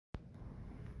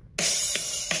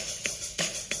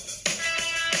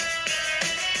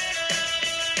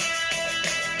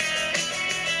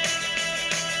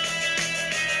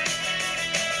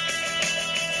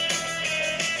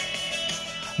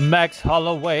Max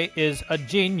Holloway is a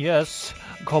genius.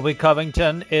 Colby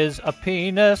Covington is a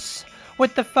penis.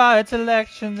 With the fight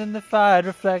selections and the fight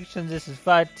reflections, this is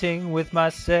Fighting with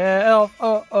Myself.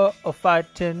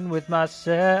 Fighting with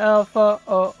myself.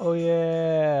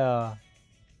 Yeah.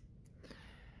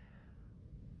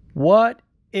 What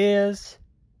is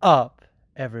up,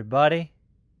 everybody?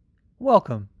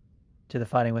 Welcome to the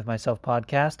Fighting with Myself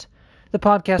podcast, the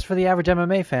podcast for the average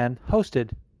MMA fan, hosted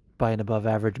by an above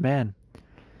average man.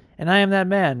 And I am that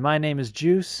man. My name is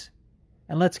Juice,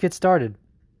 and let's get started.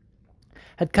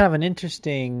 Had kind of an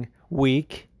interesting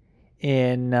week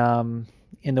in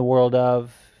the world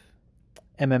of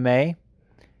MMA.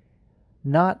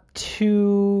 Not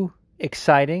too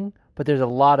exciting, but there's a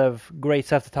lot of great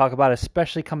stuff to talk about,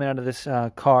 especially coming out of this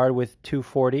card with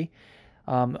 240.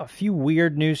 A few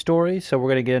weird news stories, so we're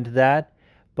going to get into that.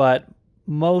 But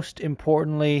most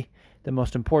importantly, the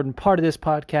most important part of this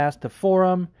podcast, the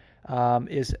forum,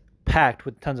 is packed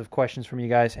with tons of questions from you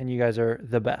guys, and you guys are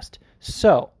the best.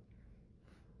 So,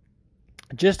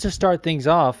 just to start things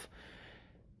off,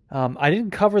 I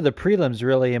didn't cover the prelims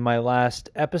really in my last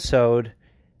episode.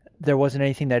 There wasn't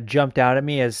anything that jumped out at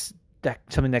me as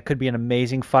something that could be an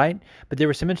amazing fight, but there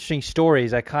were some interesting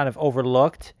stories I kind of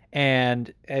overlooked,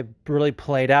 and it really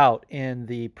played out in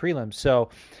the prelims. So,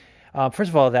 first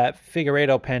of all, that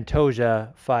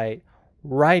Figueiredo-Pantoja fight,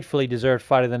 rightfully deserved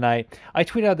fight of the night. I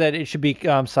tweeted out that it should be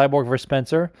Cyborg versus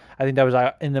Spencer. I think that was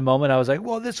in the moment. I was like,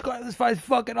 "Whoa, this fight is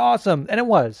fucking awesome," and it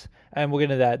was. And we'll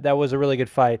get into that. That was a really good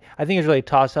fight. I think it's really a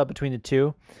toss-up between the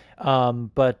two,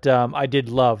 but I did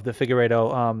love the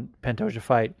Figueiredo-Pantoja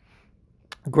fight.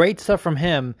 Great stuff from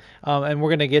him, and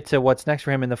we're gonna get to what's next for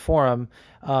him in the forum.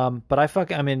 But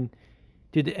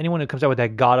dude, anyone who comes out with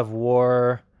that God of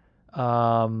War,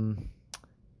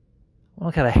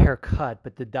 what kind of haircut,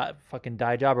 but the fucking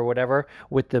dye job or whatever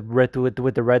with the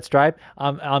red stripe,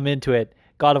 I'm into it.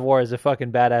 God of War is a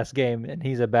fucking badass game, and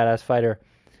he's a badass fighter.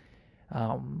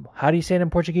 How do you say it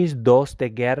in Portuguese? Dos de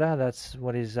Guerra. That's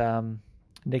what his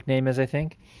nickname is, I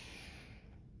think.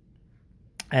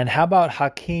 And how about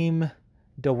Hakeem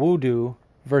Dawodu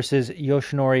versus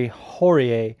Yoshinori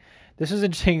Horie? This was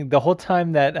interesting. The whole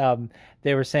time that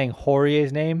they were saying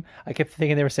Horier's name, I kept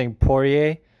thinking they were saying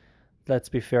Poirier. Let's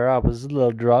be fair, I was a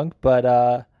little drunk, but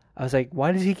I was like,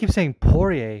 why does he keep saying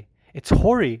Poirier? It's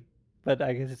Hori, but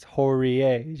I guess it's Horie,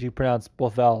 as you pronounce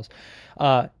both vowels.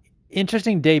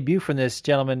 Interesting debut from this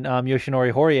gentleman,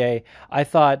 Yoshinori Horie. I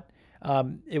thought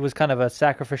it was kind of a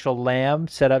sacrificial lamb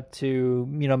set up to,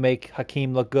 make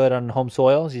Hakeem look good on home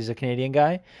soils. He's a Canadian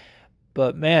guy.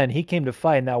 But man, he came to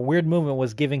fight, and that weird movement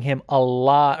was giving Hakeem a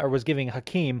lot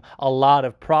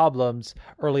of problems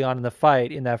early on in the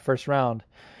fight in that first round.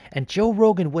 And Joe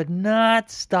Rogan would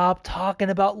not stop talking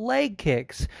about leg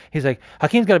kicks. He's like,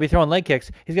 Hakeem's got to be throwing leg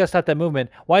kicks. He's got to stop that movement.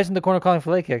 Why isn't the corner calling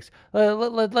for leg kicks?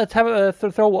 Let's have a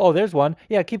throw. Oh, there's one.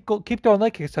 Yeah, keep throwing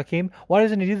leg kicks, Hakeem. Why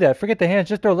doesn't he do that? Forget the hands.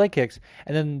 Just throw leg kicks.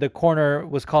 And then the corner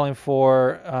was calling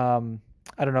for,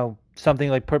 I don't know, something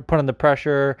like put on the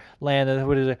pressure, land.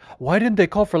 What is it? Why didn't they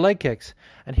call for leg kicks?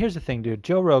 And here's the thing, dude.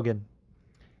 Joe Rogan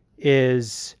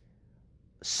is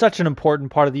such an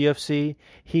important part of the UFC.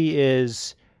 He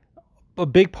is a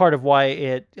big part of why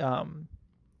it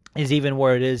is even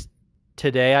where it is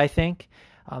today, I think.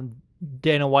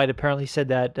 Dana White apparently said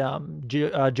that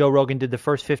Joe Rogan did the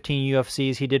first 15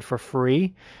 UFCs he did for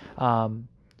free.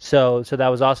 So that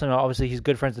was awesome. Obviously, he's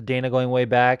good friends with Dana going way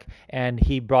back, and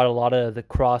he brought a lot of the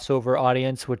crossover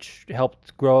audience, which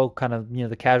helped grow kind of,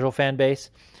 the casual fan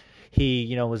base.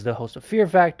 He, was the host of Fear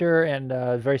Factor and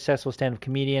a very successful stand-up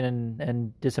comedian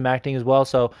and did some acting as well.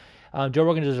 So Joe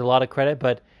Rogan deserves a lot of credit,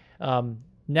 but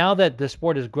now that the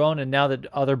sport has grown and now that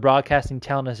other broadcasting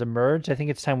talent has emerged, I think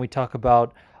it's time we talk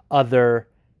about other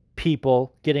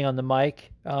people getting on the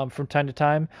mic from time to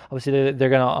time. Obviously, they're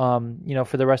going to,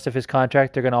 for the rest of his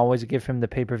contract, they're going to always give him the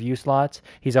pay-per-view slots.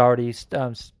 He's already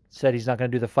said he's not going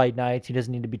to do the fight nights. He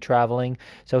doesn't need to be traveling.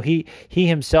 So he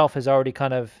himself has already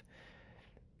kind of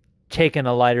taken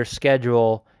a lighter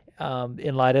schedule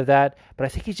in light of that. But I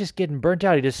think he's just getting burnt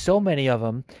out. He does so many of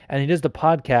them, and he does the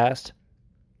podcast.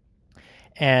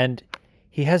 And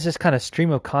he has this kind of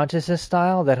stream of consciousness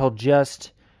style that he'll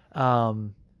just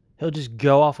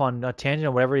go off on a tangent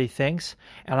or whatever he thinks.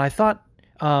 And I thought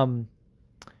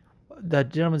the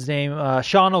gentleman's name,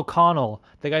 Sean O'Connell,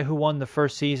 the guy who won the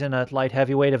first season at light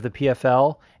heavyweight of the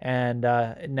PFL and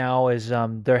now is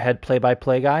their head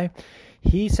play-by-play guy.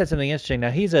 He said something interesting.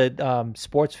 Now, he's a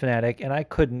sports fanatic, and I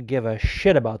couldn't give a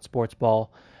shit about sports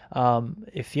ball.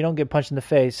 If you don't get punched in the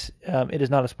face, it is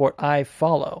not a sport I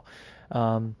follow.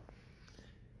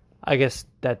 I guess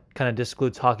that kind of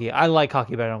discludes hockey. I like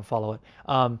hockey, but I don't follow it.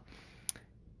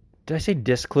 Did I say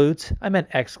discludes? I meant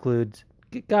excludes.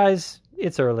 Guys,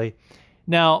 it's early.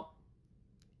 Now,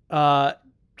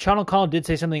 Sean O'Connell did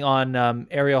say something on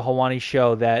Ariel Helwani's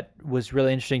show that was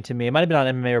really interesting to me. It might have been on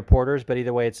MMA Reporters, but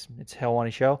either way, it's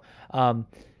Helwani's show.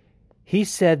 He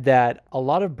said that a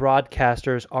lot of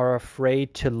broadcasters are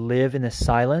afraid to live in the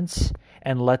silence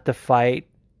and let the fight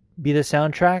be the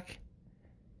soundtrack.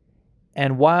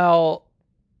 And while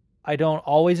I don't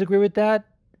always agree with that,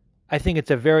 I think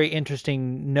it's a very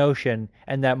interesting notion,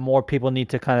 and that more people need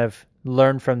to kind of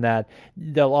learn from that.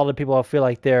 A lot of people feel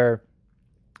like they're,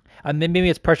 maybe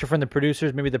it's pressure from the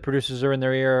producers. Maybe the producers are in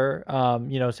their ear,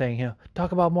 saying,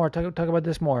 talk about more, talk about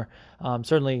this more.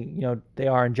 Certainly, they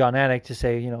are in John Anik to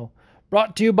say,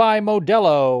 brought to you by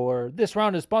Modelo, or this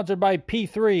round is sponsored by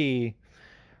P3,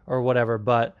 or whatever.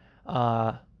 But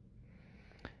I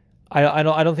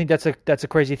don't think that's a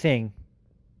crazy thing.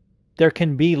 There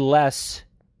can be less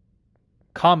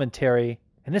commentary,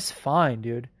 and it's fine,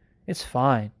 dude. It's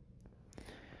fine.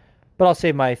 But I'll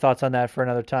save my thoughts on that for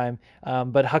another time.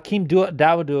 But Hakeem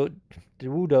Dawodu,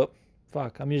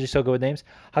 fuck, I'm usually so good with names.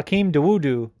 Hakeem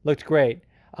Dawodu looked great.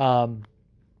 And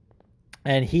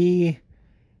he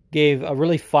gave a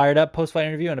really fired up post-fight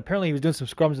interview, and apparently he was doing some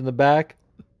scrums in the back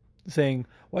saying,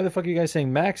 why the fuck are you guys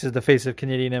saying Max is the face of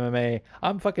Canadian MMA?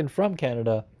 I'm fucking from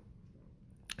Canada.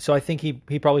 So I think he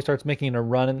probably starts making a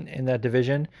run in that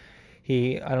division.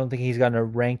 I don't think he's gotten a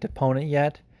ranked opponent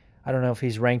yet. I don't know if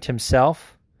he's ranked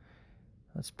himself.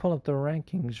 Let's pull up the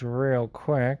rankings real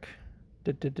quick.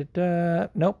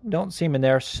 Nope, don't see him in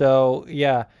there. So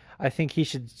yeah, I think he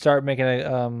should start making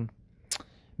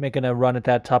a run at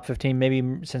that top 15.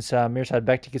 Maybe since Mirsad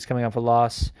Bektik is coming off a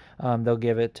loss, they'll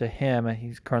give it to him.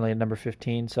 He's currently at number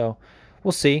 15. So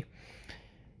we'll see.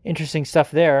 Interesting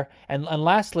stuff there. And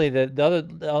lastly,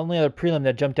 the only other prelim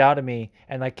that jumped out at me,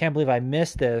 and I can't believe I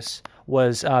missed this,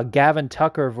 was Gavin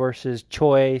Tucker versus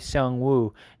Choi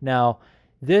Seung-woo. Now,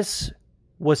 this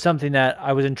was something that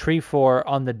I was intrigued for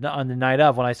on the night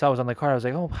of. When I saw it was on the card, I was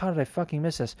like, oh, how did I fucking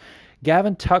miss this?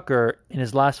 Gavin Tucker, in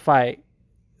his last fight,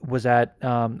 was at,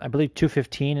 I believe,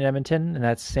 215 in Edmonton, in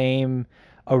that same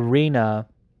arena.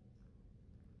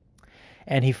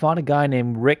 And he fought a guy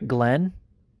named Rick Glenn.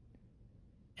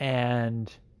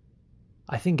 And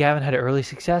I think Gavin had early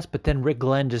success, but then Rick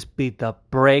Glenn just beat the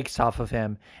brakes off of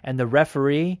him. And the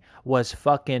referee was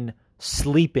fucking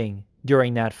sleeping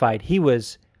during that fight. He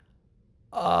was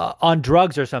on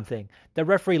drugs or something. The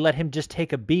referee let him just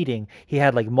take a beating. He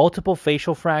had like multiple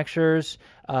facial fractures,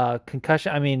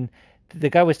 concussion. I mean, the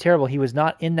guy was terrible. He was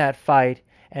not in that fight,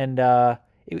 and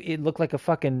it looked like a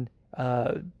fucking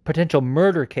potential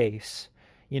murder case.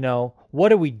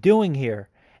 What are we doing here?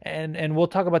 And we'll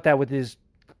talk about that with his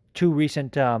two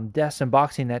recent deaths in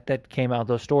boxing that came out,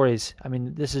 those stories. I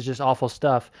mean, this is just awful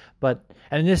stuff.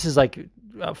 And this is like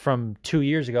from 2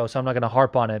 years ago, so I'm not going to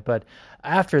harp on it. But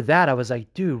after that, I was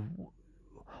like, dude,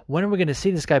 when are we going to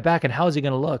see this guy back, and how is he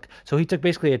going to look? So he took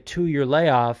basically a 2-year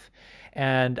layoff,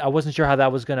 and I wasn't sure how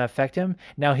that was going to affect him.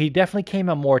 Now, he definitely came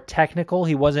out more technical.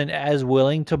 He wasn't as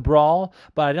willing to brawl,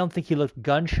 but I don't think he looked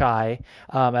gun-shy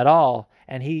at all.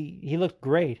 And he looked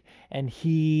great. And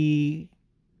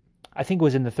I think it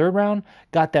was in the third round,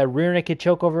 got that rear naked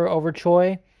choke over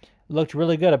Choi. Looked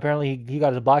really good. Apparently, he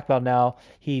got his black belt now.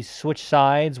 He switched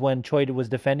sides when Choi was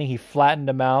defending. He flattened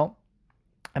him out.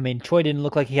 I mean, Choi didn't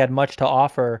look like he had much to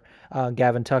offer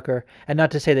Gavin Tucker. And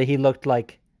not to say that he looked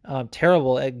like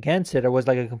terrible against it or was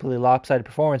like a completely lopsided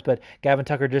performance, but Gavin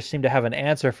Tucker just seemed to have an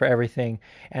answer for everything.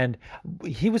 And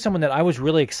he was someone that I was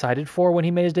really excited for when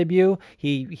he made his debut.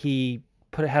 He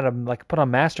put on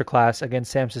masterclass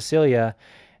against Sam Cecilia,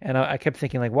 and I kept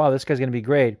thinking like, wow, this guy's going to be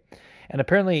great. And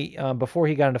apparently, before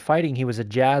he got into fighting, he was a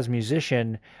jazz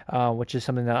musician, which is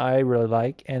something that I really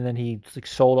like. And then he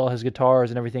sold all his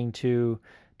guitars and everything to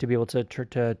be able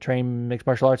to train mixed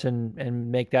martial arts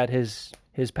and make that his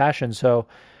passion. So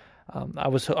I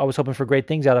was hoping for great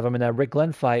things out of him, and that Rick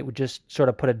Glenn fight would just sort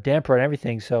of put a damper on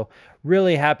everything. So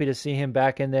really happy to see him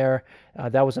back in there.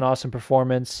 That was an awesome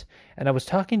performance. And I was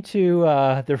talking to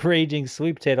the Raging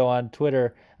Sweet Potato on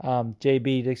Twitter,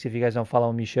 JB Dixie. If you guys don't follow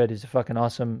him, you should. He's a fucking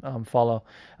awesome follow.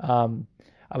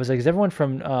 I was like, is everyone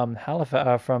from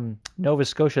Halifax, from Nova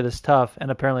Scotia this tough?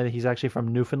 And apparently he's actually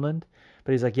from Newfoundland.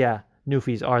 But he's like, yeah,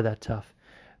 Newfies are that tough.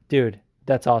 Dude,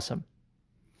 that's awesome.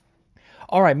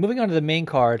 All right, moving on to the main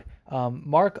card.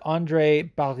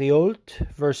 Marc-Andre Barriault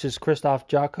versus Christophe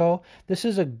Jocko. This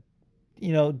is a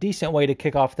decent way to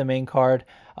kick off the main card.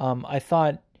 I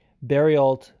thought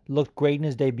Barriault looked great in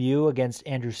his debut against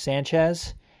Andrew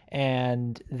Sanchez,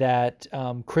 and that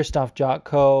Christophe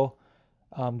Jocko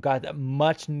got a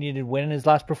much needed win in his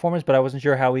last performance, but I wasn't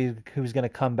sure how he was going to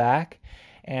come back.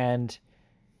 And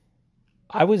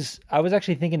I was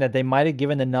actually thinking that they might have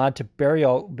given the nod to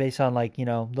Burial based on like, a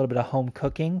little bit of home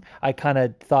cooking. I kind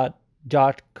of thought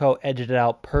Jotko edged it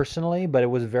out personally, but it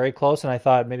was very close, and I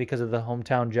thought maybe because of the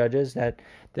hometown judges that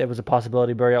there was a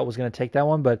possibility Burial was going to take that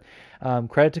one. But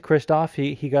credit to Kristoff,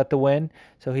 he got the win,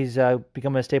 so he's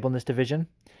become a staple in this division.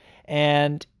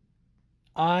 And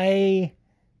I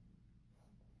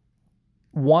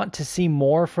want to see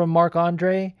more from Marc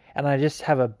Andre, and I just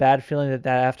have a bad feeling that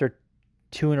after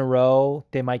two in a row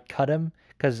they might cut him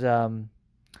because I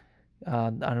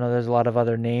don't know. There's a lot of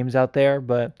other names out there,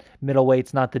 but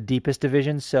middleweight's not the deepest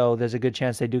division, so there's a good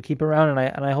chance they do keep around,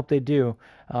 and I hope they do.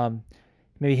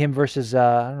 Maybe him versus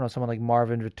I don't know, someone like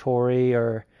Marvin Vittori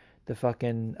or the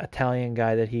fucking Italian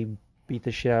guy that he beat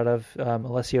the shit out of,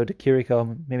 Alessio Di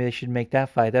Chirico. Maybe they should make that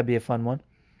fight. That'd be a fun one.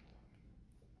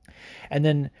 And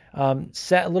then a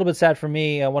little bit sad for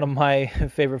me, one of my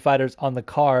favorite fighters on the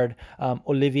card,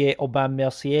 Olivier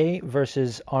Aubin-Mercier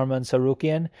versus Arman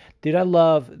Tsarukyan. Dude, I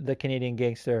love the Canadian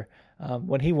gangster.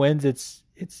 When he wins, it's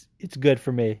good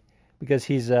for me because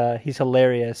he's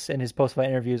hilarious and his post-fight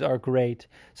interviews are great.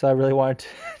 So I really wanted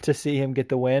to see him get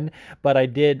the win. But I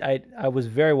was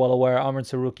very well aware Arman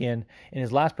Tsarukyan in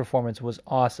his last performance was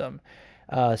awesome.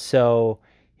 So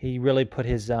he really put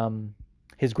his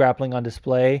grappling on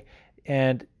display.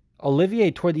 And Olivier,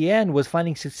 toward the end, was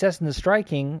finding success in the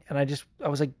striking, and I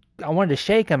was like, I wanted to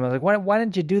shake him. I was like, why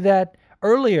didn't you do that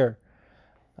earlier?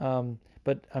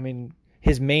 But I mean,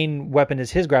 his main weapon is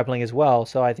his grappling as well,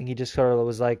 so I think he just sort of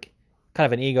was like, kind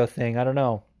of an ego thing. I don't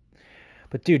know.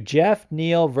 But dude, Jeff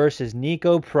Neal versus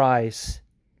Nico Price,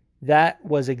 that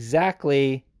was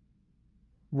exactly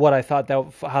what I thought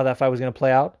how that fight was going to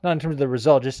play out. Not in terms of the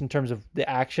result, just in terms of the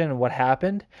action and what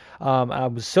happened. I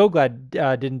was so glad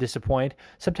didn't disappoint.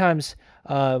 Sometimes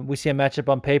we see a matchup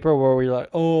on paper where we're like,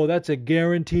 oh, that's a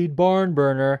guaranteed barn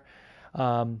burner.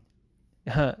 Cough,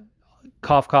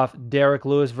 cough, Derek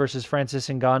Lewis versus Francis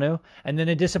Ngannou. And then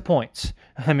it disappoints.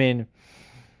 I mean,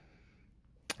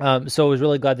 so I was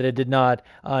really glad that it did not.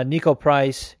 Nico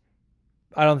Price,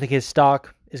 I don't think his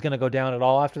stock is going to go down at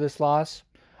all after this loss.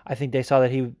 I think they saw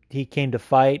that he came to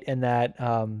fight, and that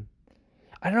I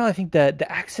don't know. I think that the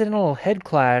accidental head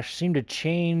clash seemed to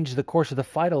change the course of the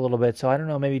fight a little bit. So I don't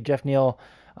know. Maybe Jeff Neal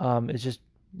is just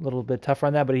a little bit tougher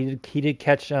on that, but he did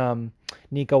catch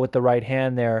Nico with the right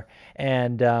hand there,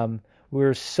 and we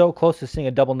were so close to seeing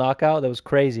a double knockout. That was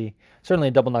crazy. Certainly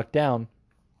a double knockdown.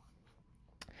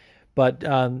 But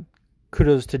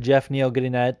kudos to Jeff Neal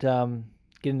getting that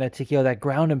TKO. That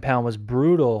ground and pound was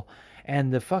brutal.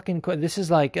 And the fucking, this is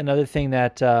like another thing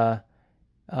that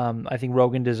I think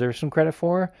Rogan deserves some credit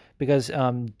for, because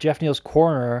Jeff Neal's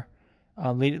corner,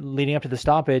 leading up to the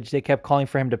stoppage, they kept calling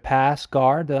for him to pass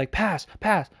guard. They're like, pass,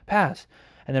 pass, pass.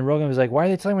 And then Rogan was like, why are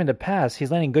they telling him to pass?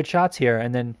 He's landing good shots here.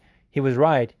 And then he was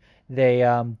right. He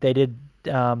did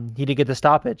get the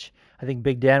stoppage. I think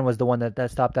Big Dan was the one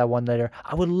that stopped that one later.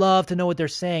 I would love to know what they're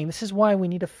saying. This is why we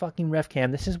need a fucking ref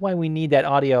cam. This is why we need that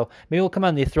audio. Maybe we'll come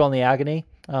on the Thrill and the Agony.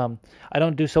 I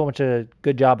don't do so much a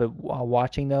good job at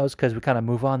watching those because we kind of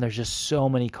move on. There's just so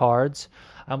many cards.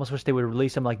 I almost wish they would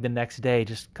release them like the next day.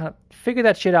 Just kind of figure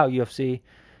that shit out, UFC.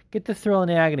 Get the Thrill and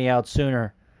the Agony out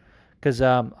sooner. Because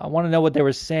I want to know what they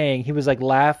were saying. He was like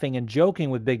laughing and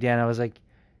joking with Big Dan. I was like,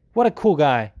 what a cool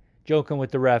guy. Joking with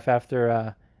the ref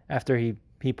after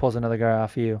he pulls another guy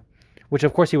off of you. Which,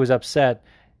 of course, he was upset.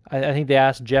 I think they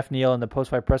asked Jeff Neal in the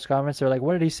post-fight press conference. They're like,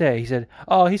 what did he say? He said,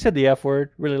 he said the F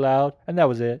word really loud, and that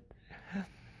was it.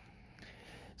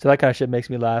 So that kind of shit makes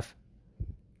me laugh.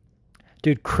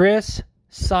 Dude, Cris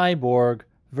Cyborg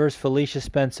versus Felicia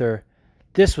Spencer.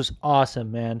 This was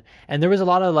awesome, man. And there was a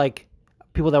lot of, like,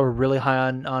 people that were really high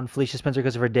on Felicia Spencer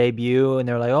because of her debut, and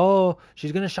they were like, oh,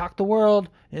 she's going to shock the world.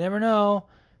 You never know.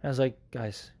 And I was like,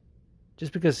 guys,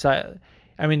 just because...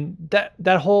 I mean,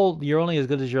 that whole "you're only as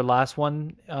good as your last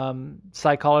one"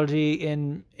 psychology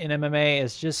in MMA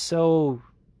is just so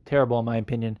terrible, in my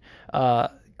opinion.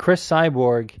 Cris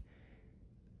Cyborg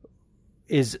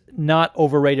is not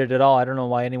overrated at all. I don't know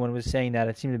why anyone was saying that.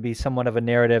 It seemed to be somewhat of a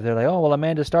narrative. They're like, oh, well,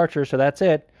 Amanda Starcher, so that's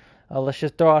it. Let's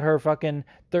just throw out her fucking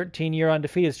 13-year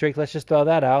undefeated streak. Let's just throw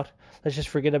that out. Let's just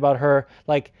forget about her.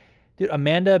 Like, dude,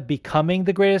 Amanda becoming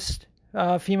the greatest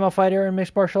female fighter in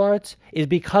mixed martial arts is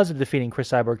because of defeating Cris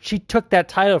Cyborg. She took that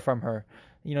title from her.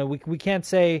 You know, we can't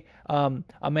say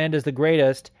Amanda's the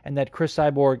greatest and that Cris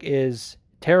Cyborg is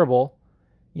terrible.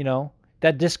 You know,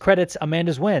 that discredits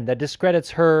Amanda's win. That discredits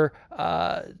her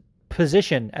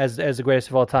position as the greatest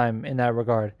of all time in that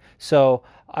regard. So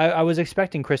I was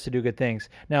expecting Cris to do good things.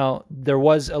 Now, there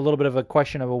was a little bit of a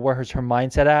question of where's her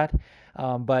mindset at,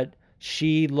 but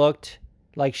she looked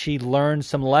like she learned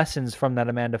some lessons from that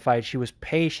Amanda fight. She was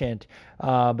patient,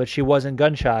 but she wasn't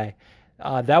gun shy.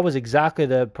 That was exactly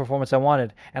the performance I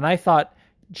wanted, and I thought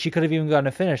she could have even gotten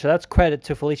a finish. So that's credit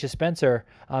to Felicia Spencer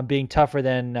being tougher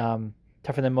than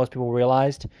most people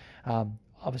realized.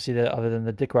 Obviously, other than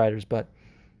the dick riders, but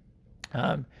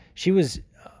she was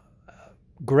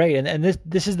great. And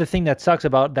this is the thing that sucks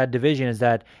about that division is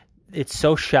that it's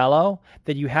so shallow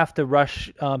that you have to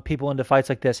rush people into fights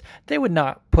like this. They would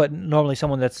not put normally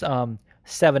someone that's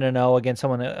 7-0 against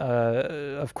someone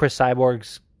of Chris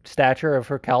Cyborg's stature, of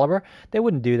her caliber. They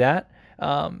wouldn't do that.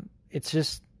 It's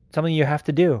just something you have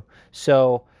to do.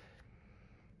 So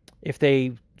if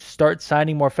they start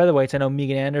signing more featherweights, I know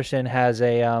Megan Anderson has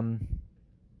a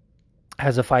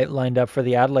fight lined up for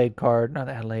the Adelaide card, not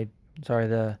the Adelaide, sorry,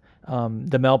 the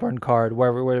Melbourne card,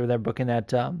 wherever they're booking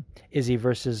that Izzy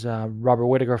versus Robert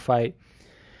Whittaker fight.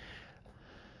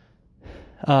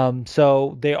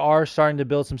 So they are starting to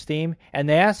build some steam, and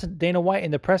they asked Dana White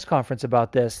in the press conference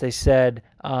about this. They said,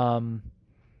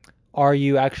 "Are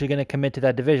you actually going to commit to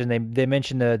that division?" They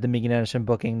mentioned the Megan Anderson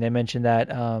booking. They mentioned that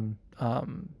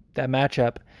that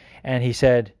matchup, and he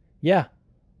said, "Yeah,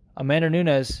 Amanda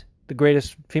Nunes, the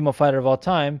greatest female fighter of all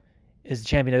time, is the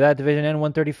champion of that division and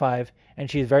 135, and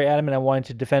she's very adamant on wanting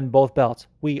to defend both belts.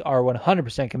 We are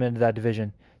 100% committed to that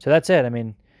division." So that's it. I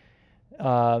mean,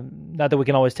 not that we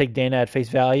can always take Dana at face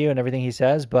value and everything he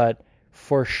says, but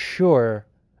for sure,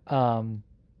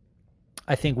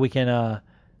 I think we can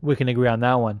agree on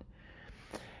that one.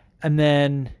 And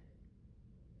then,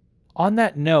 on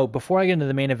that note, before I get into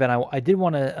the main event, I did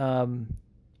want to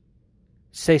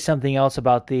say something else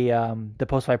about the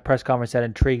post-fight press conference that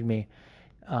intrigued me.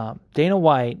 Dana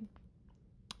White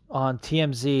on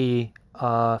TMZ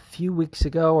a few weeks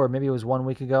ago, or maybe it was 1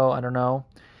 week ago, I don't know.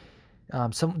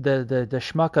 The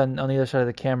schmuck on the other side of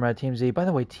the camera at TMZ. By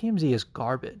the way, TMZ is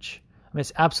garbage. I mean,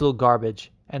 it's absolute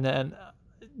garbage.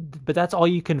 But that's all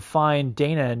you can find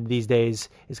Dana in these days,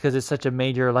 is because it's such a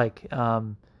major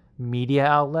media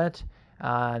outlet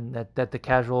that the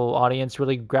casual audience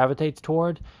really gravitates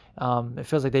toward. It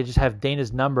feels like they just have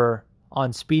Dana's number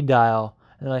on speed dial,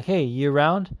 and they're like, "Hey, you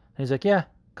around?" And he's like, "Yeah,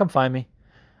 come find me."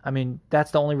 I mean,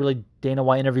 that's the only really Dana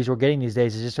White interviews we're getting these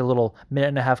days, is just a little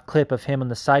minute-and-a-half clip of him on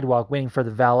the sidewalk waiting for the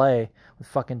valet with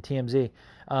fucking TMZ.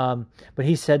 But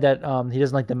he said that he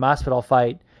doesn't like the Masvidal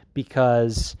fight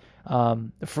because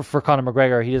for Conor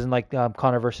McGregor, he doesn't like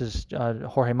Conor versus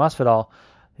Jorge Masvidal.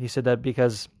 He said that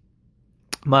because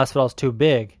Masvidal's too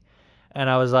big. And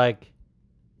I was like,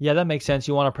 yeah, that makes sense.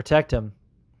 You want to protect him.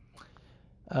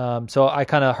 So I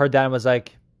kind of heard that and was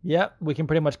like, yeah, we can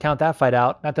pretty much count that fight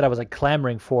out. Not that I was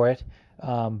clamoring for it,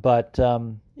 but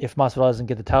if Masvidal doesn't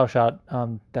get the title shot,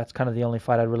 that's kind of the only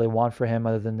fight I'd really want for him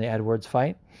other than the Edwards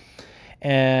fight.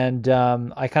 And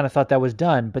I kind of thought that was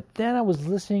done. But then I was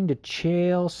listening to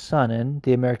Chael Sonnen,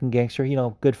 the American Gangster,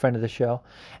 good friend of the show,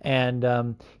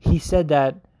 and he said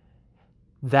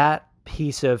that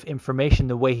piece of information,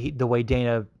 the way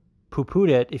Dana poo-pooed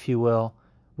it, if you will,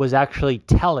 was actually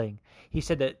telling. He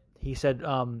said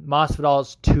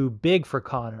Masvidal's too big for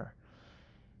Conor,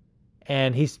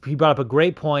 and he brought up a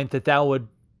great point that would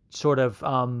sort of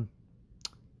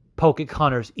poke at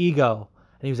Conor's ego.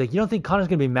 And he was like, "You don't think Conor's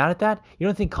gonna be mad at that? You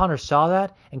don't think Conor saw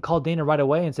that and called Dana right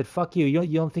away and said, 'Fuck you'?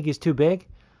 You don't think he's too big?"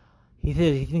 He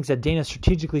thinks that Dana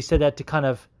strategically said that to kind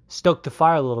of stoke the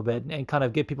fire a little bit and kind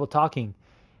of get people talking.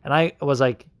 And I was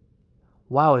like,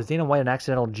 wow, is Dana White an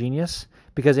accidental genius?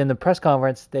 Because in the press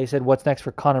conference, they said, "What's next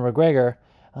for Conor McGregor?"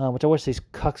 Which I wish these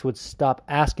cucks would stop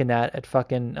asking that at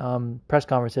fucking press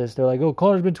conferences. They're like, "Oh,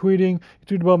 Conor's been tweeting. He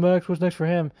tweeted about Max. What's next for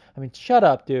him?" I mean, shut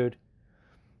up, dude.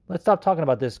 Let's stop talking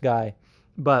about this guy.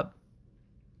 But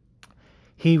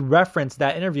he referenced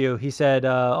that interview. He said,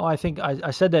 I think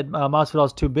I said that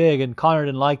Masvidal's too big, and Conor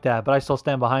didn't like that, but I still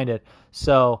stand behind it."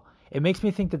 So it makes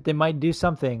me think that they might do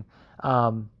something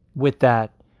with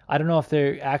that. I don't know if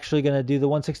they're actually going to do the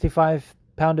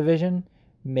 165-pound division.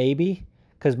 Maybe,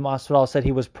 because Masvidal said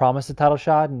he was promised a title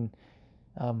shot, and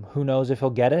who knows if he'll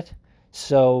get it.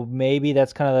 So maybe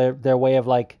that's kind of their way of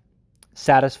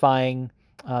satisfying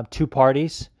two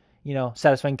parties.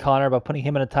 Satisfying Conor by putting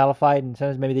him in a title fight, and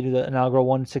sometimes maybe they do the inaugural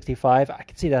 165. I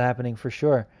could see that happening for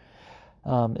sure,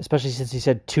 especially since he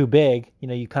said too big.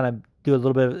 You kind of do a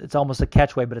little bit of, it's almost a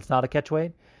catchweight, but it's not a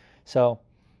catchweight. So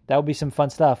that would be some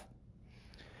fun stuff.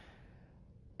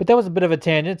 But that was a bit of a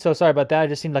tangent, so sorry about that. It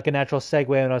just seemed like a natural segue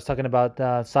when I was talking about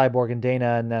Cyborg and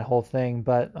Dana and that whole thing.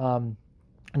 But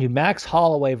Max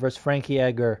Holloway versus Frankie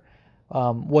Edgar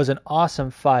was an awesome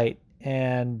fight,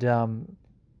 and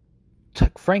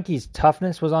Frankie's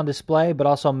toughness was on display, but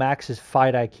also Max's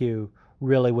fight IQ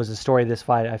really was the story of this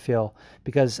fight, I feel,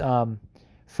 because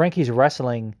Frankie's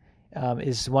wrestling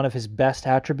is one of his best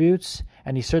attributes,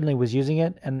 and he certainly was using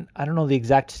it. And I don't know the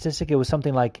exact statistic. It was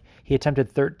something like he attempted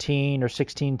 13 or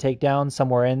 16 takedowns,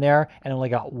 somewhere in there, and only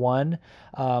got one,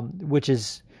 which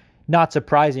is not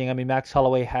surprising. I mean, Max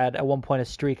Holloway had at one point a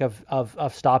streak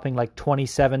of stopping like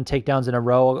 27 takedowns in a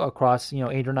row across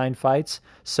 8 or 9 fights.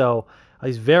 So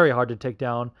he's very hard to take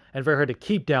down and very hard to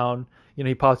keep down.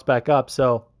 He pops back up.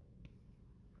 So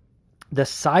the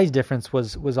size difference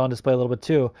was on display a little bit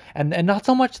too, and not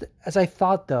so much as I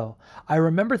thought though. I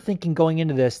remember thinking going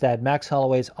into this that Max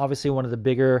Holloway is obviously one of the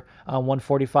bigger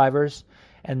 145ers,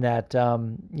 and that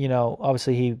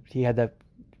obviously he had that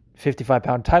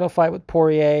 55-pound title fight with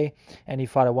Poirier, and he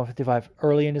fought at 155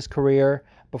 early in his career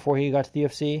before he got to the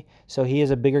UFC. So he is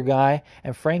a bigger guy.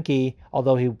 And Frankie,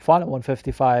 although he fought at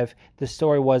 155, the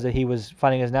story was that he was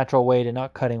fighting his natural weight and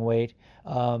not cutting weight,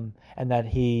 and that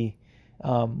he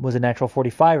was a natural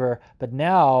 45er. But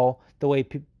now, the way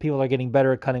people are getting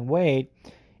better at cutting weight,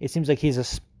 it seems like he's a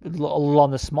little on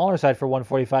the smaller side for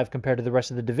 145 compared to the rest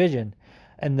of the division.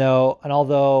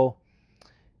 Although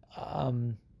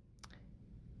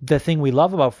the thing we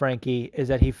love about Frankie is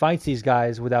that he fights these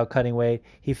guys without cutting weight.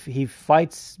 He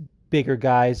fights bigger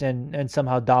guys and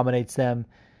somehow dominates them.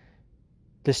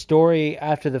 The story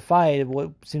after the fight,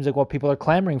 what seems like what people are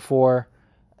clamoring for,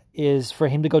 is for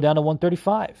him to go down to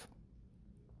 135.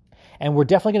 And we're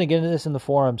definitely going to get into this in the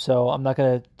forum, so I'm not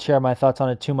going to share my thoughts on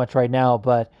it too much right now,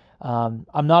 but I'm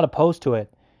not opposed to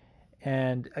it.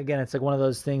 And again, it's like one of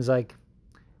those things, like,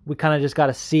 we kind of just got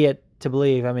to see it to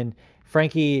believe. I mean,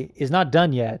 Frankie is not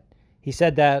done yet. He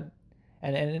said that,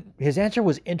 and his answer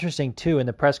was interesting too in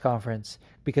the press conference,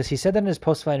 because he said that in his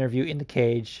post-fight interview in the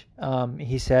cage.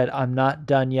 He said, "I'm not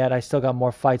done yet. I still got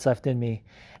more fights left in me."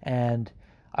 And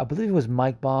I believe it was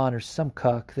Mike Bond or some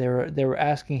cuck. They were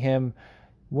asking him,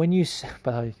 when you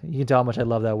can tell how much I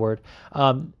love that word.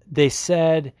 They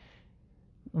said,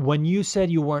 when you said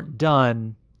you weren't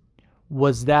done,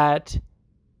 was that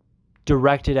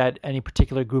directed at any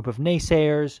particular group of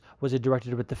naysayers? Was it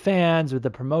directed with the fans, with the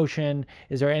promotion?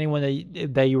 Is there anyone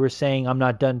that you were saying I'm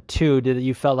not done to, that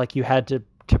you felt like you had to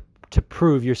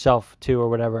prove yourself to or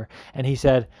whatever? And he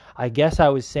said, I guess I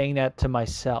was saying that to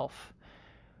myself,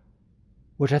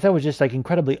 which I thought was just like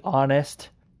incredibly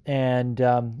honest. And,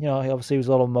 obviously he was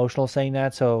a little emotional saying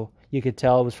that, so you could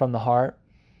tell it was from the heart.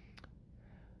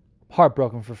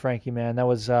 Heartbroken for Frankie, man. That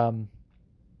was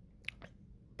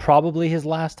probably his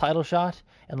last title shot,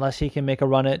 unless he can make a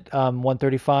run at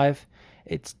 135.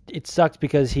 It sucks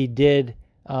because he did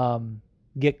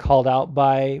get called out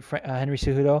by Henry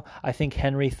Cejudo. I think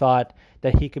Henry thought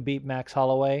that he could beat Max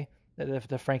Holloway,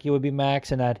 that Frankie would be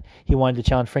Max, and that he wanted to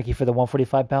challenge Frankie for the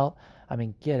 145 belt. I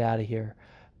mean, get out of here.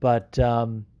 But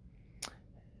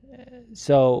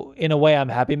so in a way, I'm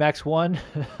happy Max won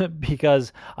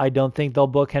because I don't think they'll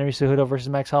book Henry Cejudo versus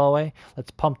Max Holloway.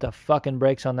 Let's pump the fucking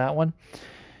brakes on that one.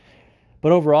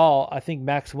 But overall, I think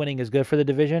Max winning is good for the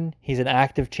division. He's an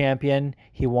active champion.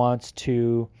 He wants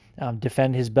to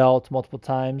defend his belt multiple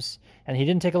times, and he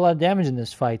didn't take a lot of damage in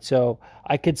this fight. So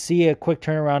I could see a quick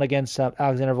turnaround against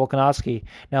Alexander Volkanovski.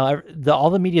 Now, all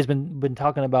the media has been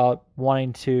talking about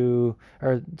wanting to,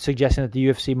 or suggesting that the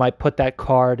UFC might put that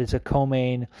card as a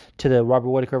co-main to the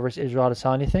Robert Whittaker versus Israel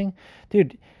Adesanya thing.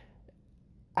 Dude,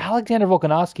 Alexander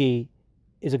Volkanovski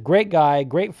is a great guy,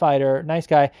 great fighter, nice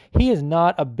guy. He is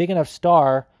not a big enough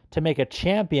star to make a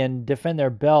champion defend their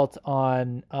belt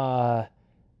on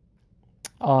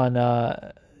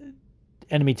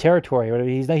enemy territory. Or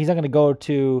he's not going to go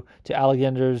to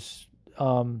Alexander's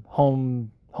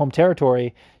home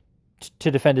territory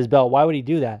to defend his belt. Why would he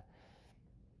do that?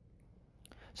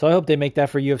 So I hope they make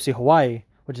that for UFC Hawaii,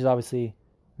 which is obviously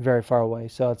very far away,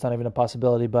 so it's not even a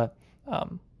possibility. But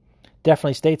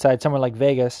definitely stateside, somewhere like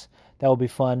Vegas. That will be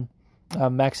fun.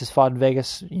 Max has fought in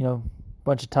Vegas, a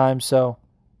bunch of times, so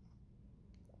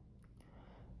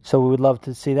we would love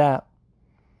to see that.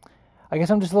 I guess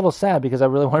I'm just a little sad because I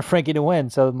really want Frankie to win,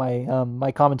 so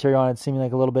my commentary on it seeming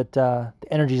like a little bit, the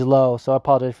energy's low, so I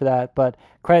apologize for that. But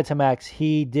credit to Max.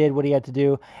 He did what he had to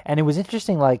do, and it was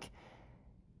interesting, like,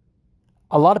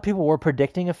 a lot of people were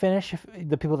predicting a finish.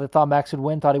 The people that thought Max would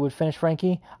win thought he would finish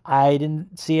Frankie. I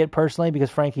didn't see it personally because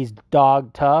Frankie's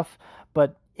dog tough,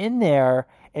 but in there,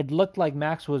 it looked like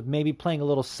Max was maybe playing a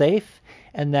little safe,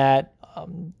 and that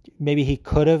maybe he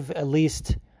could have at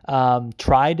least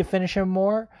tried to finish him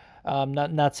more.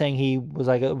 Not saying he was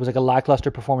like it was like a lackluster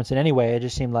performance in any way. It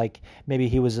just seemed like maybe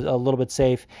he was a little bit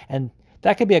safe, and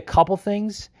that could be a couple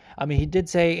things. I mean, he did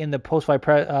say in the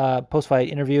post-fight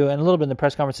interview and a little bit in the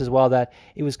press conference as well that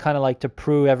it was kind of like to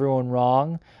prove everyone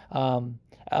wrong.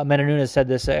 Amanda Nunes said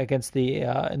this against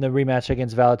in the rematch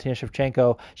against Valentina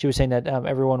Shevchenko. She was saying that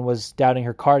everyone was doubting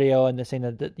her cardio, and they're saying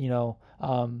that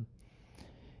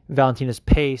Valentina's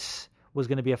pace was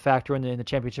going to be a factor in the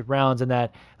championship rounds, and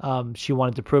that she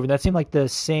wanted to prove. And that seemed like the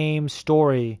same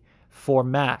story for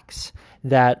Max,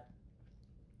 that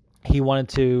he wanted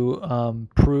to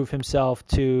prove himself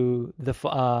to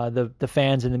the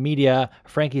fans and the media,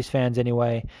 Frankie's fans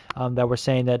anyway, that were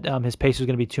saying that his pace was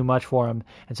going to be too much for him.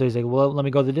 And so he's like, well, let me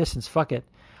go the distance. Fuck it.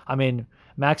 I mean,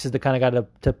 Max is the kind of guy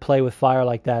to play with fire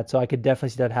like that, so I could definitely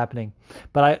see that happening.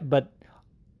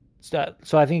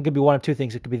 So I think it could be one of two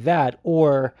things. It could be that,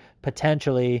 or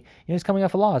potentially, he's coming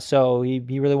off a loss, so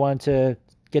he really wanted to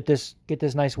get this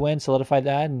nice win, solidify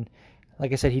that, and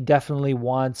like I said, he definitely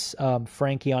wants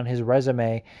Frankie on his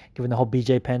resume, given the whole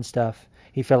BJ Penn stuff.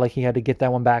 He felt like he had to get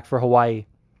that one back for Hawaii.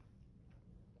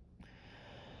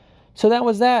 So that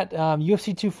was that.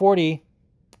 UFC 240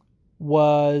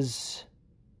 was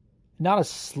not a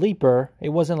sleeper. It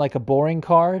wasn't like a boring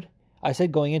card. I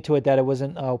said going into it that it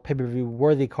wasn't a pay-per-view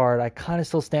worthy card. I kind of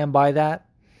still stand by that.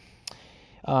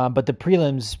 But the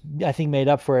prelims, I think, made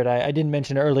up for it. I didn't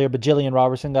mention it earlier, but Jillian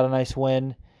Robertson got a nice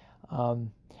win.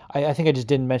 I think I just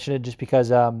didn't mention it just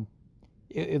because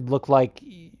it looked like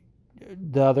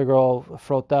the other girl,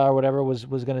 Frota or whatever, was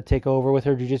going to take over with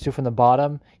her jiu-jitsu from the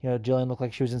bottom. Jillian looked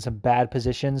like she was in some bad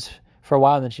positions for a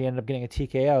while, and then she ended up getting a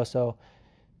TKO. So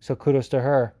kudos to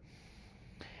her.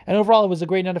 And overall, it was a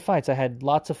great night of fights. I had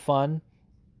lots of fun,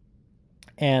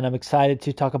 and I'm excited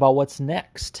to talk about what's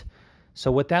next. So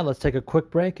with that, let's take a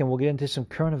quick break, and we'll get into some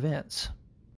current events.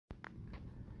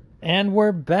 And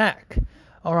we're back.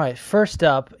 All right, first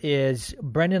up is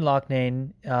Brendan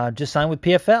Loughnane just signed with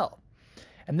PFL.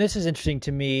 And this is interesting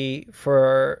to me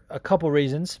for a couple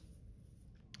reasons.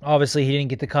 Obviously, he didn't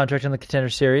get the contract on the Contender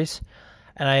Series.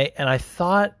 And I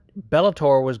thought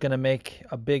Bellator was going to make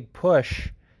a big push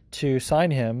to sign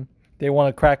him. They want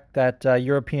to crack that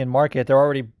European market. They're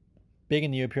already big in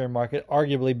the European market,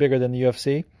 arguably bigger than the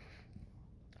UFC.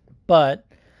 But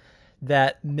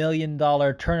that $1 million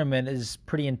tournament is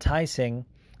pretty enticing.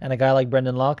 And a guy like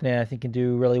Brendan Loughnane, I think, can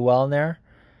do really well in there.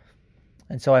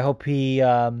 And so I hope he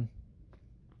does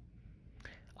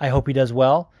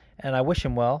well, and I wish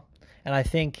him well. And I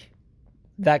think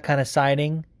that kind of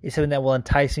signing is something that will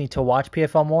entice me to watch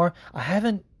PFL more.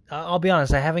 I'll be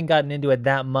honest, I haven't gotten into it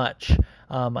that much.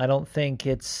 I don't think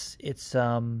I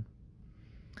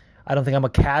don't think I'm a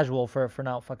casual for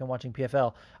not fucking watching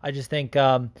PFL. I just think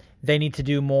they need to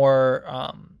do more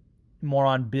on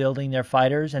building their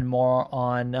fighters and more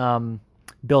on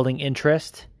building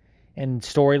interest and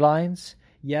storylines.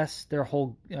 Yes, their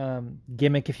whole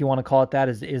gimmick, if you want to call it that,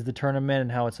 is the tournament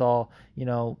and how it's all,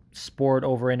 sport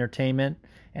over entertainment.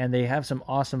 And they have some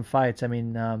awesome fights. I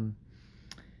mean,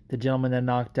 the gentleman that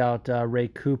knocked out Ray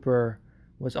Cooper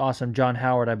was awesome. John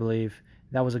Howard, I believe.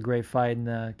 That was a great fight. And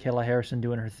Kayla Harrison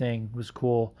doing her thing was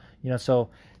cool. So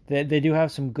they do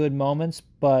have some good moments,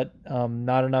 but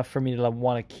not enough for me to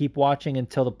want to keep watching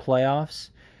until the playoffs,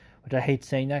 which I hate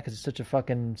saying that because it's such a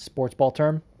fucking sports ball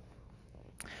term.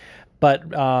 But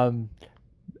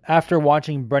after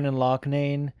watching Brendan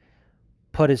Loughnane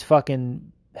put his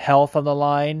fucking health on the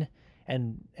line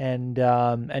and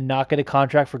not get a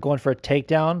contract for going for a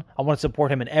takedown, I want to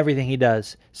support him in everything he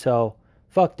does. So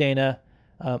fuck Dana,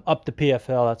 up the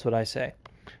PFL. That's what I say,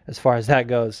 as far as that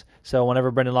goes. So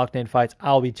whenever Brendan Loughnane fights,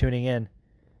 I'll be tuning in.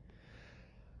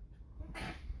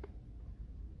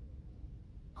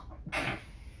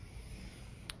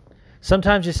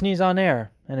 Sometimes you sneeze on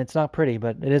air, and it's not pretty,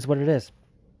 but it is what it is.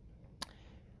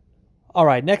 All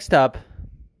right, next up,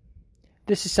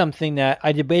 this is something that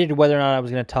I debated whether or not I was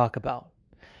going to talk about,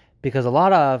 because a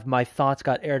lot of my thoughts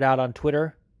got aired out on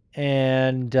Twitter,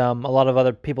 and a lot of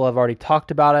other people have already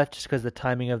talked about it just because of the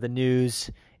timing of the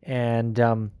news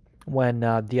and when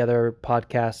the other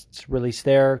podcasts release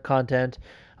their content.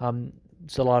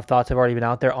 So a lot of thoughts have already been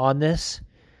out there on this.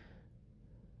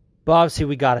 But obviously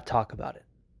we got to talk about it.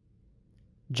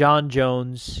 Jon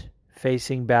Jones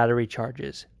facing battery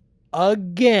charges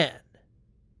again.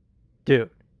 Dude,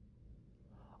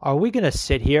 are we going to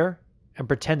sit here and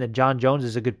pretend that Jon Jones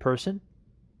is a good person?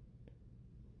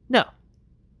 No,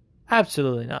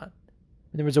 absolutely not.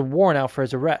 There was a warrant out for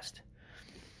his arrest.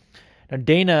 Now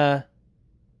Dana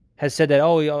has said that,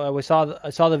 I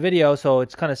saw the video, so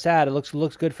it's kind of sad. It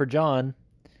looks good for Jon.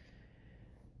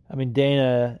 I mean,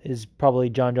 Dana is probably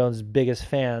Jon Jones' biggest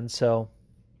fan, so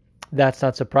that's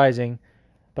not surprising.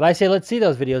 But I say, let's see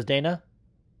those videos, Dana.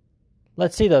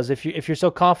 Let's see those. If you're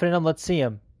so confident in them, let's see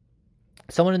them.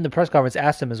 Someone in the press conference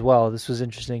asked him as well. This was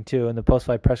interesting too. In the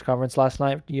post-fight press conference last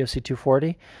night, UFC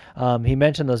 240, he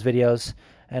mentioned those videos,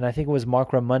 and I think it was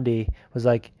Mark Ramundi was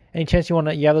like, any chance you have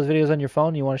those videos on your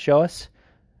phone? You want to show us?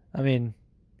 I mean,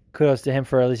 kudos to him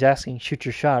for at least asking, shoot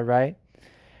your shot, right?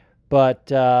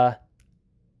 But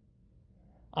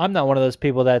I'm not one of those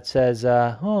people that says,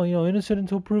 innocent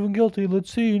until proven guilty.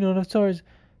 Let's see, enough stories.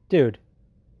 Dude,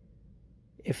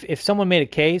 if someone made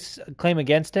a claim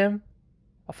against him,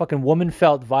 a fucking woman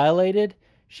felt violated,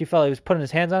 she felt he was putting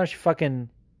his hands on her, she fucking,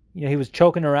 he was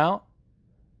choking her out,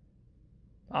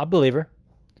 I believe her.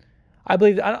 I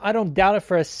don't doubt it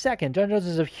for a second. Jon Jones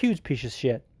is a huge piece of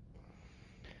shit.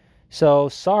 So,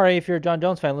 sorry if you're a Jon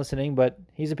Jones fan listening, but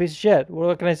he's a piece of shit.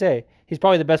 What can I say? He's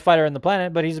probably the best fighter on the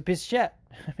planet, but he's a piece of shit.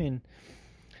 I mean,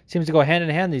 seems to go hand in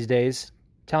hand these days.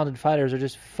 Talented fighters are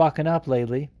just fucking up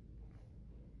lately.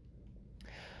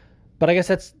 But I guess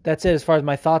that's it as far as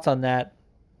my thoughts on that.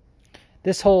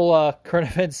 This whole current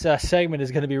events segment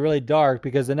is going to be really dark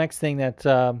because the next thing we got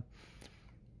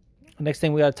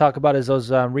to talk about is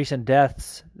those recent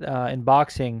deaths in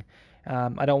boxing.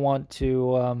 I don't want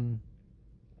to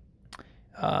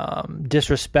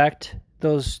disrespect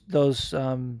those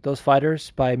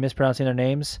fighters by mispronouncing their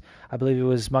names. I believe it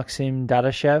was Maxim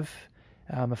Dadashev.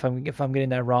 If I'm getting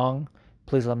that wrong,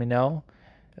 please let me know.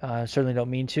 Certainly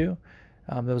don't mean to.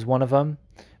 There was one of them,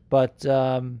 but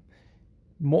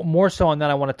more so on that,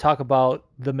 I want to talk about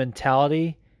the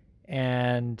mentality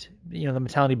and the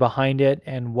mentality behind it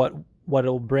and what it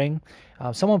will bring.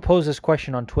 Someone posed this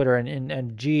question on Twitter,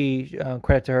 and G,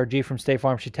 credit to her, G from State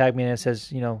Farm, she tagged me and it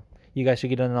says, you guys should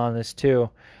get in on this too.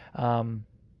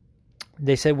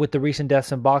 They said, with the recent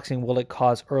deaths in boxing, will it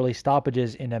cause early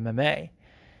stoppages in MMA?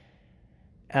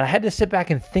 And I had to sit back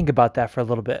and think about that for a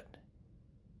little bit.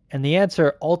 And the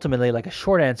answer, ultimately, like a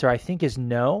short answer, I think is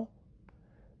no,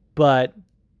 but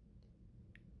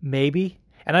maybe.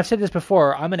 And I've said this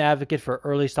before, I'm an advocate for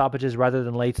early stoppages rather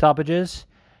than late stoppages.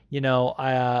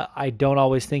 I don't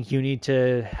always think you need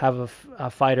to have a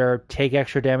fighter take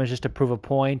extra damage just to prove a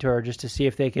point or just to see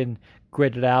if they can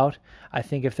grit it out. I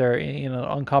think if they're in an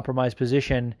uncompromised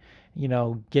position,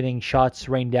 getting shots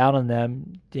rained down on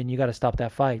them, then you got to stop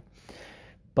that fight.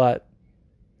 But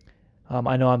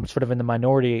I know I'm sort of in the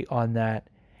minority on that,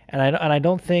 and I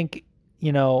don't think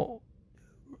the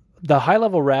high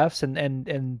level refs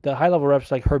and the high level refs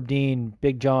like Herb Dean,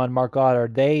 Big John, Mark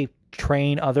Goddard, they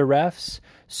train other refs,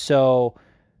 so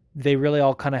they really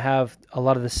all kind of have a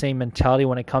lot of the same mentality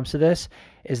when it comes to this.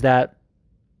 Is that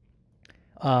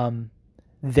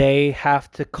they have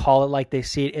to call it like they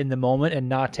see it in the moment and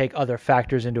not take other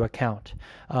factors into account.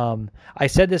 I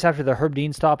said this after the Herb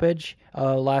Dean stoppage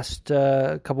last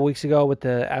couple weeks ago with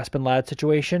the Aspen Ladd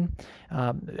situation,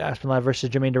 Aspen Ladd versus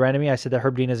Jermaine Durandamy. I said that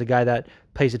Herb Dean is a guy that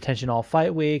pays attention all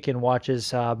fight week and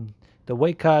watches the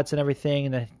weight cuts and everything,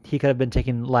 and that he could have been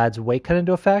taking Ladd's weight cut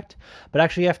into effect. But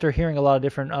actually, after hearing a lot of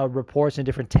different reports and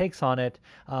different takes on it,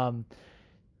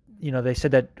 they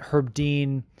said that Herb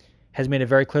Dean has made it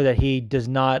very clear that he does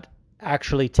not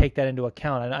actually take that into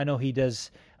account. And I know he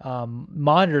does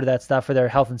monitor that stuff for their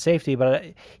health and safety, but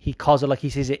he calls it like he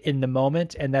sees it in the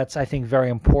moment, and that's, I think, very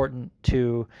important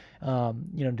to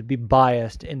to be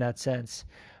biased in that sense.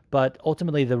 But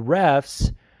ultimately, the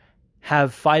refs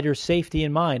have fighter safety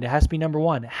in mind. It has to be number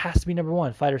one. It has to be number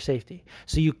one, fighter safety.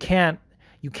 So you can't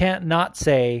not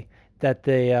say that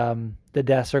the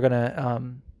deaths are going to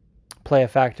play a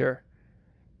factor.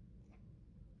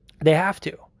 They have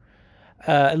to,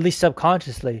 at least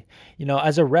subconsciously.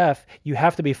 As a ref, you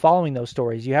have to be following those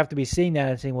stories. You have to be seeing that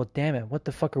and saying, well, damn it, what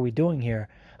the fuck are we doing here?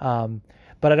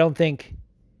 But I don't think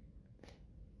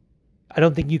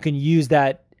you can use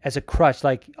that as a crutch.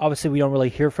 Like, obviously, we don't really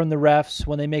hear from the refs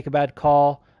when they make a bad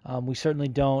call. We certainly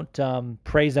don't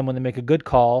praise them when they make a good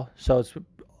call. So it's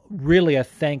really a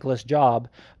thankless job.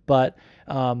 But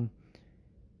when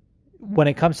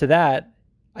it comes to that,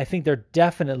 I think they're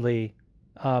definitely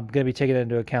going to be taking that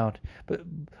into account. But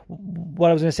what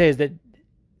I was going to say is that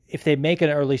if they make an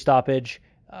early stoppage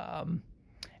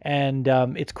and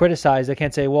it's criticized, they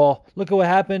can't say, well, look at what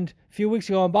happened a few weeks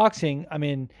ago in boxing. I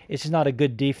mean, it's just not a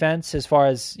good defense as far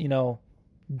as,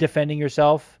 defending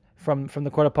yourself from the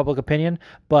court of public opinion.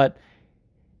 But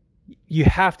you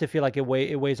have to feel like it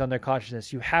weighs on their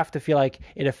consciousness. You have to feel like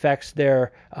it affects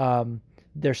their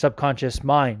subconscious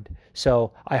mind.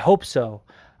 So I hope so.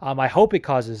 I hope it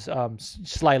causes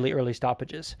slightly early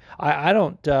stoppages. I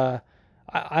don't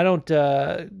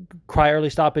cry early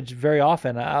stoppage very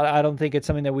often. I don't think it's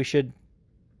something that we should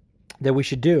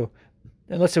do,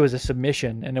 unless it was a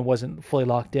submission and it wasn't fully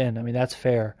locked in. I mean, that's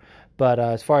fair. But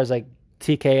as far as like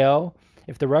TKO,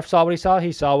 if the ref saw what he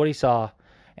saw,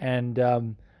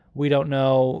 and we don't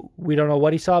know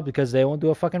what he saw because they won't do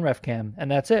a fucking ref cam,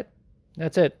 and that's it.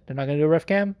 That's it. They're not going to do a ref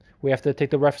cam. We have to take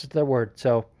the refs at their word.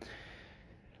 So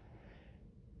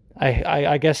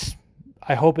I guess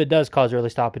I hope it does cause early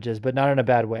stoppages, but not in a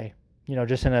bad way.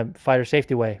 Just in a fighter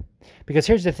safety way. Because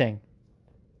here's the thing.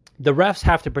 The refs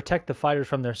have to protect the fighters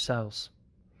from themselves.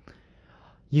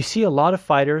 You see a lot of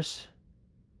fighters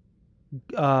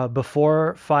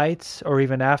before fights or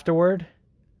even afterward,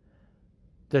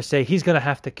 they say, he's going to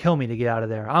have to kill me to get out of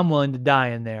there. I'm willing to die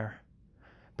in there.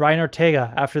 Brian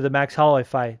Ortega, after the Max Holloway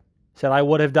fight, said, I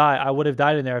would have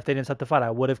died in there if they didn't stop the fight.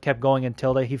 I would have kept going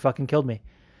until he fucking killed me.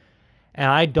 And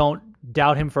I don't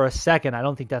doubt him for a second. I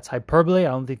don't think that's hyperbole.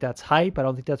 I don't think that's hype. I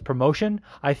don't think that's promotion.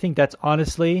 I think that's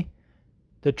honestly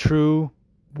the true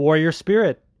warrior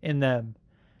spirit in them.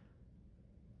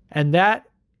 And that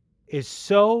is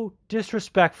so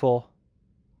disrespectful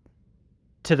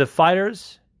to the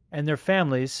fighters and their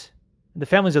families, the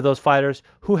families of those fighters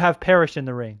who have perished in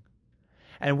the ring.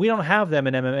 And we don't have them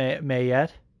in MMA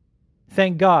yet.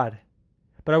 Thank God.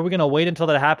 But are we going to wait until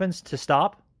that happens to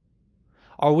stop?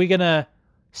 Are we going to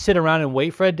sit around and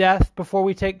wait for a death before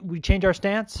we change our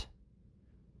stance?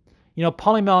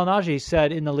 Paulie Malignaggi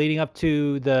said in the leading up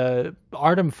to the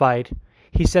Artem fight,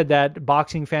 he said that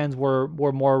boxing fans were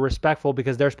more respectful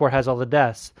because their sport has all the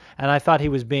deaths. And I thought he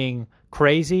was being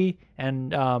crazy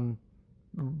and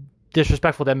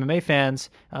disrespectful to MMA fans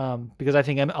because I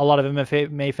think a lot of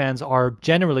MMA fans are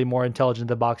generally more intelligent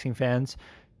than boxing fans.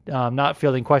 Not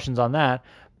fielding questions on that.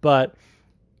 But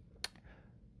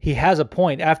he has a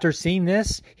point. After seeing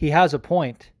this, he has a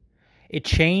point. It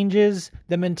changes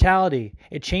the mentality.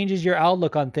 It changes your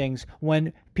outlook on things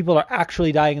when people are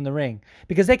actually dying in the ring.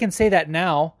 Because they can say that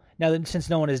now that since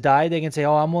no one has died, they can say,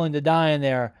 oh, I'm willing to die in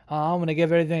there. I'm going to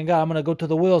give everything I got. I'm going to go till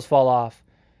the wheels fall off.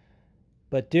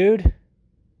 But dude,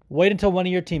 wait until one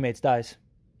of your teammates dies.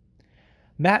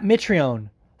 Matt Mitrione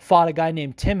fought a guy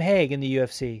named Tim Hague in the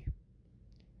UFC.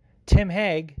 Tim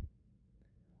Hague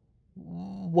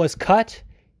was cut.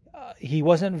 He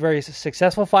wasn't a very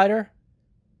successful fighter.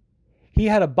 He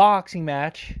had a boxing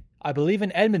match, I believe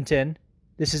in Edmonton.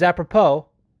 This is apropos.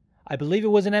 I believe it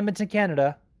was in Edmonton,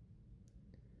 Canada.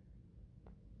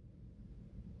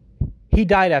 He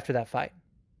died after that fight.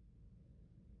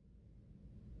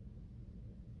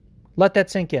 Let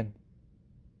that sink in.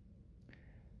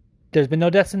 There's been no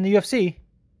deaths in the UFC,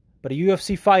 but a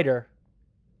UFC fighter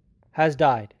has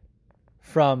died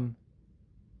from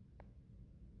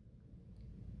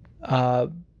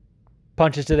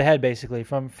punches to the head, basically,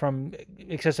 from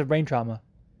excessive brain trauma.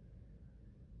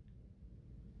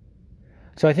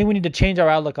 So I think we need to change our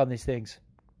outlook on these things.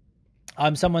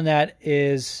 I'm someone that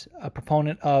is a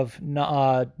proponent of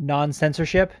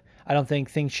non-censorship. I don't think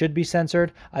things should be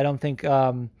censored. I don't think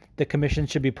the commission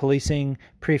should be policing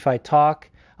pre-fight talk.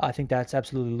 I think that's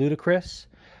absolutely ludicrous.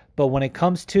 But when it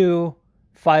comes to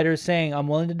fighters saying, I'm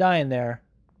willing to die in there,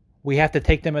 we have to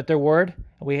take them at their word.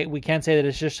 We can't say that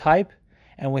it's just hype,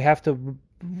 and we have to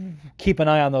keep an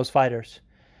eye on those fighters.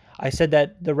 I said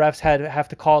that the refs have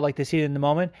to call it like they see it in the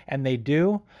moment, and they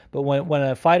do. But when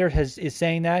a fighter is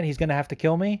saying that he's going to have to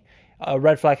kill me, a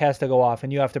red flag has to go off,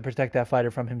 and you have to protect that fighter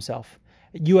from himself.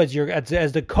 You as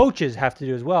the coaches have to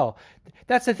do as well.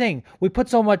 That's the thing. We put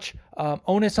so much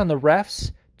onus on the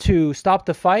refs to stop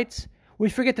the fights. We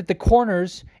forget that the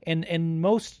corners in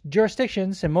most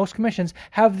jurisdictions and most commissions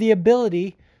have the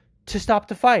ability to stop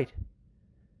the fight.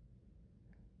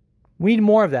 We need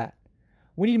more of that.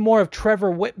 We need more of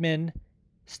Trevor Whitman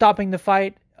stopping the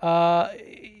fight.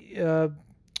 Nate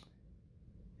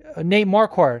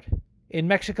Marquardt in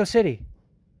Mexico City.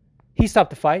 He stopped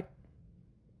the fight.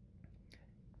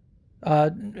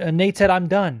 Nate said, I'm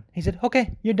done. He said,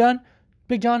 okay, you're done?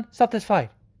 Big John, stop this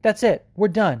fight. That's it. We're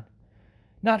done.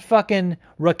 Not fucking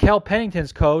Raquel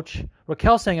Pennington's coach.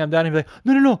 Raquel saying I'm done. He'd be like,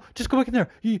 no, just go back in there.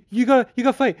 You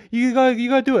gotta fight. You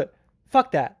gotta do it.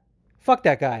 Fuck that. Fuck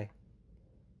that guy.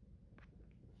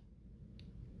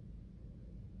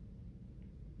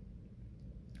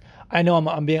 I know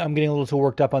I'm getting a little too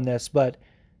worked up on this, but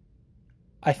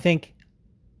I think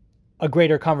a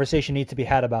greater conversation needs to be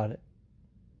had about it.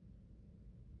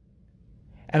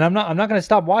 And I'm not going to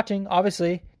stop watching.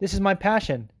 Obviously, this is my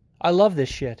passion. I love this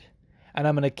shit, and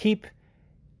I'm going to keep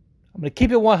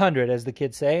it 100, as the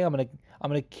kids say. I'm going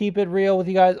to keep it real with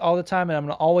you guys all the time, and I'm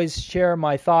going to always share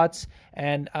my thoughts.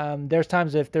 And there's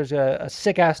times if there's a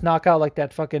sick ass knockout like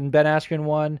that fucking Ben Askren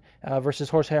one versus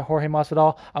Jorge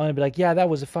Masvidal, I'm going to be like, yeah, that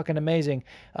was fucking amazing.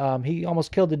 He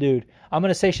almost killed the dude. I'm going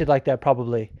to say shit like that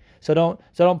probably. So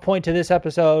don't point to this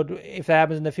episode if that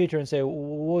happens in the future and say,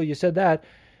 well, you said that.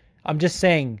 I'm just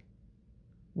saying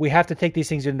we have to take these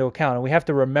things into account, and we have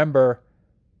to remember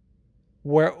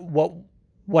what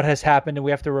what has happened, and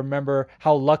we have to remember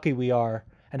how lucky we are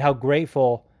and how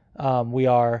grateful we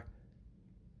are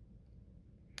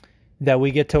that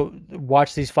we get to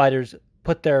watch these fighters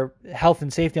put their health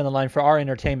and safety on the line for our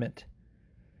entertainment.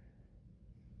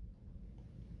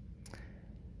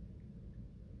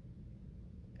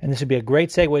 And this would be a great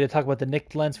segue to talk about the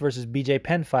Nick Lentz versus BJ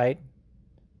Penn fight.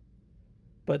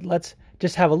 But let's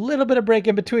just have a little bit of break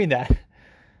in between that. I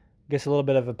guess a little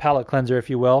bit of a palate cleanser, if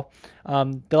you will.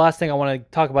 The last thing I want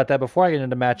to talk about that before I get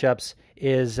into matchups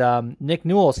is Nick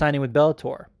Newell signing with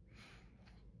Bellator.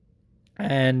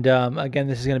 And again,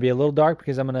 this is going to be a little dark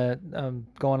because I'm going to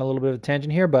go on a little bit of a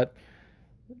tangent here, but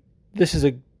this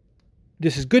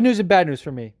is good news and bad news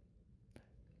for me.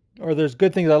 Or there's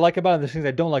good things I like about it, and there's things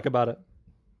I don't like about it.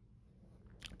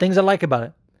 Things I like about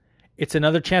it. It's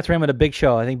another chance for him at a big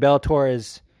show. I think Bellator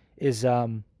is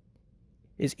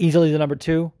easily the number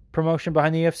 2 promotion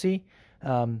behind the UFC.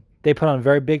 They put on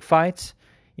very big fights.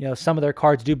 You know, some of their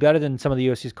cards do better than some of the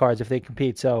UFC's cards if they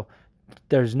compete. So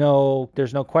there's no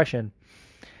question.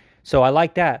 So I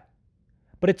like that.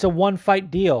 But it's a one-fight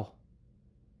deal.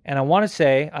 And I want to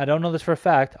say, I don't know this for a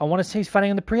fact, I want to say he's fighting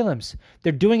in the prelims.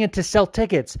 They're doing it to sell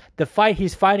tickets. The fight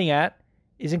he's fighting at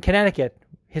is in Connecticut,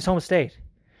 his home state.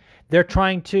 They're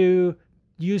trying to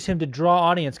use him to draw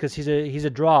audience because he's a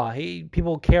draw.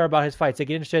 People care about his fights. They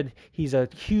get interested. He's a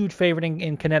huge favorite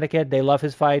in Connecticut. They love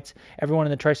his fights. Everyone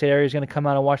in the tri-state area is going to come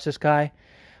out and watch this guy.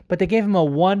 But they gave him a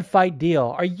one-fight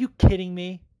deal. Are you kidding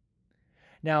me?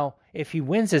 Now, if he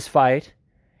wins this fight,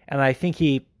 and I think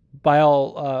he, by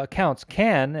all accounts,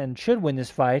 can and should win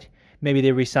this fight, maybe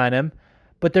they re-sign him.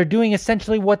 But they're doing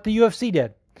essentially what the UFC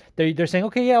did. They're saying,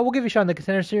 okay, yeah, we'll give you a shot in the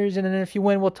Contender Series, and then if you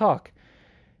win, we'll talk.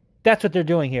 That's what they're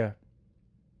doing here.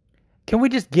 Can we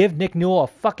just give Nick Newell a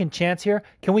fucking chance here?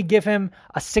 Can we give him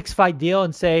a 6-fight deal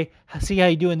and say, see how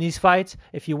you do in these fights?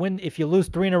 If you lose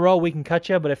 3 in a row, we can cut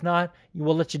you, but if not,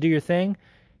 we'll let you do your thing.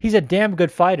 He's a damn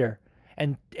good fighter.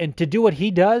 And to do what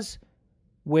he does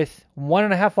with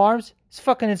 1.5 arms, it's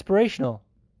fucking inspirational.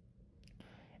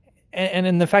 And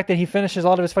in the fact that he finishes a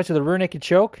lot of his fights with a rear naked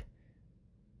choke,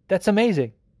 that's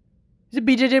amazing. He's a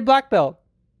BJJ black belt.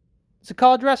 He's a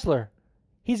college wrestler.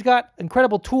 He's got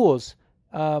incredible tools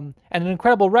and an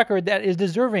incredible record that is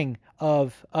deserving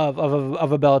of a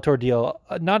Bellator deal,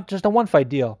 not just a one-fight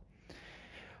deal.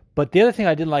 But the other thing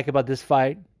I didn't like about this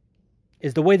fight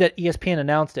is the way that ESPN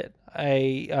announced it.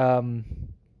 I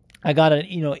got a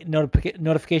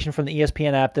notification from the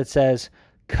ESPN app that says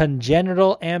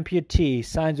congenital amputee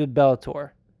signs with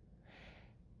Bellator.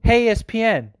 Hey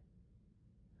ESPN,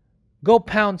 go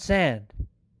pound sand.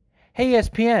 Hey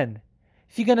ESPN,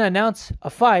 if you're gonna announce a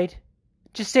fight,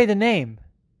 just say the name.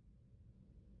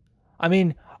 I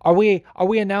mean, are we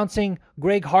announcing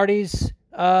Greg Hardy's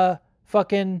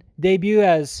fucking debut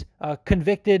as a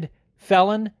convicted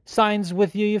felon signs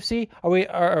with UFC?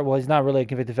 Well, he's not really a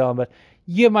convicted felon, but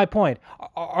you get my point.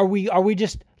 Are we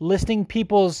just listing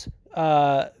people's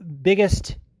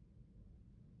biggest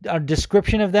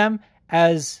description of them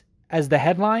as the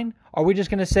headline? Are we just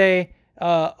going to say,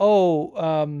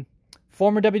 former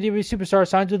WWE superstar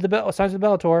signs with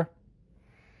Bellator?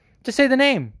 Just say the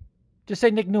name. Just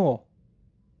say Nick Newell.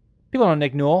 People know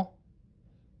Nick Newell.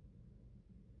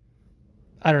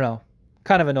 I don't know.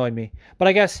 Kind of annoyed me. But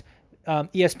I guess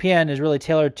ESPN is really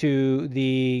tailored to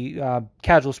the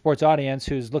casual sports audience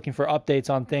who's looking for updates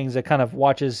on things, that kind of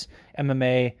watches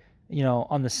MMA,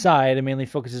 on the side and mainly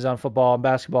focuses on football and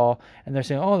basketball. And they're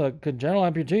saying, the congenital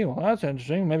amputee, well, that's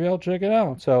interesting. Maybe I'll check it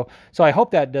out. So I hope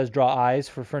that does draw eyes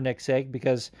for Nick's sake,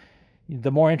 because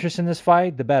the more interest in this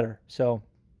fight, the better. So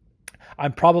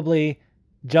I'm probably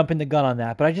jumping the gun on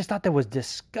that, but I just thought that was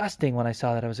disgusting when I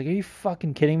saw that. I was like, are you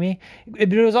fucking kidding me?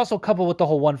 It was also coupled with the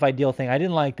whole one fight deal thing. I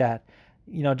didn't like that.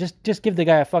 Just give the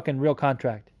guy a fucking real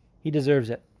contract. He deserves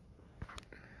it.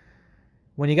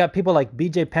 When you got people like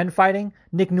BJ Penn fighting,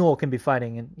 Nick Newell can be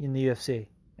fighting in the UFC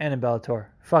and in Bellator.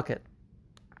 Fuck it.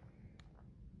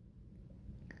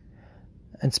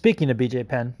 And speaking of BJ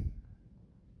Penn,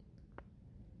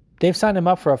 they've signed him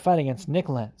up for a fight against Nick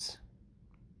Lentz.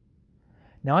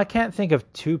 Now, I can't think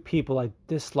of two people I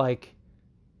dislike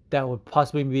that would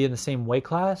possibly be in the same weight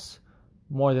class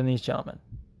more than these gentlemen.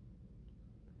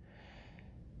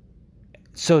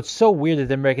 So it's so weird that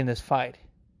they're making this fight.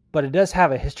 But it does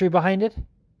have a history behind it,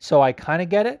 so I kind of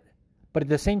get it. But at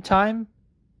the same time,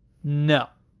 no.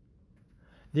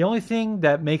 The only thing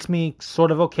that makes me sort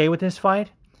of okay with this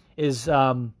fight is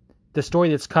the story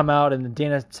that's come out, and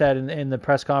Dana said in the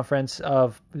press conference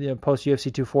of post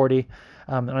UFC 240,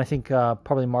 and I think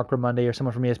probably Mark Raimondi or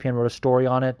someone from ESPN wrote a story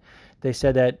on it. They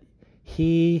said that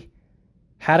he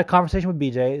had a conversation with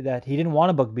BJ, that he didn't want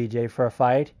to book BJ for a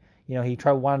fight. He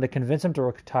wanted to convince him to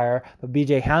retire, but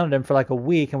BJ hounded him for like a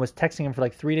week and was texting him for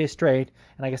like 3 days straight.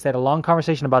 And I guess they had a long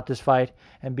conversation about this fight.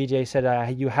 And BJ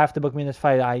said, "You have to book me in this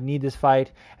fight. I need this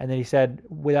fight." And then he said,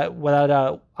 "Without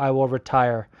doubt, I will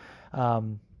retire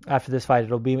after this fight.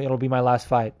 It'll be my last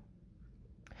fight."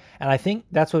 And I think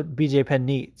that's what BJ Penn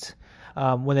needs.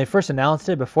 When they first announced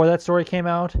it, before that story came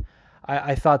out,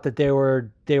 I thought that they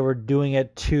were doing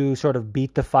it to sort of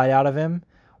beat the fight out of him,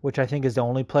 which I think is the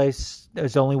only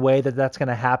way that that's going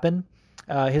to happen.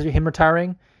 Him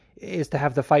retiring is to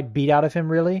have the fight beat out of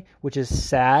him, really, which is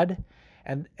sad.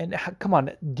 And come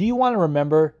on, do you want to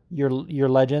remember your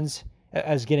legends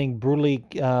as getting brutally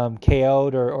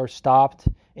KO'd or stopped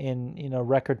in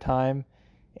record time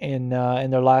in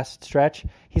their last stretch?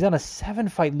 He's on a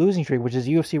 7-fight losing streak, which is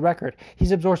a UFC record.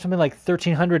 He's absorbed something like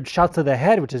 1,300 shots to the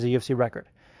head, which is a UFC record.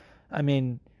 I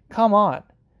mean, come on.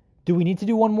 Do we need to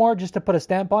do one more just to put a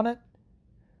stamp on it?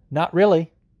 Not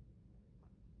really.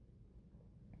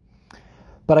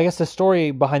 But I guess the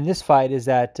story behind this fight is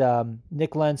that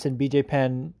Nick Lentz and BJ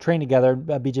Penn trained together.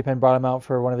 BJ Penn brought him out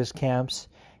for one of his camps,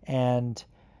 and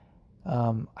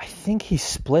I think he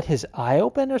split his eye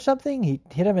open or something. He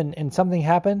hit him and something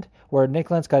happened where Nick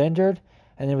Lentz got injured,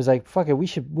 and it was like, fuck it, we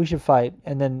should fight.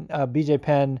 And then BJ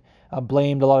Penn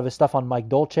blamed a lot of his stuff on Mike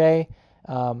Dolce,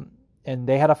 and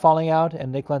they had a falling out,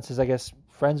 and Nick Lentz is, I guess,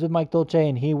 friends with Mike Dolce,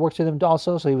 and he works with him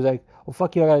also, so he was like, well,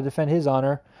 fuck you, I gotta defend his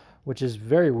honor, which is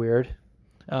very weird.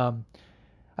 I don't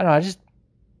know, I just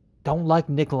don't like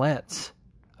Nick Lentz.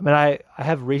 I mean, I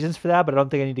have reasons for that, but I don't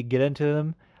think I need to get into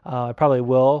them. I probably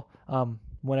will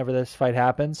whenever this fight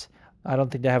happens. I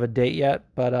don't think they have a date yet,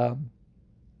 but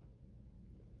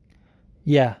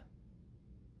yeah.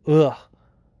 Ugh.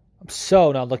 I'm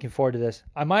so not looking forward to this.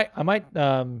 I might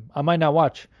not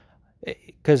watch,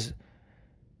 because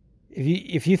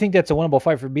if you think that's a winnable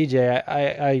fight for BJ,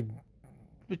 I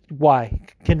why?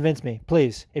 Convince me,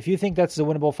 please. If you think that's a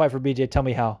winnable fight for BJ, tell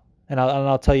me how, and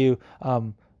I'll tell you.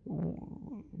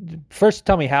 First,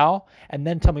 tell me how, and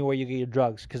then tell me where you get your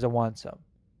drugs, because I want some.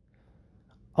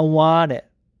 I want it.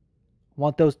 I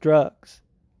want those drugs.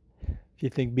 If you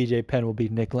think BJ Penn will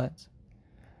beat Nick Lentz,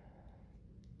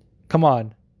 come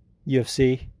on,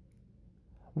 UFC.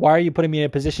 Why are you putting me in a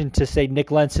position to say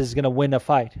Nick Lentz is going to win a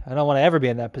fight? I don't want to ever be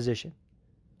in that position.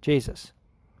 Jesus.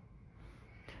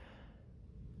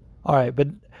 All right, but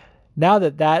now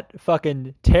that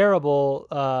fucking terrible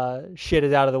shit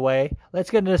is out of the way,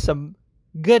 let's get into some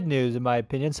good news, in my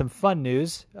opinion, some fun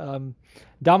news.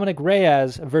 Dominic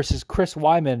Reyes versus Chris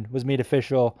Weidman was made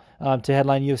official to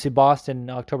headline UFC Boston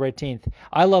October 18th.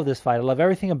 I love this fight. I love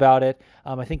everything about it.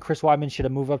 I think Chris Weidman should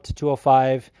have moved up to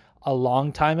 205 a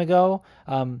long time ago.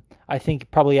 I think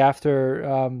probably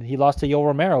after he lost to Yoel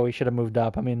Romero, he should have moved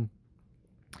up. I mean,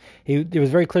 it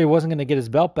was very clear he wasn't going to get his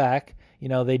belt back.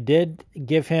 They did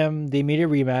give him the immediate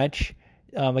rematch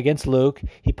against Luke.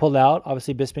 He pulled out.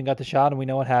 Obviously, Bisping got the shot, and we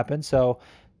know what happened. So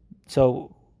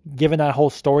given that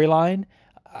whole storyline,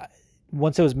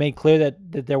 once it was made clear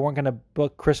that they weren't going to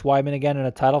book Chris Weidman again in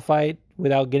a title fight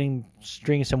without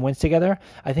stringing some wins together,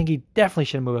 I think he definitely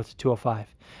should have moved up to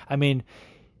 205. I mean,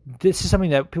 this is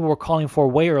something that people were calling for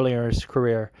way earlier in his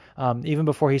career, even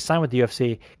before he signed with the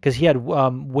UFC, because he had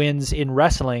wins in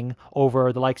wrestling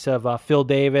over the likes of Phil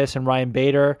Davis and Ryan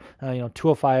Bader,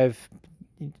 205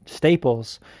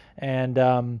 staples.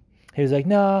 And he was like,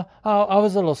 no, I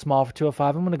was a little small for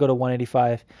 205. I'm going to go to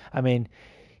 185. I mean,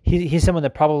 he's someone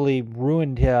that probably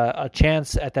ruined a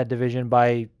chance at that division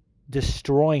by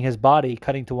destroying his body,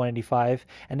 cutting to 185.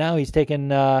 And now he's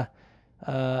taken a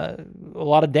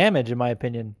lot of damage, in my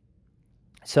opinion.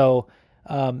 So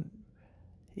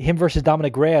him versus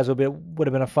Dominic Reyes would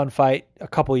have been a fun fight a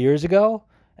couple years ago,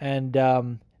 and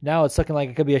now it's looking like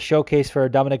it could be a showcase for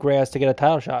Dominic Reyes to get a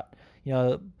title shot.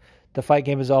 The fight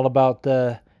game is all about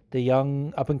the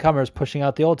young up-and-comers pushing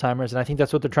out the old-timers, and I think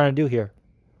that's what they're trying to do here.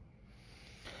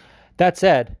 That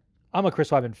said, I'm a Chris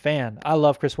Weidman fan. I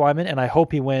love Chris Weidman, and I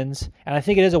hope he wins. And I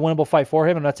think it is a winnable fight for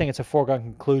him. I'm not saying it's a foregone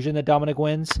conclusion that Dominic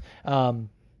wins. But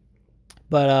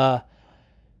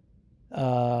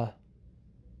I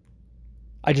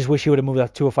just wish he would have moved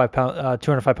up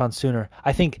 205 pounds sooner.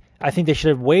 I think they should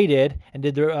have waited and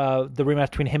did the rematch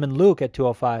between him and Luke at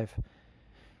 205.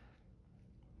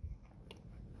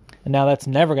 And now that's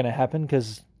never going to happen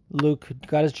because Luke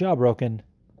got his jaw broken.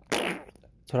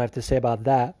 That's what I have to say about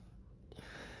that.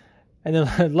 And then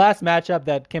the last matchup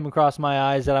that came across my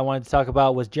eyes that I wanted to talk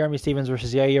about was Jeremy Stephens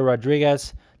versus Yair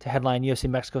Rodriguez to headline UFC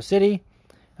Mexico City.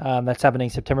 That's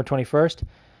happening September 21st.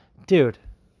 Dude,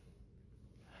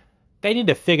 they need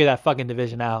to figure that fucking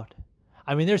division out.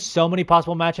 I mean, there's so many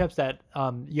possible matchups that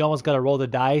you almost got to roll the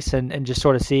dice and just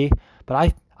sort of see.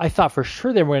 But I thought for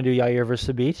sure they were going to do Yair versus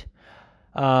Zabit.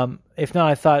 If not,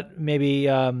 I thought maybe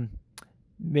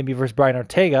versus Brian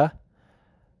Ortega.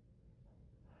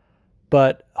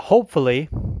 But hopefully,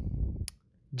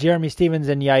 Jeremy Stephens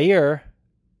and Yair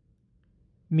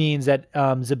means that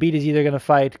Zabit is either going to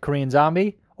fight Korean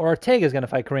Zombie or Ortega is going to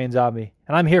fight Korean Zombie.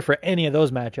 And I'm here for any of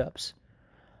those matchups.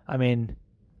 I mean,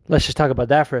 let's just talk about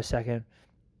that for a second.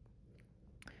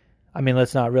 I mean,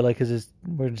 let's not really, because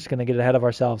we're just going to get ahead of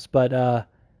ourselves. But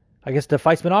I guess the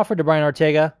fight's been offered to Brian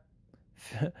Ortega.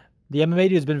 The MMA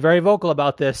dude has been very vocal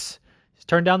about this. He's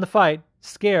turned down the fight,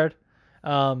 scared.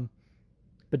 But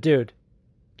dude,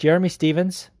 Jeremy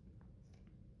Stephens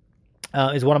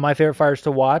is one of my favorite fighters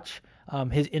to watch.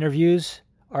 His interviews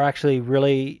are actually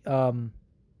really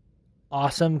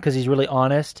awesome because he's really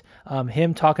honest.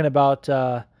 Him talking about,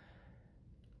 I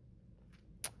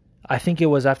think it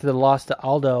was after the loss to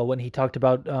Aldo when he talked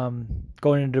about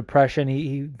going into depression.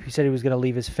 He said he was going to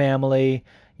leave his family.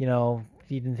 You know,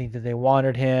 he didn't think that they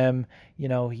wanted him. You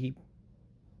know, he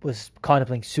was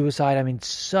contemplating suicide. I mean,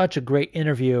 such a great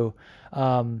interview.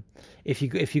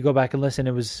 If you go back and listen,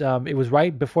 it was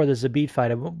right before the Zabit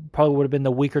fight. It probably would have been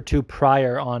the week or two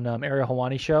prior on Ariel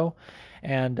Helwani's show,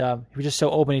 and he was just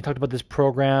so open. He talked about this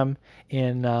program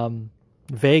in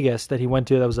Vegas that he went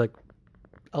to that was like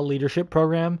a leadership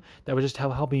program that was just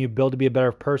helping you build to be a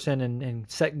better person and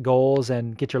set goals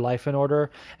and get your life in order.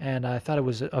 And I thought it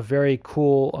was a very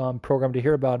cool program to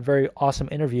hear about, very awesome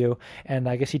interview. And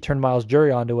I guess he turned Miles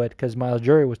Jury onto it because Miles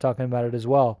Jury was talking about it as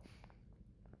well.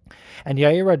 And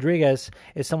Yair Rodriguez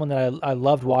is someone that I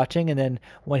loved watching. And then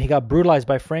when he got brutalized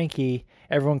by Frankie,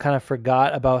 everyone kind of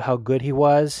forgot about how good he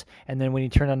was. And then when he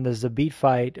turned on the Zabit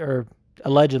fight, or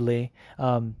allegedly,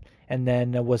 and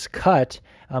then was cut,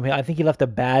 I think he left a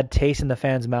bad taste in the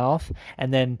fans' mouth.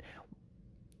 And then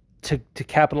to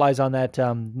capitalize on that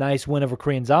nice win over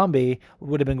Korean Zombie, it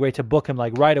would have been great to book him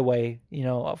like right away. You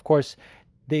know, of course,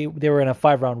 they were in a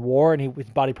 5-round war, and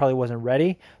his body probably wasn't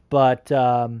ready. But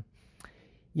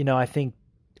you know, I think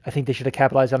they should have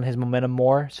capitalized on his momentum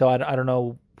more. So I don't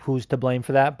know who's to blame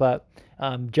for that. But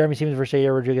Jeremy Stephens versus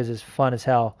Yair Rodriguez is fun as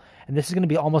hell. And this is going to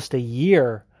be almost a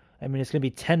year. I mean, it's going to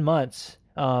be 10 months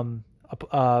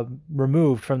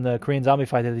removed from the Korean Zombie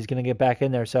fight that he's going to get back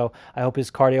in there. So I hope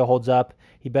his cardio holds up.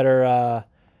 He better, I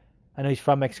know he's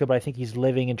from Mexico, but I think he's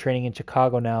living and training in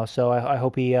Chicago now. So I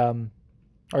hope he, or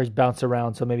he's bounced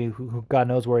around. So maybe God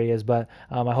knows where he is. But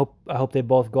I hope they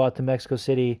both go out to Mexico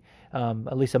City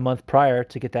at least a month prior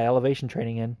to get that elevation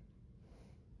training in.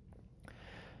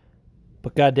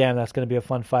 But goddamn, that's going to be a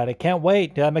fun fight. I can't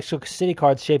wait. That Mexico City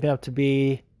card's shaping up to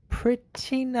be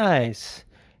pretty nice.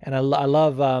 And I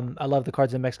love the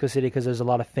cards in Mexico City because there's a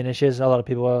lot of finishes. A lot of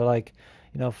people are like,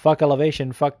 you know, fuck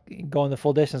elevation, fuck going the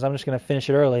full distance. I'm just going to finish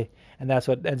it early. And that's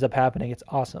what ends up happening. It's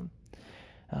awesome.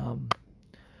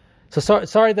 So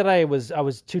sorry that I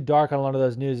was too dark on a lot of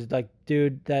those news. Like,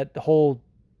 dude, that whole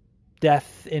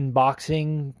death in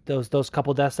boxing, those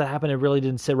couple deaths that happened, it really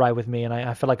didn't sit right with me. And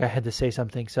I felt like I had to say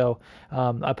something. So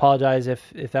I apologize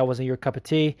if that wasn't your cup of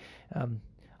tea.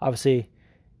 Obviously,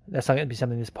 that's not going to be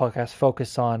something this podcast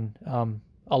focuses on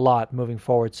a lot moving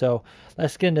forward. So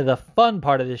let's get into the fun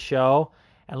part of this show,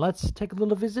 and let's take a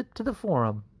little visit to the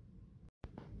forum.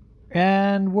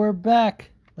 And we're back,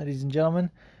 ladies and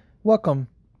gentlemen. Welcome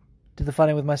to the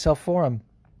Fighting With Myself forum.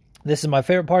 This is my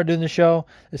favorite part of doing the show.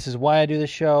 This is why I do the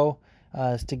show,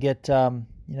 is to get some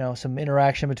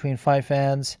interaction between fight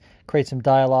fans, create some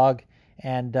dialogue,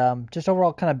 and just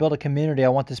overall kind of build a community. I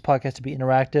want this podcast to be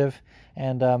interactive,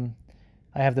 and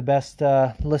I have the best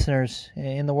listeners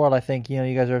in the world, I think. You know,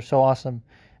 you guys are so awesome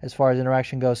as far as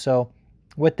interaction goes. So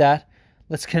with that,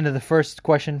 let's get into the first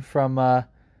question from an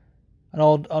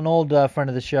old friend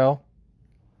of the show.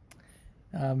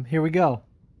 Here we go.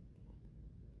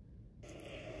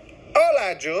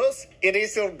 Hola, Jules. It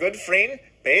is your good friend,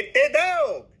 Pete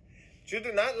Dog. You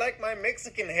do not like my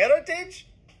Mexican heritage?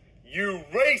 You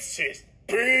racist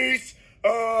piece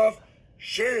of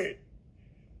shit.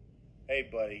 Hey,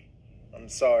 buddy. I'm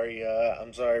sorry,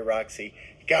 Roxy.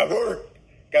 Got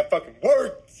fucking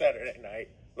work Saturday night.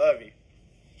 Love you.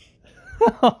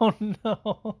 Oh, no.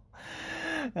 Oh,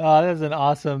 that was an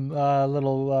awesome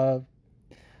little, I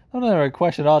don't know, a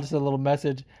question at all, just a little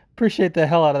message. Appreciate the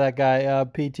hell out of that guy,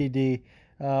 PTD,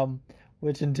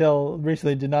 which until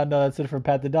recently did not know that stood for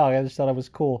Pat the Dog. I just thought it was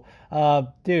cool.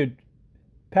 Dude,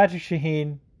 Patrick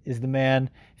Shaheen is the man.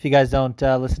 If you guys don't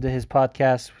listen to his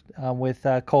podcast with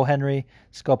Cole Henry,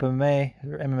 Scope MMA,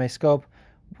 or MMA Scope,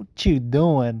 what you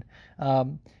doing?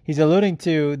 He's alluding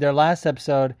to their last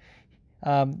episode.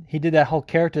 He did that whole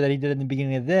character that he did in the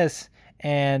beginning of this,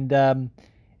 and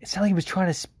it sounded like he was trying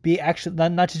to speak, actually,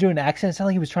 not just doing an accent, it sounded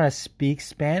like he was trying to speak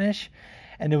Spanish,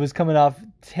 and it was coming off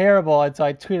terrible. And so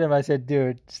I tweeted him, I said,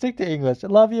 dude, stick to English. I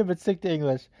love you, but stick to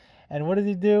English. And what does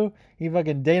he do? He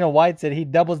fucking, Dana White said, he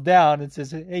doubles down and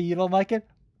says, hey, you don't like it?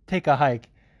 Take a hike.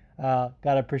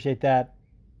 Gotta appreciate that.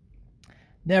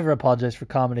 Never apologize for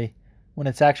comedy when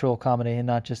it's actual comedy and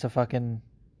not just a fucking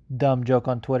dumb joke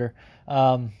on Twitter.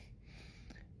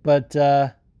 But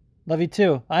love you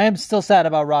too. I am still sad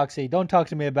about Roxy. Don't talk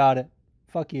to me about it.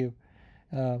 Fuck you.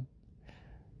 Love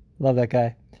that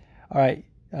guy. All right.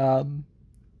 And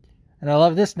I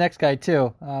love this next guy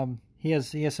too. He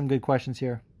has some good questions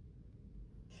here.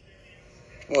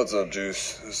 What's up,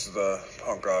 Juice? This is the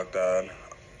Punk Rock Dad.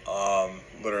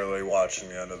 Literally watching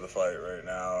the end of the fight right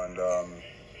now, and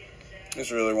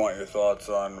just really want your thoughts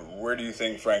on where do you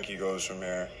think Frankie goes from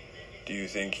here? Do you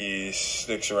think he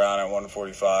sticks around at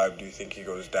 145? Do you think he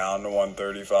goes down to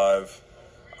 135?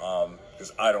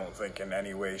 Because I don't think in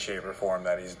any way, shape, or form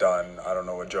that he's done. I don't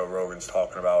know what Joe Rogan's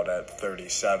talking about at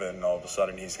 37. All of a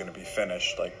sudden he's going to be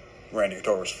finished. Like Randy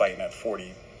Couture's fighting at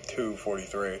 42,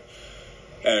 43.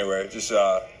 Anyway, just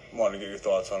wanted to get your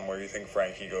thoughts on where you think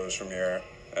Frankie goes from here.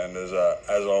 And as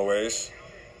always,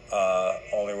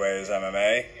 only way is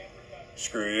MMA.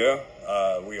 Screw you.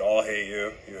 We all hate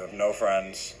you. You have no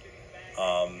friends.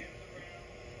 No,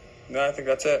 I think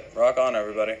that's it. Rock on,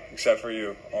 everybody. Except for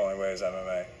you. Only way is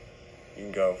MMA. You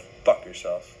can go fuck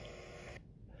yourself.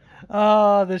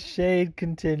 Oh, the shade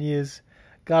continues.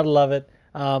 Gotta love it.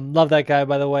 Love that guy,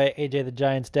 by the way. AJ the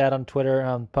Giant's dad on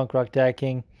Twitter. Punk Rock Dad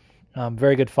King.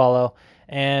 Very good follow.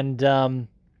 And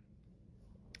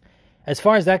as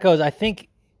far as that goes, I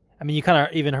mean, you kind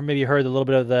of even maybe heard a little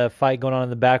bit of the fight going on in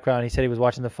the background. He said he was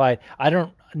watching the fight. I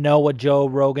don't know what Joe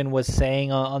Rogan was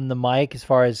saying on the mic as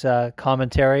far as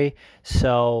commentary.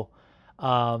 So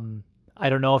I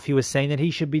don't know if he was saying that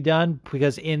he should be done,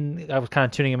 because I was kind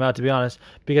of tuning him out, to be honest,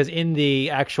 because in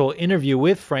the actual interview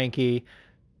with Frankie,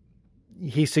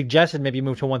 he suggested maybe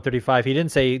move to 135. He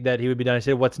didn't say that he would be done. He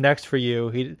said, "What's next for you?"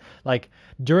 He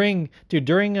during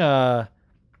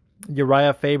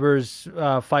Uriah Faber's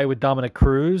fight with Dominic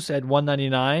Cruz at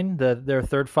 199, their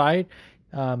third fight,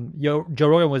 Joe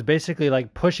Rogan was basically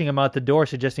like pushing him out the door,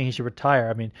 suggesting he should retire.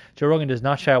 I mean, Joe Rogan does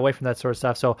not shy away from that sort of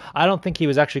stuff. So I don't think he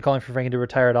was actually calling for Frankie to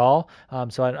retire at all.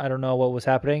 So I don't know what was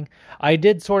happening. I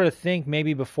did sort of think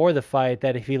maybe before the fight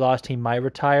that if he lost, he might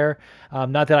retire.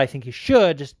 Not that I think he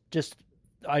should.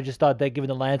 I just thought that given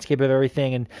the landscape of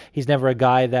everything, and he's never a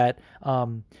guy that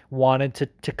wanted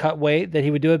to cut weight, that he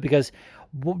would do it, because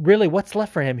really what's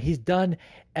left for him? He's done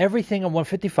everything on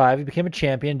 155. He became a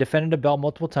champion, defended a belt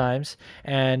multiple times,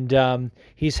 and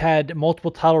he's had multiple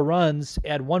title runs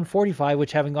at 145,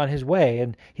 which haven't gone his way,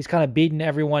 and he's kind of beaten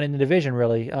everyone in the division,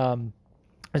 really. He's not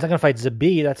going to fight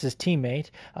Zabit. That's his teammate.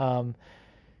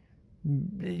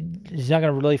 He's not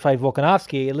going to really fight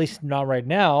Volkanovski, at least not right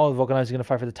now. Volkanovski's going to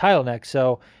fight for the title next.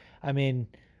 So, I mean,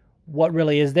 what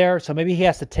really is there? So maybe he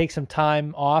has to take some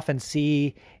time off and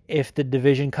see if the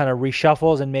division kind of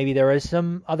reshuffles, and maybe there is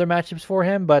some other matchups for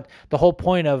him. But the whole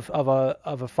point of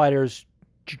a fighter's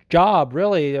job,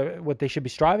 really, what they should be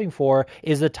striving for,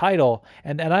 is the title.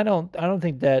 And I don't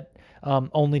think that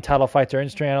only title fights are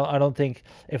interesting. I don't think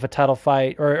if a title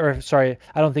fight, I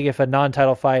don't think if a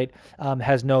non-title fight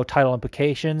has no title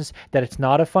implications, that it's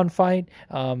not a fun fight.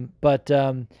 But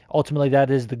ultimately,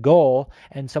 that is the goal.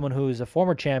 And someone who is a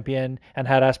former champion and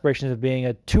had aspirations of being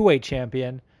a two-weight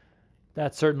champion,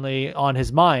 that's certainly on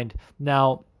his mind.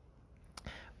 Now,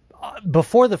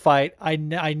 before the fight, I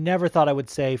never thought I would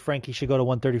say Frankie should go to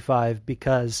 135,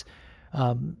 because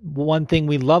one thing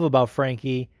we love about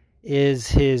Frankie is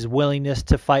his willingness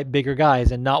to fight bigger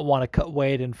guys and not want to cut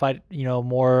weight and fight,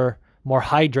 more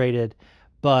hydrated.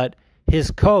 But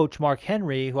his coach, Mark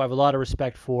Henry, who I have a lot of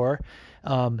respect for,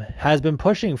 has been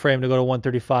pushing for him to go to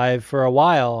 135 for a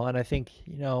while. And I think,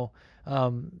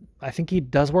 I think he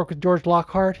does work with George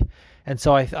Lockhart. And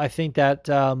so I think that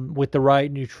with the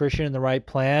right nutrition and the right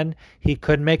plan, he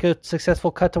could make a successful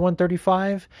cut to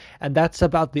 135. And that's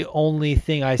about the only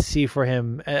thing I see for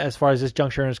him as far as this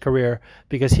juncture in his career,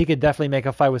 because he could definitely make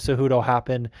a fight with Cejudo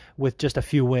happen with just a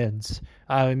few wins.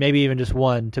 Maybe even just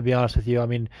one, to be honest with you. I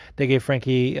mean, they gave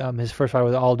Frankie his first fight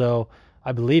with Aldo,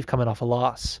 I believe, coming off a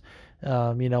loss.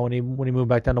 When he moved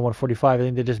back down to 145, I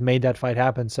think they just made that fight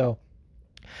happen. So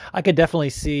I could definitely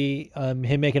see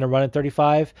him making a run at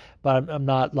 35, but I'm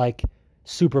not like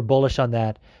super bullish on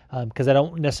that, because I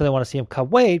don't necessarily want to see him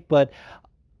cut weight, but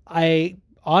I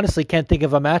honestly can't think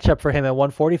of a matchup for him at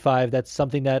 145 that's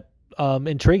something that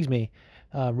intrigues me.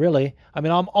 really. I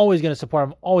mean, I'm always going to support him.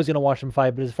 I'm always going to watch him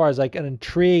fight. But as far as like an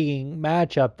intriguing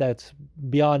matchup that's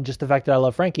beyond just the fact that I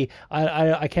love Frankie,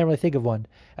 I can't really think of one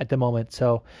at the moment.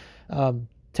 So to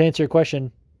answer your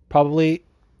question, probably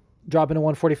dropping to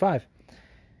 145.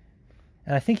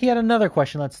 And I think he had another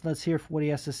question. Let's hear what he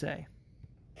has to say.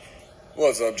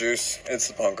 What's up, Juice? It's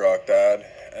the Punk Rock Dad,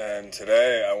 and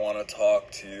today I want to talk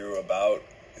to you about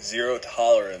zero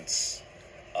tolerance.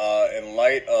 In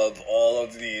light of all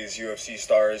of these UFC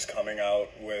stars coming out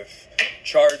with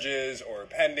charges or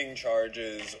pending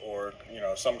charges or,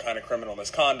 some kind of criminal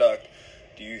misconduct,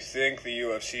 do you think the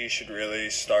UFC should really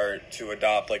start to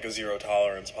adopt like a zero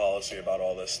tolerance policy about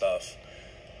all this stuff?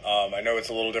 I know it's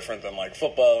a little different than like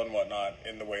football and whatnot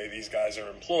in the way these guys are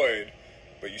employed,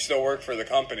 but you still work for the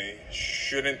company.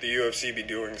 Shouldn't the UFC be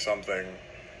doing something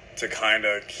to kind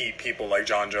of keep people like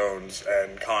John Jones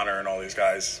and Conor and all these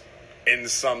guys in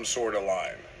some sort of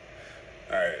line?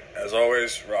 All right, as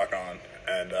always, rock on.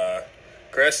 And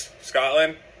Chris,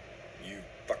 Scotland, you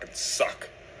fucking suck.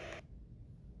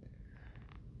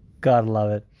 Gotta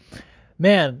love it.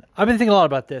 Man, I've been thinking a lot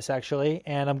about this, actually,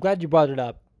 and I'm glad you brought it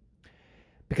up.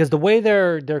 Because the way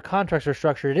their contracts are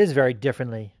structured, it is very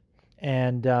differently.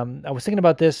 And I was thinking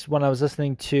about this when I was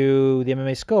listening to the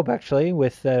MMA Scope, actually,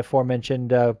 with the aforementioned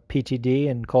PTD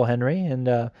and Cole Henry. And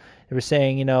they were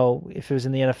saying, if it was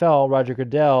in the NFL, Roger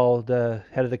Goodell, the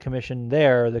head of the commission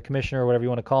there, the commissioner or whatever you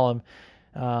want to call him,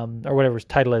 or whatever his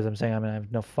title is, I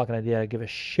have no fucking idea. I give a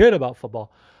shit about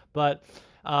football. But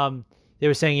they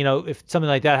were saying, if something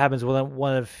like that happens with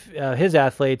one of his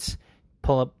athletes,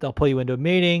 they'll pull you into a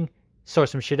meeting, sort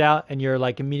some shit out, and you're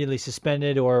like immediately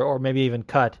suspended or maybe even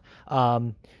cut.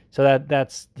 So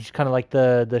that's kind of like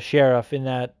the sheriff in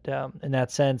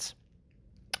that sense,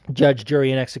 judge,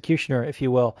 jury, and executioner, if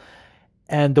you will.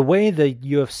 And the way the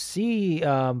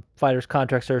UFC fighters'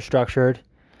 contracts are structured,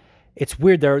 it's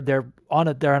weird. They're on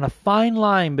a fine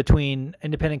line between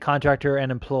independent contractor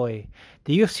and employee.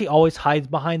 The UFC always hides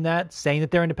behind that, saying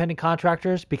that they're independent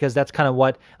contractors, because that's kind of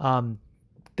what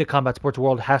the combat sports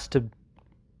world has to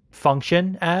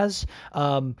function as.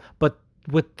 But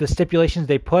with the stipulations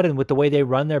they put and with the way they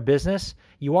run their business,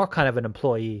 you are kind of an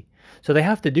employee. So they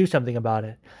have to do something about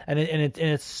it. And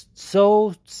it's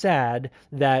so sad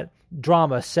that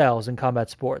drama sells in combat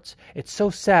sports. It's so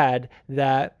sad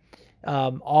that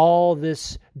all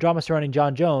this drama surrounding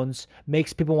John Jones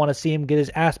makes people want to see him get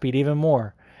his ass beat even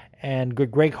more. And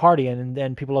Greg Hardy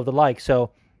and people of the like.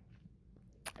 So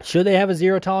should they have a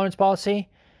zero tolerance policy?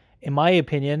 In my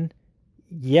opinion,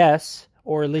 yes,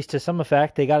 or at least to some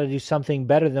effect. They got to do something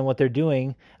better than what they're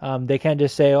doing. They can't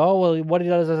just say, "Oh, well, what he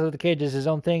does at the cage is his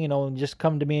own thing. Just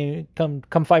come to me,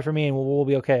 come fight for me, and we'll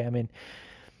be okay." I mean,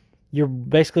 you're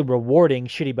basically rewarding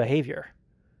shitty behavior.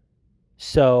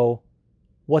 So,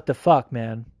 what the fuck,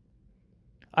 man?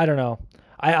 I don't know.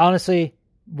 I honestly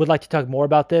would like to talk more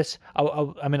about this.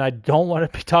 I mean, I don't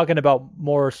want to be talking about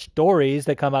more stories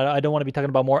that come out. I don't want to be talking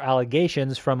about more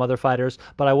allegations from other fighters,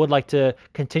 but I would like to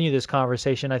continue this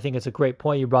conversation. I think it's a great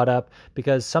point you brought up,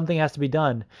 because something has to be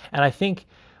done. And I think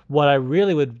what I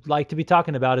really would like to be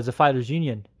talking about is a fighters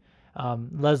union.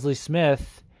 Leslie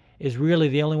Smith is really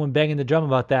the only one banging the drum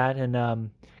about that.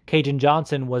 And Cajun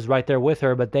Johnson was right there with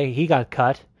her, but he got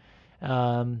cut.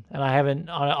 And I haven't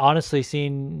honestly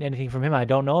seen anything from him. I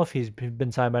don't know if he's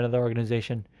been signed by another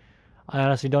organization. I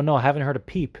honestly don't know. I haven't heard a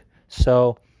peep.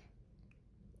 So,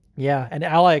 yeah. And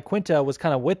Ally Quinta was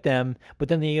kind of with them, but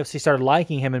then the UFC started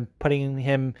liking him and putting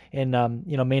him in,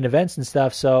 main events and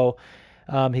stuff. So,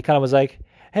 he kind of was like,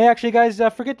 "Hey, actually, guys,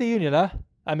 forget the union, huh?"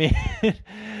 I mean,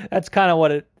 that's kind of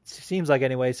what it seems like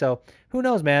anyway. So, who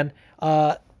knows, man?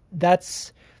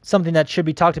 That's something that should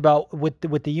be talked about with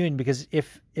the union, because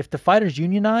if the fighters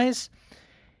unionize,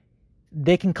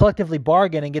 they can collectively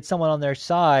bargain and get someone on their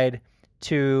side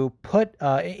to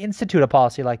institute a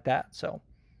policy like that. So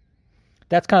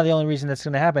that's kind of the only reason that's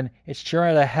going to happen. It's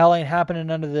sure the hell ain't happening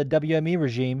under the WME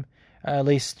regime, at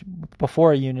least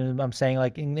before a union. I'm saying,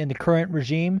 like in the current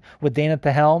regime with Dana at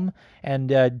the helm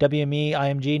and WME,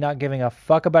 IMG not giving a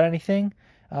fuck about anything.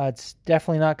 It's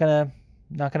definitely not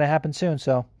gonna happen soon.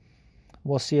 So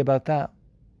we'll see about that.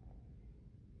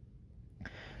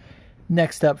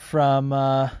 Next up from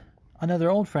another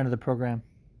old friend of the program.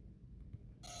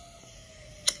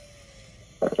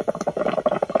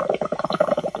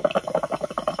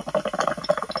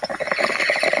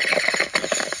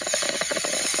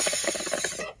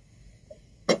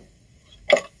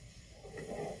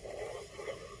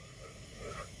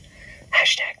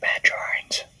 Bad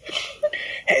drawings.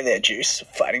 Hey there, Juice.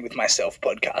 Fighting with Myself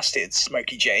podcast. It's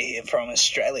Smokey J here from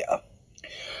Australia.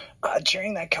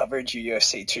 During that coverage of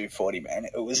UFC 240, man,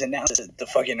 it was announced that the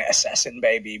fucking assassin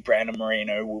baby, Brandon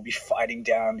Moreno, will be fighting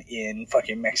down in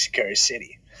fucking Mexico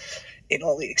City. In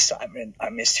all the excitement, I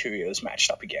missed who he was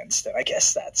matched up against, and I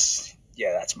guess that's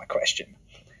my question.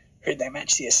 Who'd they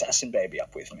match the assassin baby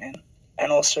up with, man?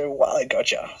 And also, while I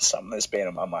got you, something that's been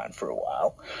on my mind for a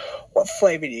while, what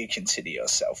flavor do you consider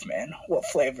yourself, man? What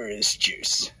flavor is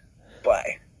juice?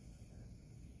 Bye.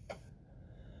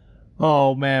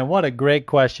 Oh man, what a great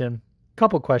question.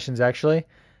 Couple questions actually.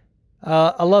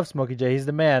 I love Smokey J. He's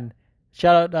the man.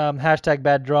 Shout out hashtag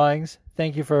bad drawings.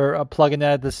 Thank you for plugging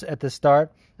that at the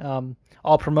start.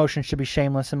 All promotion should be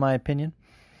shameless in my opinion.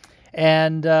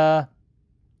 And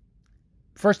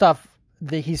first off,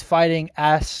 he's fighting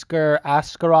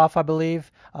Askarov, I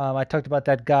believe. I talked about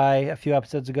that guy a few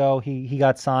episodes ago. He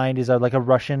got signed. He's like a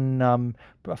Russian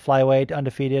flyweight,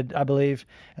 undefeated, I believe.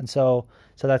 And so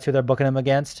that's who they're booking him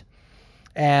against.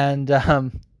 And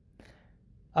I'm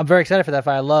very excited for that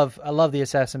fight. I love the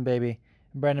assassin baby.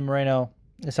 Brandon Moreno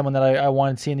is someone that I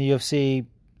wanted to see in the UFC,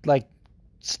 like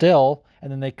still.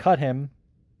 And then they cut him.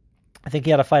 I think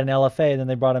he had a fight in LFA, and then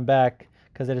they brought him back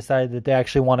because they decided that they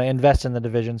actually want to invest in the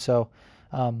division. So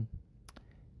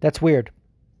that's weird.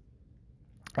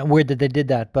 Weird that they did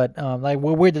that, but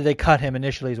weird that they cut him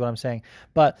initially is what I'm saying.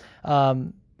 But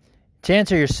to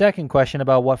answer your second question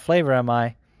about what flavor am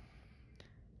I,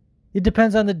 it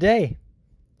depends on the day.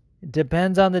 It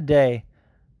depends on the day.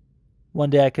 One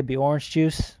day I could be orange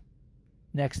juice.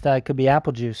 Next I could be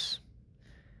apple juice.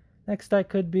 Next I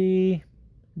could be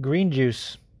green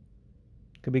juice.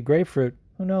 Could be grapefruit.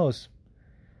 Who knows?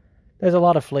 There's a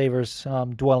lot of flavors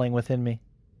dwelling within me.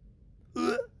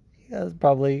 That's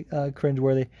probably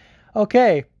cringeworthy.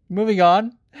 Okay, moving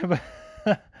on.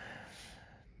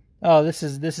 Oh, this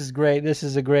is great. This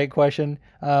is a great question.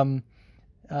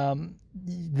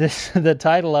 The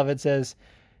title of it says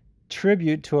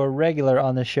tribute to a regular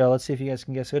on the show. Let's see if you guys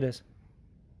can guess who it is.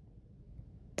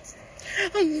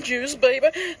 Juice, baby.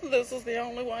 This is the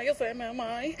only way is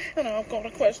MMA, and I've got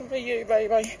a question for you,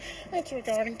 baby. It's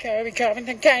regarding Colby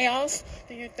Covington Chaos.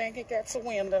 Do you think he gets a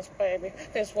win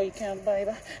this weekend,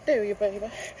 baby? Do you, baby?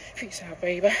 Peace out,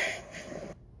 baby.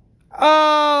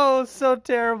 Oh, so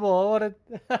terrible.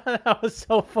 That was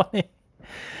so funny.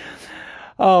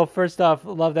 Oh, first off,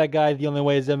 love that guy. The only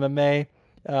way is MMA.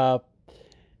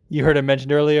 You heard him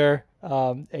mentioned earlier.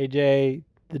 AJ,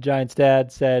 the Giants'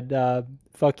 dad, said,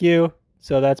 fuck you.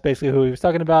 So that's basically who he was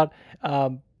talking about.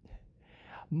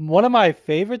 One of my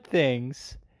favorite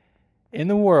things in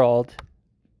the world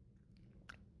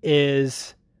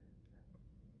is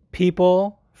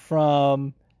people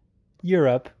from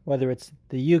Europe, whether it's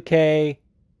the UK,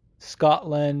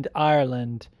 Scotland,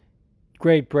 Ireland,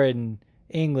 Great Britain,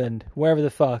 England, wherever the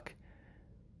fuck.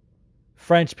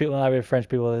 French people, not really French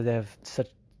people, they have such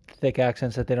thick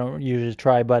accents that they don't usually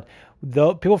try, but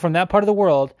people from that part of the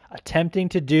world attempting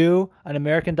to do an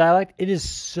American dialect, it is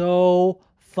so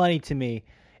funny to me.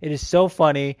 It is so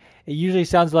funny. It usually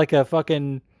sounds like a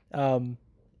fucking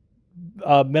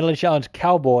mentally challenged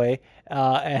cowboy,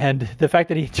 and the fact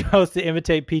that he chose to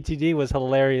imitate PTD was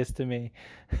hilarious to me.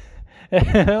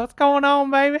 What's going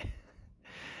on, baby?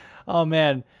 Oh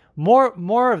man,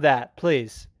 more of that,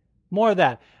 please. More of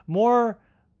that. More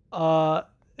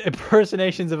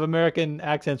impersonations of American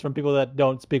accents from people that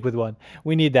don't speak with one.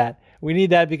 We need that. We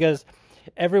need that because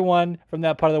everyone from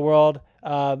that part of the world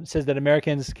says that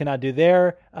Americans cannot do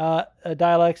their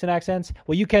dialects and accents.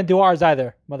 Well, you can't do ours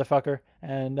either, motherfucker.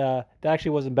 And that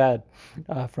actually wasn't bad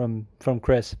from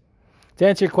Chris. To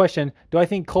answer your question, do I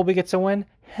think Colby gets a win?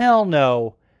 Hell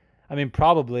no. I mean,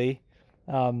 probably.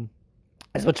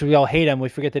 As much as we all hate him, we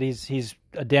forget that he's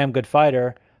a damn good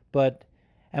fighter. But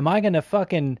am I going to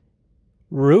fucking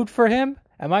root for him?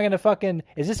 Am I going to fucking...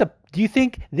 Do you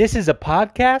think this is a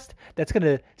podcast that's going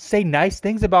to say nice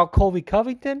things about Colby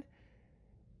Covington?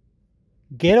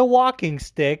 Get a walking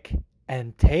stick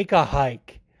and take a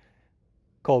hike,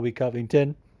 Colby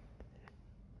Covington.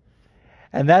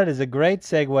 And that is a great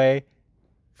segue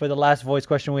for the last voice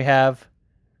question we have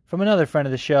from another friend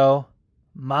of the show,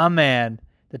 my man.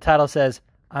 The title says,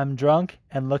 I'm drunk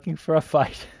and looking for a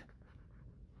fight.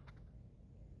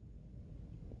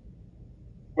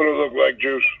 What it look like,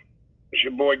 Juice? It's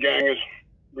your boy Gangers.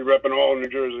 We repping all New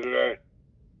Jersey today.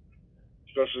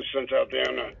 Especially since out there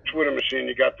on the Twitter machine,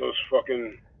 you got those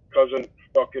fucking cousin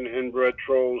fucking inbred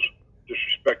trolls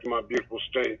disrespecting my beautiful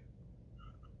state.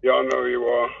 Y'all know who you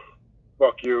are.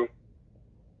 Fuck you.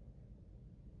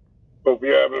 Hope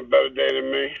you're having a better day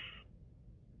than me.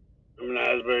 I'm in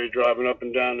Asbury driving up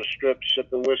and down the strip,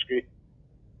 sipping whiskey,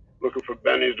 looking for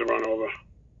Benny's to run over.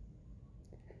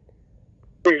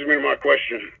 Brings me to my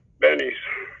question. Benny's.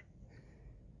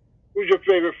 Who's your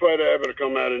favorite fighter ever to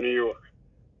come out of New York?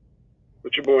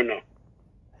 What's your boy know?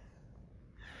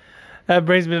 That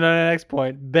brings me to the next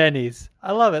point. Benny's.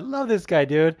 I love it. Love this guy,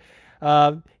 dude.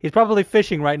 He's probably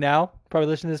fishing right now. Probably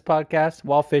listening to this podcast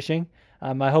while fishing.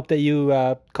 I hope that you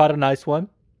caught a nice one.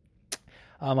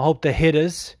 I hope the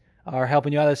hitters are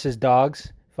helping you out. That's his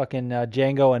dogs. Fucking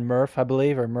Django and Murph, I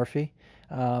believe, or Murphy.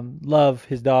 Love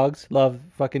his dogs. Love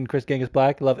fucking Chris Genghis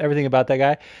Black. Love everything about that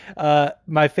guy.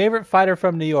 My favorite fighter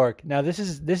from New York. Now this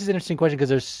is an interesting question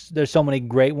because there's so many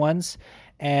great ones,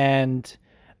 and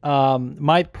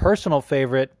my personal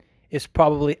favorite is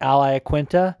probably Al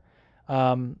Iaquinta.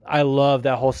 I love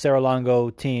that whole Serra-Longo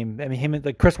team. I mean, him and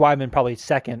like Chris Weidman probably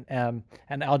second, and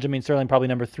Aljamain Sterling probably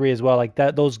number 3 as well. Like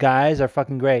that, those guys are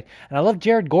fucking great. And I love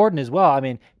Jared Gordon as well. I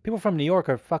mean, people from New York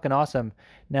are fucking awesome.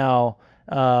 Now,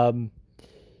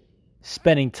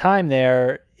 spending time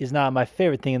there is not my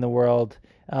favorite thing in the world.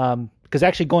 Because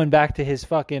actually going back to his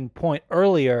fucking point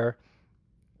earlier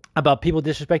about people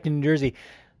disrespecting New Jersey,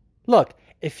 look,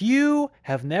 if you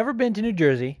have never been to New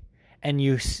Jersey and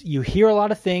you hear a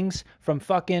lot of things from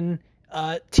fucking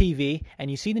TV and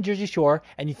you see the Jersey Shore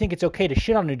and you think it's okay to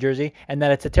shit on New Jersey and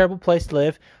that it's a terrible place to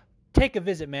live, take a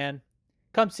visit, man.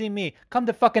 Come see me. Come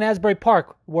to fucking Asbury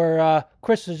Park where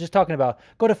Chris was just talking about.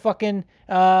 Go to fucking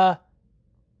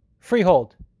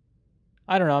Freehold.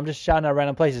 I don't know. I'm just shouting out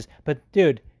random places. But,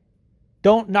 dude,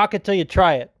 don't knock it till you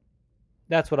try it.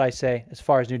 That's what I say as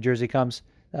far as New Jersey comes.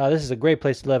 This is a great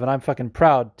place to live, and I'm fucking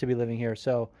proud to be living here.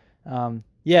 So,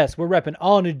 yes, we're repping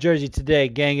all New Jersey today,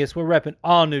 Genghis. We're repping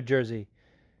all New Jersey.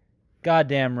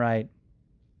 Goddamn right.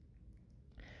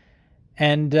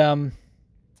 And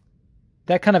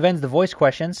that kind of ends the voice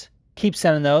questions. Keep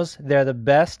sending those. They're the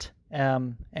best.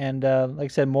 And like I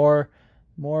said, more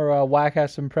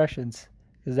whack-ass impressions,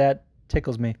 because that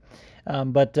tickles me.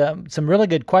 But some really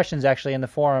good questions actually in the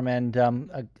forum, and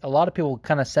a lot of people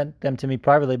kind of sent them to me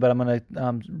privately, but I'm going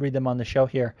to read them on the show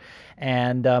here.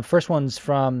 And first one's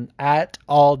from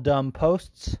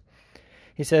 @AllDumbPosts.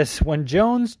 He says, when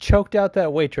Jones choked out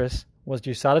that waitress, was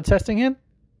USADA testing him?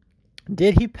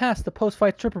 Did he pass the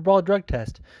post-fight stripper ball drug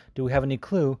test? Do we have any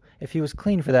clue if he was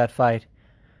clean for that fight?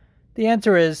 The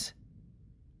answer is,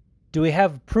 do we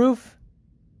have proof?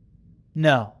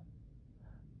 No.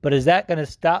 But is that going to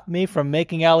stop me from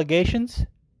making allegations?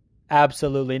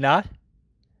 Absolutely not.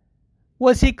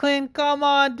 Was he clean? Come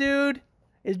on, dude.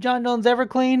 Is John Jones ever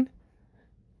clean?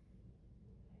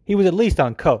 He was at least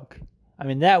on coke. I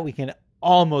mean, that we can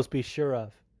almost be sure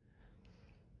of.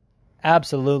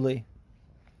 Absolutely.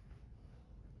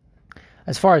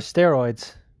 As far as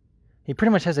steroids, he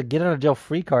pretty much has a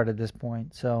get-out-of-jail-free card at this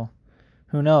point, so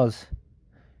who knows?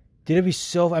 Did it be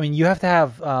so... I mean, you have to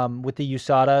have, with the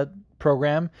USADA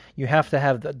program, you have to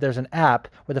have... There's an app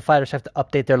where the fighters have to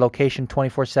update their location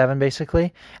 24/7,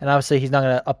 basically, and obviously he's not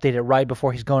going to update it right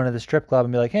before he's going to the strip club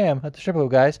and be like, hey, I'm at the strip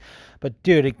club, guys. But,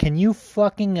 dude, can you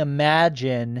fucking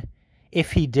imagine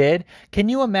if he did? Can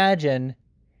you imagine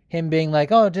him being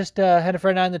like, oh, just headed for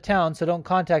a night in the town, so don't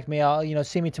contact me. I'll,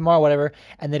 see me tomorrow, whatever.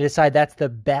 And they decide that's the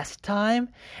best time.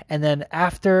 And then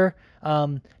after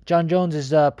John Jones is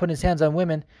putting his hands on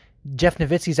women, Jeff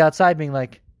Nowitzki's outside being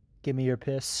like, give me your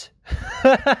piss.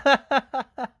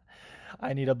 I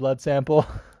need a blood sample.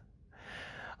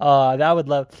 That would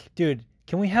love... Dude,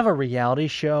 can we have a reality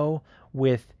show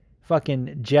with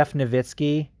fucking Jeff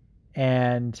Nowitzki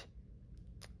and...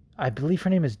 I believe her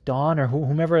name is Dawn, or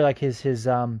whomever, like his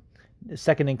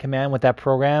second in command with that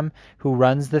program who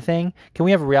runs the thing. Can we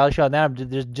have a reality show on that?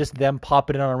 There's just them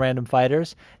popping in on random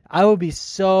fighters. I would be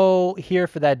so here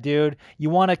for that, dude. You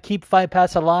want to keep Fight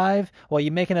Pass alive while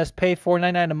you're making us pay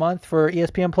 $4.99 a month for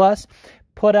ESPN Plus?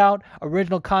 Put out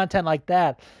original content like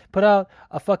that. Put out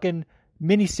a fucking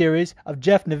miniseries of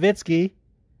Jeff Nowitzki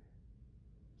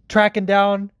tracking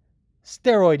down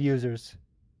steroid users.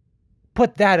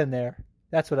 Put that in there.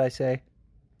 That's what I say.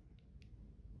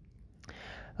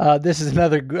 This is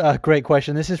another great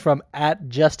question. This is from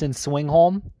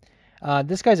 @JustinSwingholm.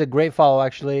 This guy's a great follow,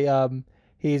 actually.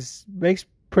 He's makes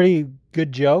pretty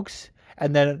good jokes,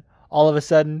 and then all of a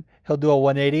sudden he'll do a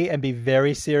 180 and be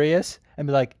very serious and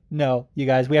be like, "No, you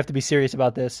guys, we have to be serious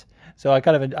about this." So I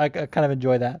kind of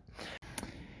enjoy that.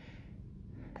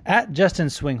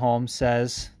 @JustinSwingholm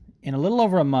says, in a little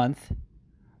over a month,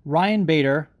 Ryan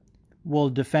Bader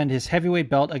will defend his heavyweight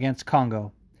belt against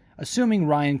Congo. Assuming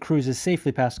Ryan cruises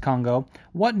safely past Congo,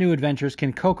 what new adventures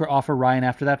can Coker offer Ryan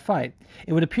after that fight?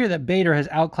 It would appear that Bader has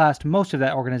outclassed most of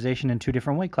that organization in 2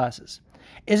 different weight classes.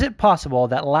 Is it possible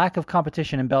that lack of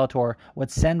competition in Bellator would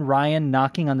send Ryan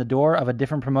knocking on the door of a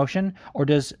different promotion, or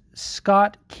does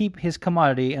Scott keep his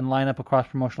commodity and line up a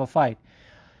cross-promotional fight?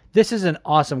 This is an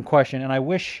awesome question, and I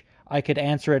wish I could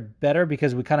answer it better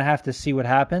because we kind of have to see what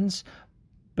happens.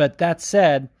 But that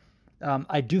said,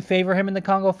 I do favor him in the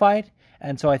Congo fight,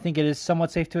 and so I think it is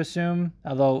somewhat safe to assume,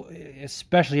 although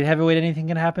especially at heavyweight anything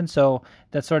can happen, so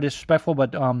that's sort of disrespectful,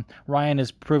 but Ryan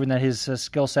has proven that his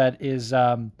skill set is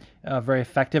very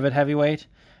effective at heavyweight.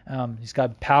 He's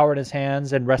got power in his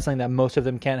hands and wrestling that most of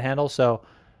them can't handle, so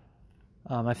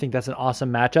I think that's an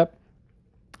awesome matchup.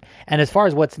 And as far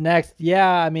as what's next, yeah,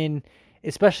 I mean,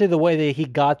 especially the way that he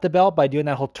got the belt by doing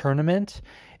that whole tournament.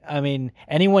 I mean,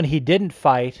 anyone he didn't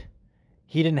fight,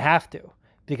 he didn't have to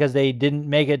because they didn't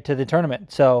make it to the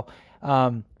tournament. So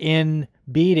in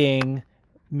beating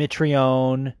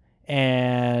Mitrione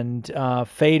and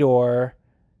Fedor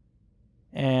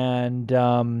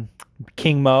and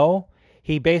King Mo,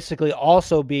 he basically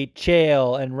also beat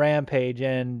Chael and Rampage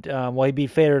and, he beat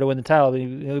Fedor to win the title.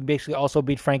 He basically also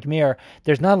beat Frank Mir.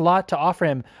 There's not a lot to offer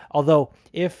him, although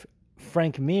if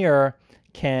Frank Mir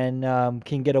can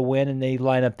get a win and they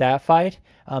line up that fight,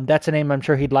 that's a name I'm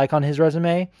sure he'd like on his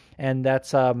resume, and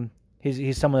that's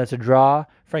he's someone that's a draw.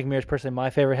 Frank Mir is personally my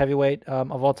favorite heavyweight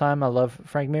of all time. I love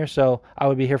Frank Mir, so I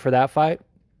would be here for that fight.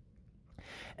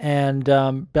 And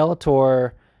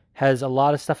Bellator has a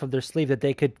lot of stuff up their sleeve that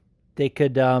they could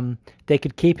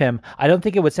keep him. I don't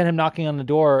think it would send him knocking on the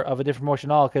door of a different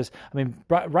promotion at all, because, I mean,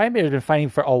 Ryan Bader has been fighting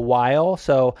for a while,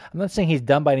 so I'm not saying he's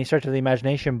done by any stretch of the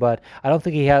imagination, but I don't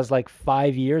think he has like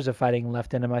 5 years of fighting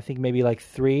left in him. I think maybe like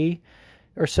 3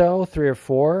 or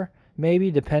 4,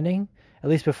 maybe, depending, at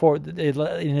least before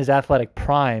in his athletic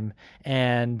prime.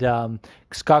 And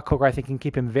Scott Coker, I think, can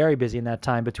keep him very busy in that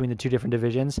time between the two different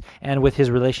divisions, and with his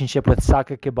relationship with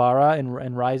Saka Kibara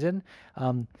and Ryzen,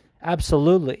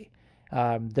 absolutely.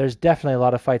 There's definitely a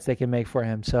lot of fights they can make for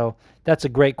him. So that's a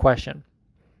great question.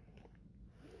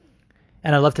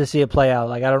 And I'd love to see it play out.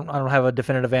 Like, I don't have a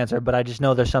definitive answer, but I just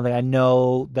know there's something. I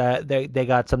know that they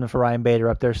got something for Ryan Bader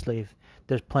up their sleeve.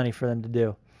 There's plenty for them to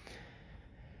do.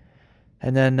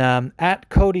 And then at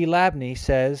Cody Labney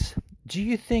says, do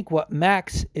you think what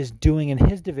Max is doing in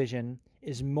his division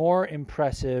is more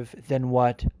impressive than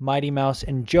what Mighty Mouse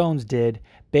and Jones did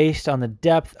based on the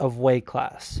depth of weight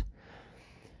class?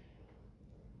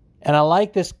 And I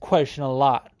like this question a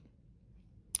lot,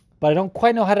 but I don't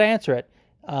quite know how to answer it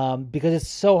because it's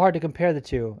so hard to compare the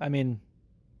two. I mean,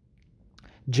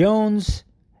 Jones,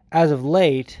 as of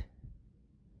late,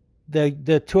 the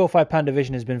 205-pound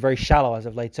division has been very shallow as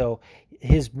of late, so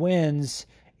his wins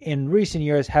in recent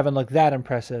years haven't looked that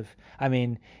impressive. I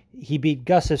mean, he beat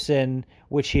Gustafsson,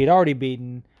 which he had already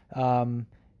beaten,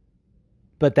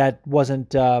 but that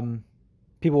wasn't,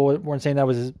 people weren't saying that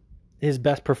was his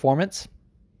best performance.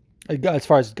 As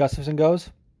far as Gustafsson goes,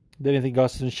 they didn't think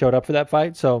Gustafsson showed up for that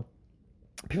fight, so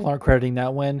people aren't crediting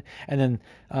that win. And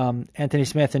then Anthony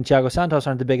Smith and Thiago Santos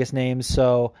aren't the biggest names,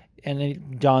 so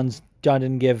John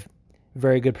didn't give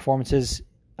very good performances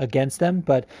against them.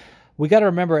 But we got to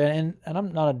remember, and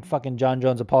I'm not a fucking John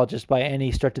Jones apologist by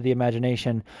any stretch of the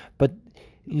imagination, but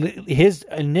his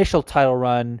initial title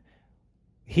run,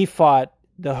 he fought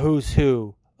the who's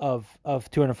who of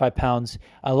 205 pounds,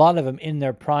 a lot of them in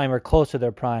their prime or close to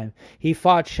their prime. He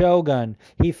fought Shogun.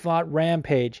 He fought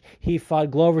Rampage. He fought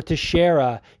Glover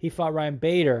Teixeira. He fought Ryan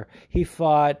Bader. He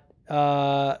fought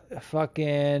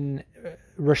fucking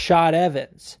Rashad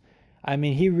Evans. I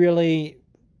mean, he really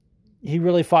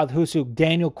fought who's who,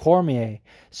 Daniel Cormier.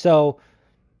 So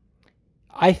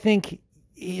I think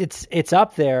it's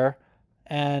up there,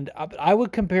 and I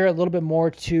would compare it a little bit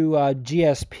more to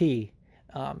GSP.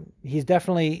 He's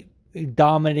definitely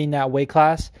dominating that weight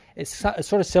class. It's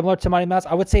sort of similar to Mighty Mouse.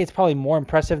 I would say it's probably more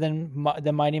impressive than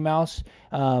Mighty Mouse,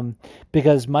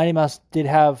 because Mighty Mouse did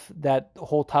have that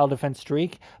whole title defense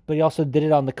streak, but he also did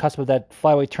it on the cusp of that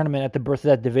flyweight tournament at the birth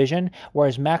of that division,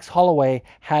 whereas Max Holloway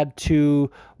had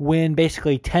to win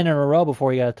basically 10 in a row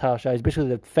before he got a title shot. He's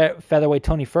basically the featherweight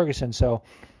Tony Ferguson, so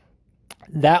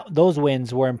those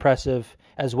wins were impressive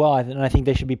as well, and I think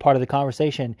they should be part of the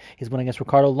conversation. His win against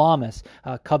Ricardo Lamas,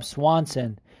 Cub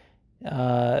Swanson. He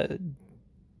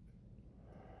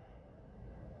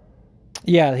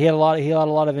had a lot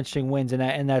of interesting wins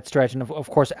in that stretch, and of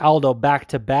course Aldo back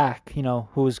to back,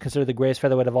 who was considered the greatest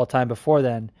featherweight of all time before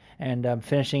then, and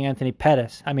finishing Anthony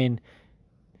Pettis. I mean,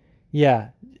 yeah,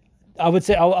 I would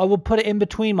say I would put it in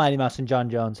between Mighty Mouse and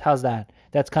John Jones. How's that?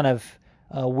 That's kind of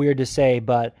weird to say,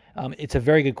 but it's a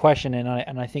very good question,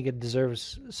 and I think it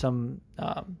deserves some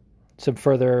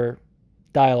further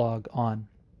dialogue on.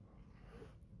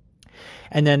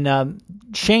 And then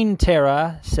Shane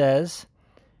Terra says,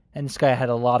 and this guy had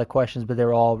a lot of questions, but they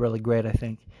were all really great, I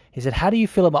think. He said, how do you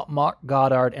feel about Mark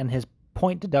Goddard and his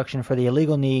point deduction for the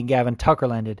illegal knee Gavin Tucker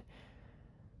landed?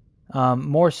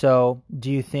 more so,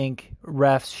 do you think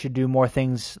refs should do more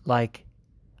things like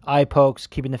eye pokes,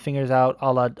 keeping the fingers out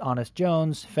a la Honest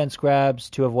Jones, fence grabs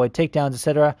to avoid takedowns,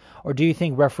 etc.? Or do you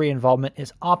think referee involvement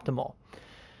is optimal?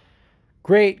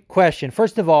 Great question.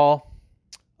 First of all,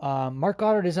 Mark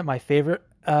Goddard isn't my favorite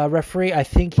referee. I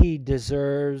think he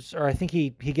deserves, or I think he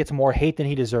gets more hate than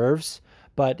he deserves.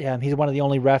 But he's one of the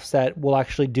only refs that will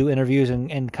actually do interviews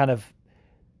and kind of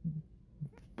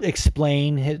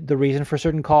explain the reason for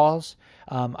certain calls.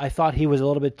 I thought he was a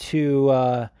little bit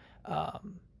too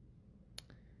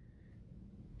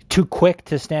quick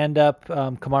to stand up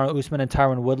Kamaru Usman and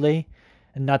Tyron Woodley,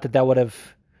 and not that would have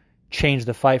changed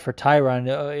the fight for Tyron.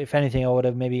 If anything, it would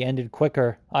have maybe ended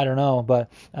quicker. I don't know,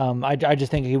 but I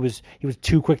just think he was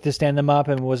too quick to stand them up,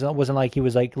 and wasn't like he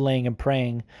was like laying and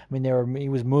praying. I mean, he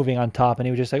was moving on top, and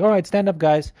he was just like, all right, stand up,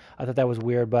 guys. I thought that was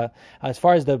weird, but as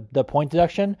far as the point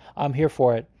deduction, I'm here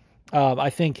for it. I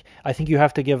think you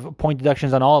have to give point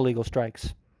deductions on all illegal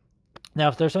strikes. Now,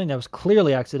 if there's something that was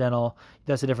clearly accidental,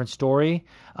 that's a different story.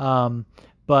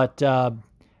 But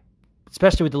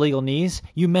especially with the legal knees,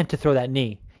 you meant to throw that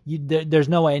knee. There's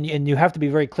no way, and you have to be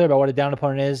very clear about what a down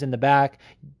opponent is in the back.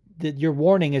 Your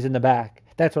warning is in the back.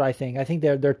 That's what I think. I think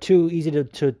they're too easy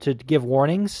to give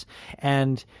warnings,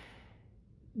 and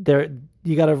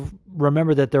you got to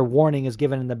remember that their warning is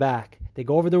given in the back. They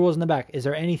go over the rules in the back. Is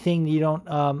there anything you don't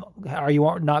are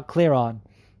you not clear on?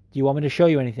 Do you want me to show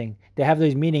you anything? They have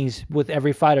these meetings with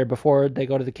every fighter before they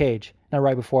go to the cage. Not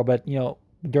right before, but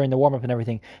during the warm up and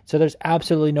everything. So there's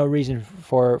absolutely no reason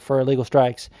for illegal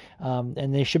strikes,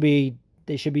 and they should be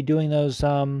doing those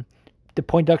the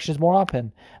point deductions more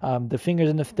often. The fingers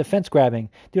and the fence grabbing.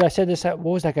 Dude, I said this. What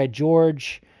was that guy,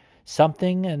 George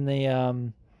something, and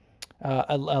the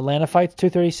Atlanta fights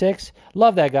 236?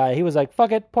 Love that guy. He was like,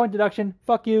 fuck it, point deduction,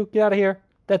 fuck you, get out of here.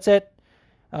 That's it.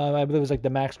 I believe it was like the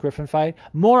Max Griffin fight.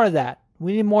 More of that.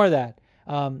 We need more of that.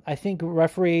 I think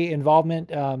referee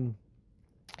involvement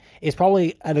is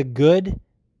probably at a good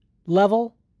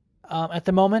level at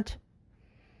the moment.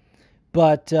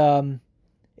 But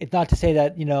it's not to say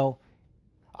that,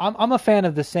 I'm a fan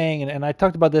of the saying, and I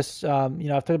talked about this, I've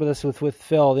talked about this with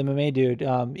Phil, the MMA dude.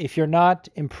 If you're not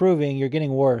improving, you're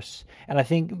getting worse. And I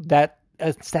think that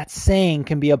saying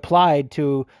can be applied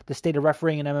to the state of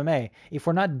refereeing in MMA. If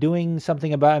we're not doing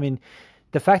something about,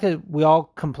 the fact that we all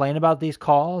complain about these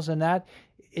calls and that,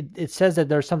 it says that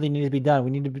there's something needs to be done. We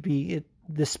need to be,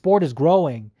 the sport is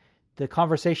growing. The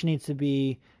conversation needs to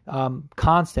be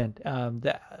constant.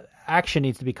 The action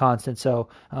needs to be constant. So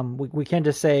we can't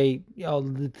just say,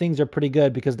 the things are pretty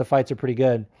good because the fights are pretty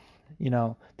good.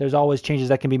 There's always changes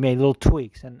that can be made, little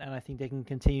tweaks, and I think they can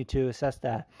continue to assess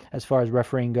that as far as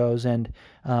refereeing goes. And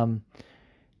I'm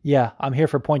here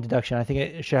for point deduction. I think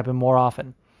it should happen more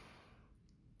often.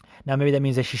 Now, maybe that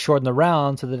means they should shorten the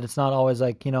round so that it's not always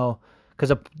like,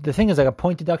 because the thing is, like, a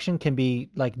point deduction can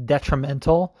be like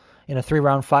detrimental in a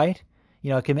 3-round fight.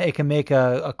 It can make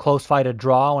a close fight a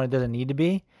draw when it doesn't need to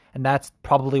be, and that's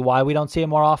probably why we don't see it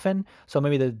more often. So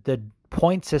maybe the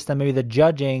point system, maybe the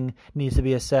judging needs to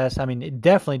be assessed. It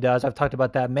definitely does. I've talked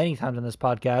about that many times on this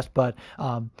podcast, but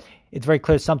it's very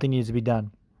clear something needs to be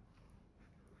done.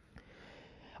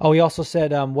 Oh, he also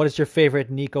said, what is your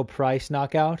favorite Nico Price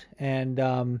knockout? And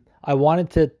I wanted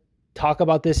to talk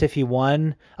about this if he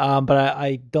won, but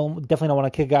I definitely don't want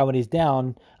to kick a guy when he's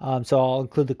down, so I'll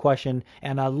include the question.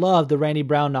 And I love the Randy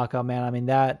Brown knockout, man.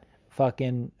 That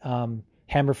fucking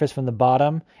hammer fist from the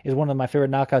bottom is one of my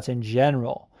favorite knockouts in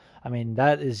general.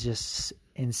 That is just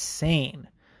insane.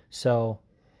 So,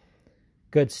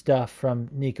 good stuff from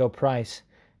Nico Price.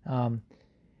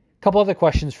 Couple other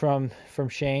questions from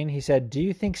Shane. He said, do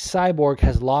you think Cyborg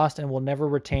has lost and will never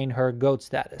retain her GOAT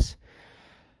status?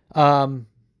 Kind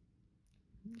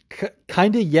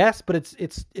of yes, but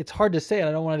it's hard to say, and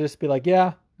I don't want to just be like,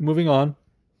 yeah, moving on,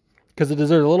 because it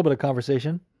deserves a little bit of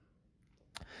conversation.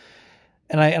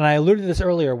 And I alluded to this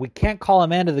earlier. We can't call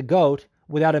Amanda the GOAT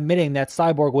without admitting that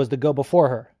Cyborg was the GOAT before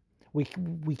her. We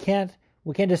can't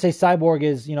just say Cyborg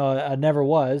is a never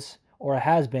was or a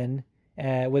has been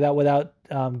without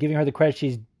giving her the credit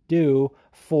she's due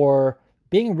for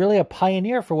being really a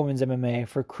pioneer for women's MMA,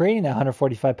 for creating that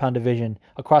 145-pound division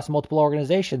across multiple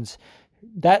organizations.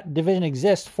 That division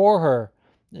exists for her,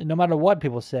 no matter what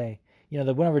people say.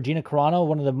 The win over Gina Carano,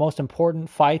 one of the most important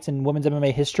fights in women's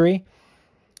MMA history.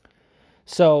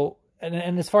 So,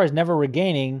 and as far as never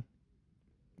regaining,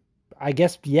 I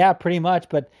guess, yeah, pretty much,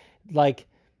 but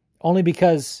only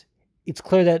because it's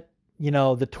clear that,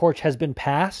 the torch has been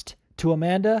passed to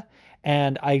Amanda,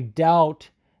 and I doubt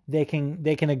they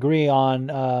can agree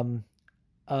on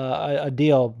a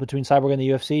deal between Cyborg and the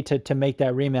UFC to make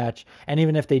that rematch. And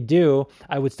even if they do,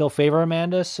 I would still favor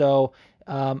Amanda. So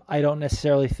I don't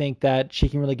necessarily think that she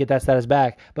can really get that status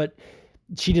back. But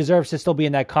she deserves to still be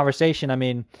in that conversation. I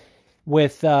mean,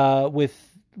 with MMA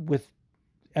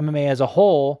as a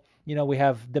whole, we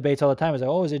have debates all the time. It's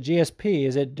like, is it GSP?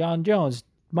 Is it John Jones?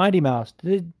 Mighty Mouse?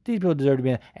 These people deserve to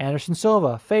be in. Anderson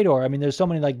Silva, Fedor. I mean, there's so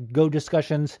many go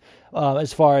discussions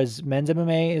as far as men's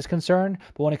MMA is concerned.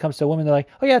 But when it comes to women, they're like,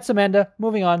 oh yeah, it's Amanda.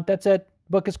 Moving on. That's it.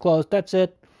 Book is closed. That's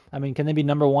it. I mean, can they be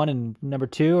number 1 and number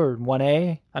 2 or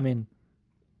 1A? I mean,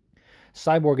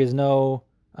 Cyborg is no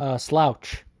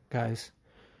slouch, guys.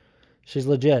 She's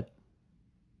legit.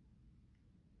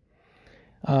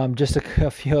 Just a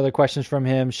few other questions from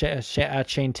him at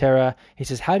Shane Terra. He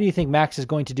says, how do you think Max is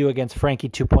going to do against Frankie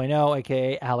 2.0,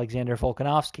 aka Alexander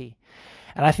Volkanovski?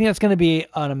 And I think that's going to be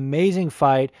an amazing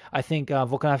fight. I think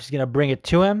Volkanovski is going to bring it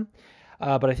to him,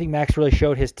 but I think Max really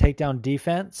showed his takedown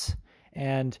defense.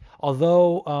 And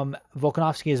although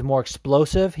Volkanovski is more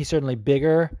explosive, he's certainly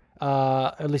bigger,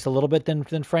 at least a little bit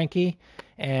than Frankie.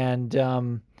 And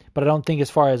but I don't think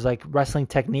as far as wrestling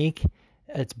technique,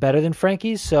 it's better than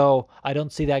Frankie's, so I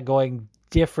don't see that going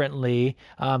differently.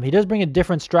 He does bring a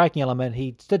different striking element.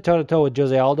 He stood toe-to-toe with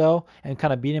Jose Aldo and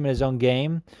kind of beat him in his own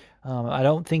game. I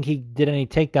don't think he did any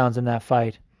takedowns in that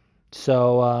fight.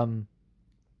 So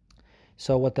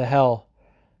what the hell?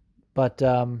 But,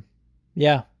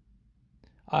 yeah,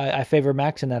 I favor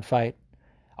Max in that fight.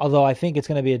 Although I think it's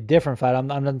going to be a different fight.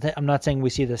 I'm not saying we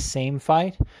see the same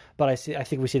fight, but I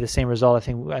think we see the same result.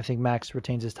 I think Max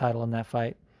retains his title in that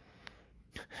fight.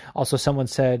 Also, someone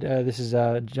said, this is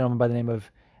a gentleman by the name of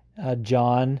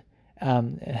John.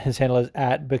 His handle is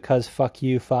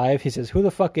 @BecauseFuckYou5. He says, who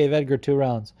the fuck gave Edgar 2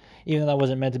 rounds? Even though that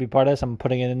wasn't meant to be part of this, I'm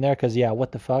putting it in there because, yeah,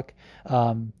 what the fuck?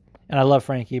 And I love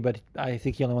Frankie, but I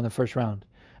think he only won the first round.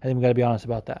 I think we got to be honest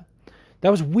about that. That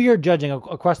was weird judging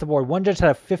across the board. One judge had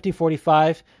a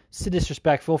 50-45. It's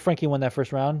disrespectful. Frankie won that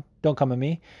first round. Don't come at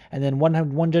me. And then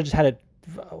one judge had it,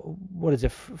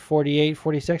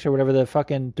 48-46 or whatever the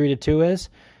fucking 3-2 is.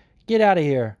 Get out of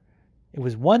here. It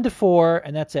was 1-4,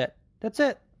 and that's it. That's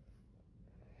it.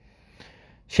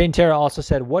 Shane Terra also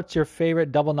said, what's your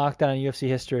favorite double knockdown in UFC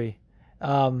history? I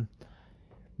don't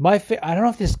know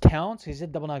if this counts. He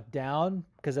said double knockdown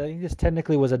because I think this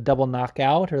technically was a double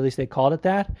knockout, or at least they called it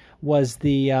that. Was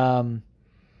the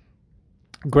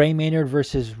Gray Maynard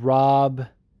versus Rob?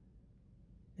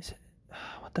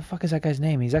 What the fuck is that guy's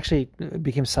name? He's actually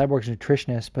became Cyborg's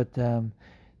nutritionist, but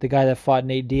the guy that fought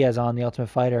Nate Diaz on The Ultimate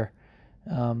Fighter,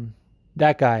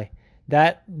 that guy,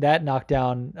 that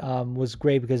knockdown was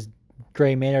great because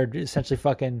Gray Maynard essentially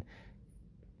fucking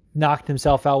knocked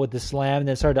himself out with the slam and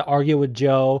then started to argue with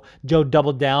Joe. Joe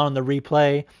doubled down on the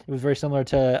replay. It was very similar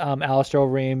to Alistair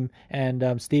Overeem and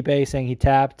Stipe saying he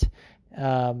tapped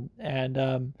and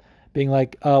being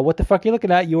like, what the fuck are you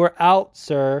looking at? You were out,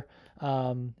 sir.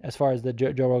 As far as the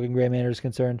Joe Rogan Gray Maynard is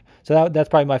concerned. So that's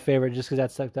probably my favorite just because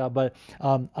that stuck out. But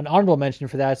an honorable mention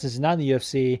for that, since it's not in the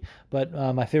UFC, but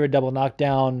my favorite double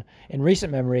knockdown in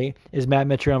recent memory is Matt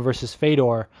Mitrione versus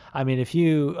Fedor. I mean, it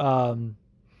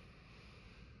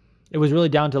was really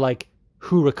down to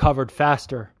who recovered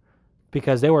faster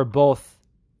because they were both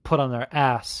put on their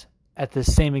ass at the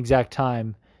same exact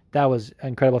time. That was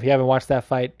incredible. If you haven't watched that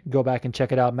fight, go back and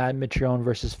check it out. Matt Mitrione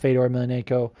versus Fedor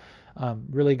Emelianenko.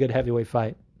 Really good heavyweight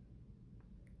fight.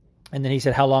 And then he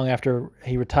said, how long after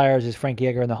he retires is Frankie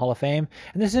Edgar in the Hall of Fame?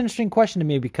 And this is an interesting question to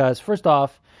me because, first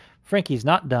off, Frankie's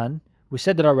not done. We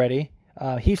said that already.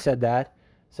 He said that.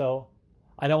 So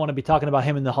I don't want to be talking about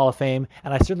him in the Hall of Fame.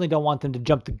 And I certainly don't want them to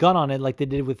jump the gun on it like they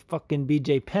did with fucking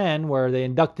BJ Penn, where they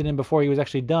inducted him before he was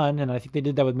actually done. And I think they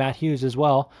did that with Matt Hughes as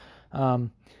well. I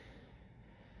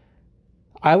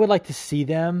would like to see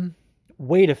them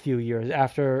wait a few years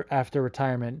after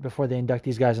retirement before they induct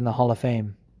these guys in the Hall of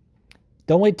Fame.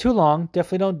 Don't wait too long.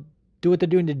 Definitely don't do what they're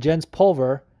doing to Jens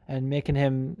Pulver and making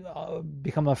him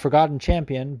become a forgotten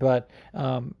champion. But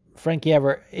Frankie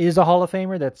Edgar is a Hall of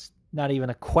Famer. That's not even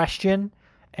a question.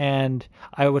 And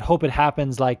I would hope it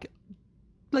happens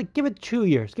give it 2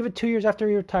 years. Give it 2 years after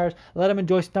he retires. Let him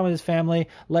enjoy some time with his family.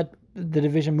 Let the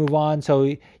division move on.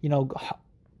 So,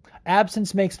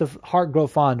 absence makes the heart grow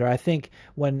fonder. I think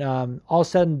when all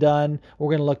said and done, we're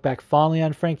going to look back fondly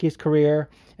on Frankie's career,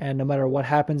 and no matter what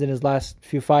happens in his last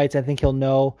few fights, I think he'll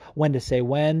know when to say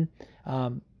when.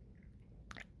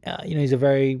 He's a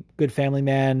very good family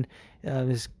man.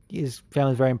 His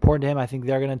family is very important to him. I think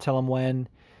they're going to tell him when,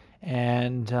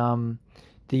 and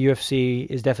the UFC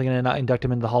is definitely going to induct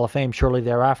him into the Hall of Fame shortly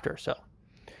thereafter. So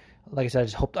like I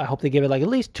said, I hope they give it like at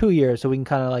least 2 years so we can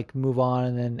kind of like move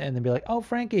on and then be like, oh,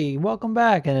 Frankie, welcome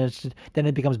back, and then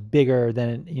it becomes bigger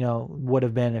than it would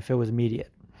have been if it was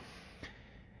immediate.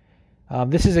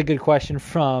 This is a good question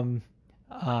from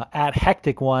at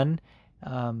Hectic One.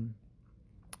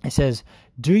 It says,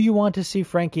 do you want to see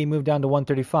Frankie move down to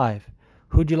 135?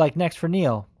 Who'd you like next for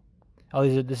Neil? Oh,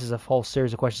 this is a whole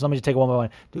series of questions. Let me just take it one by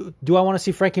one. Do I want to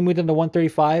see Frankie move down to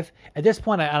 135? At this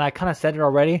point, and I kind of said it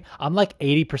already, I'm like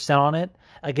 80% on it.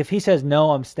 Like if he says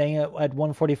no, I'm staying at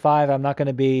 145. I'm not going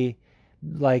to be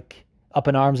like up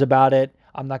in arms about it.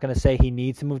 I'm not going to say he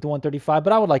needs to move to 135,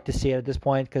 but I would like to see it at this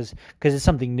point because it's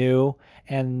something new,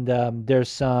 and there's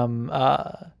some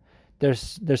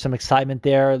excitement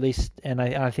there at least, and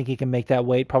I think he can make that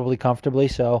weight probably comfortably.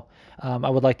 So I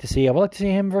would like to see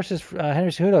him versus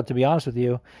Henry Cejudo, to be honest with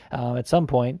you, at some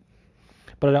point.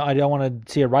 But I don't want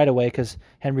to see it right away because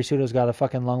Henry Cejudo's got a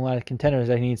fucking long line of contenders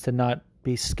that he needs to not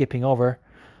be skipping over.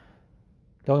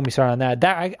 Don't get me started on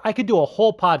that. I could do a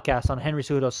whole podcast on Henry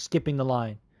Cejudo skipping the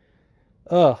line.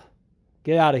 Ugh,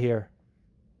 get out of here.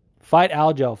 Fight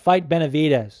Aljo. Fight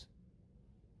Benavidez.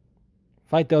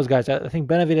 Fight those guys. I think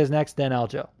Benavidez next, then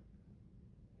Aljo.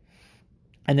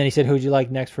 And then he said, who'd you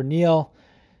like next for Neil?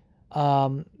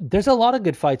 There's a lot of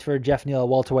good fights for Jeff Neal at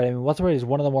welterweight. I mean, welterweight is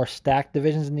one of the more stacked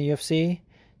divisions in the UFC.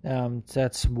 So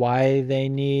that's why they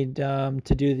need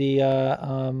to do the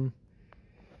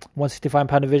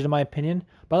 165-pound division, in my opinion.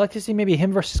 But I'd like to see maybe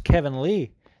him versus Kevin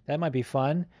Lee. That might be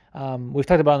fun. We've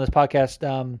talked about on this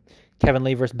podcast, Kevin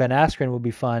Lee versus Ben Askren would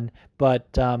be fun.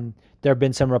 But there have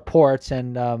been some reports,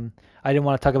 and I didn't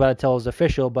want to talk about it until it was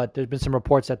official, but there's been some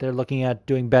reports that they're looking at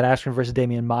doing Ben Askren versus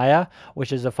Damian Maia,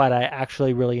 which is a fight I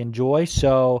actually really enjoy.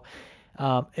 So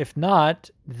if not,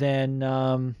 then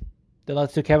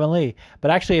let's do Kevin Lee.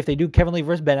 But actually, if they do Kevin Lee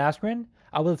versus Ben Askren,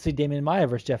 I would see Damian Maia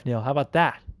versus Jeff Neal. How about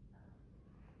that?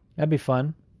 That'd be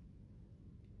fun.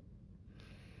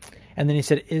 And then he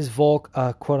said, is Volk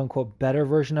a quote-unquote better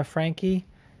version of Frankie?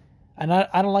 And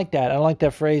I don't like that. I don't like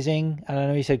that phrasing. And I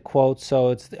know he said quotes, so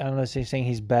I don't know if he's saying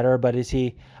he's better, but is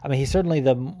he? I mean, he's certainly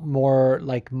the more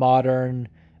like modern,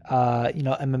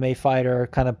 MMA fighter,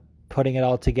 kind of putting it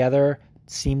all together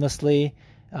seamlessly.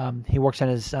 He works on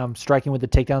his striking with the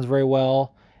takedowns very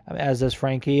well, as does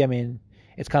Frankie. I mean,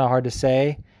 it's kind of hard to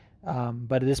say,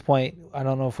 but at this point, I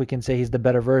don't know if we can say he's the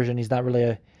better version. He's not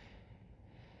really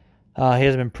he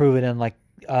hasn't been proven in like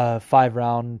a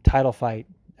 5-round title fight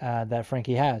that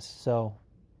Frankie has. So,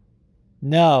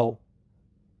 no.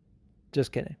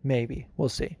 Just kidding. Maybe. We'll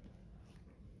see.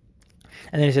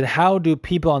 And then he said, how do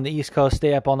people on the East Coast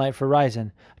stay up all night for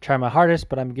Ryzen? I try my hardest,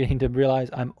 but I'm beginning to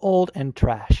realize I'm old and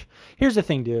trash. Here's the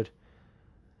thing, dude.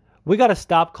 We got to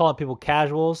stop calling people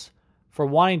casuals for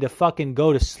wanting to fucking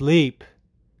go to sleep.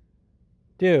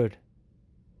 Dude.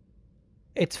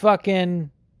 It's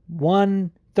fucking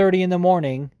 1:30 in the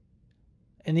morning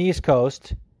in the East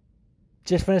Coast.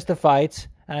 Just finished the fights,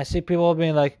 and I see people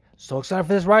being like, so excited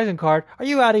for this Ryzen card. Are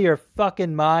you out of your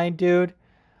fucking mind, dude?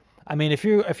 I mean, if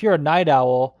you're a night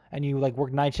owl and you like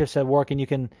work night shifts at work and you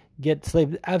can get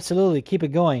sleep, absolutely keep it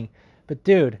going. But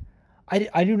dude,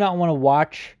 I do not want to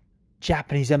watch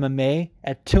Japanese MMA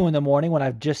at 2 in the morning when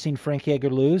I've just seen Frankie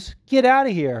Edgar lose. Get out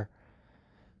of here.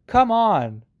 Come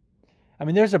on. I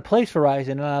mean, there's a place for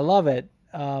Ryzen, and I love it.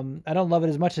 I don't love it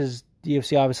as much as the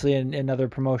UFC, obviously, and other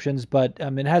promotions, but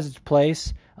it has its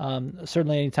place.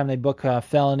 Certainly, anytime they book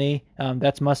Felony,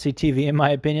 that's must-see TV, in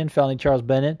my opinion. Felony Charles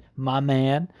Bennett, my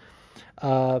man.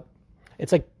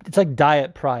 It's like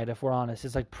Diet Pride, if we're honest.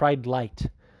 It's like Pride Light,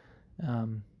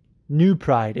 New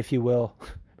Pride, if you will.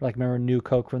 Like, remember New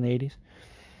Coke from the 80s?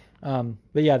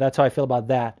 But yeah, that's how I feel about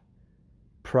that.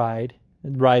 Pride,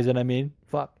 Ryzen. I mean,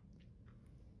 fuck.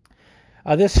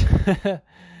 This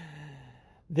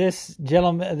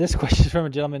question is from a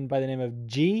gentleman by the name of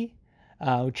G,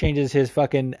 who changes his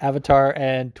fucking avatar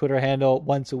and Twitter handle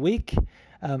once a week.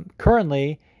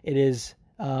 Currently, it is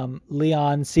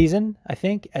Leon Season, I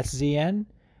think, SZN.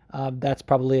 That's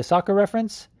probably a soccer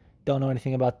reference. Don't know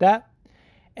anything about that.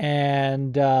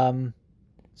 And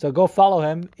so go follow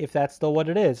him if that's still what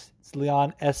it is. It's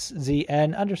Leon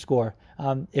SZN_.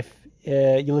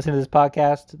 If you listen to this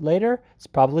podcast later, it's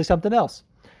probably something else.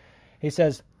 He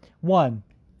says, 1,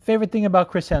 favorite thing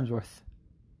about Chris Hemsworth.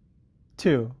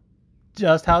 2,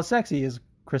 just how sexy is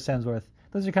Chris Hemsworth.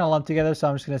 Those are kind of lumped together, so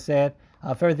I'm just going to say it.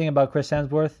 Favorite thing about Chris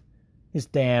Hemsworth, he's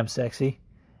damn sexy.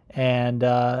 And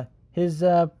his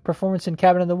performance in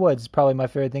Cabin in the Woods is probably my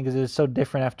favorite thing because it was so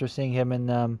different after seeing him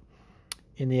in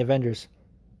the Avengers.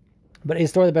 But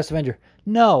is Thor the best Avenger?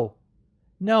 No,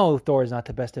 Thor is not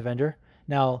the best Avenger.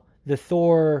 Now, the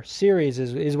Thor series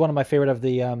is one of my favorite of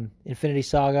the Infinity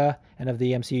Saga and of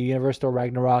the MCU universe. Thor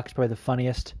Ragnarok is probably the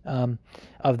funniest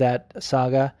of that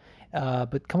saga.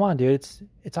 But come on, dude,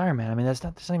 it's Iron Man. I mean, that's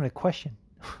not even a question.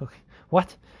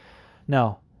 What?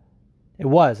 No, it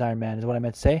was Iron Man is what I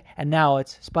meant to say, and now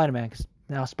it's Spider-Man because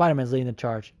now Spider-Man's leading the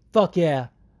charge. Fuck yeah,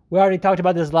 we already talked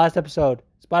about this last episode.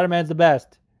 Spider-Man's the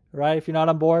best, right? If you're not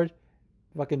on board,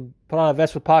 fucking put on a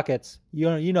vest with pockets.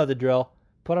 You know the drill.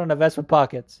 Put on a vest with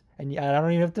pockets. And I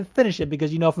don't even have to finish it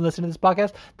because you know from listening to this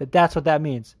podcast that that's what that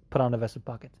means. Put on a vest with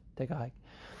pockets. Take a hike.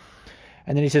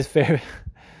 And then he says, favorite.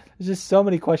 There's just so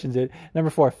many questions, dude. Number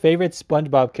 4, favorite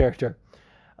SpongeBob character.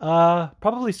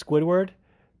 Probably Squidward.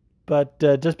 But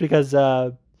just because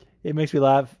it makes me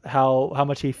laugh how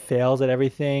much he fails at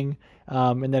everything.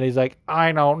 And then he's like,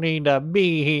 I don't need to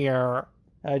be here.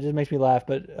 It just makes me laugh.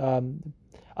 But other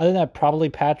than that, probably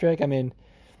Patrick. I mean,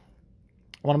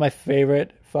 one of my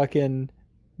favorite fucking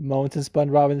moments in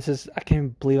SpongeBob, and I can't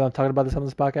even believe I'm talking about this on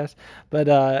this podcast, but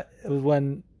it was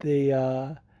when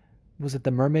was it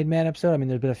the Mermaid Man episode? I mean,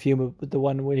 there's been a few, but the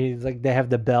one where he's like, they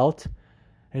have the belt,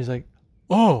 and he's like,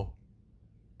 oh,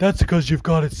 that's because you've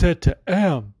got it set to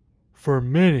M for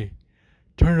Minnie.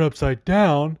 Turn it upside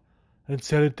down and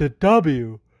set it to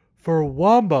W for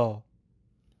Wombo.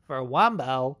 For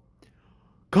Wombo?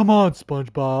 Come on,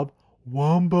 SpongeBob.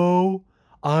 Wombo.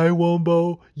 I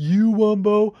Wombo, you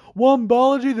Wombo,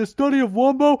 Wombology, the study of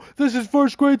Wombo. This is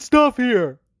first grade stuff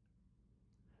here.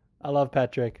 I love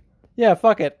Patrick. Yeah,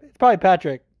 fuck it. It's probably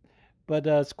Patrick. But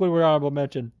Squidward honorable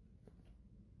mention.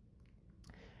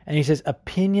 And he says,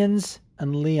 opinions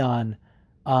and Leon.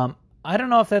 I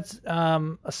don't know if that's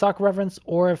a soccer reference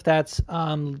or if that's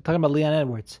talking about Leon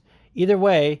Edwards. Either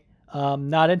way,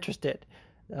 not interested.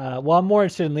 Well, I'm more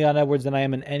interested in Leon Edwards than I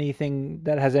am in anything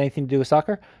that has anything to do with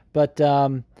soccer. But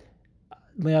Leon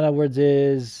Edwards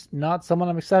is not someone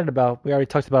I'm excited about. We already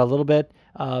talked about it a little bit.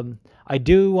 I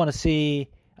do want to see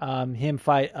him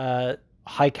fight a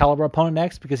high-caliber opponent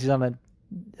next because he's on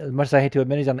as much as I hate to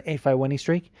admit, he's on an 8-fight winning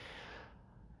streak.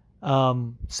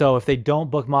 So if they don't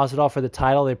book Masvidal for the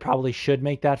title, they probably should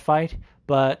make that fight.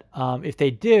 But if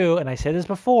they do, and I said this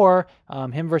before,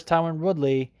 him versus Tyron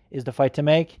Woodley is the fight to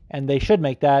make, and they should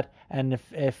make that. And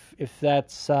if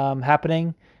that's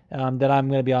happening, then I'm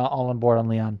going to be all on board on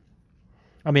Leon.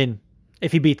 I mean,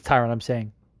 if he beats Tyron, I'm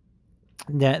saying.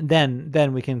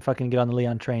 Then we can fucking get on the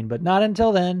Leon train, but not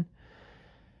until then.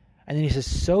 And then he says,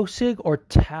 Sosig or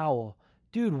Towel?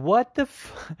 Dude, what the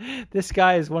this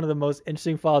guy is one of the most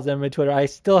interesting follows on my Twitter. I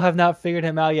still have not figured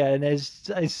him out yet, and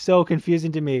it's so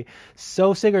confusing to me.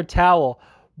 Sosig or Towel?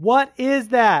 What is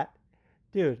that?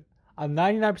 Dude, I'm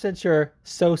 99% sure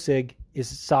Sosig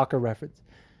is a soccer reference.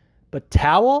 But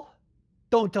Towel?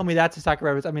 Don't tell me that's a soccer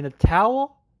reference. I mean, a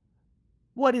towel?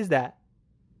 What is that?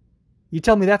 You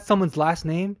tell me that's someone's last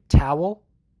name? Towel?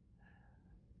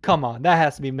 Come on, that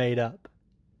has to be made up.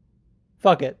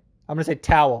 Fuck it. I'm gonna say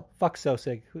Towel. Fuck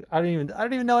Sosig. I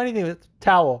don't even know anything with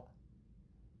Towel.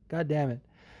 God damn it.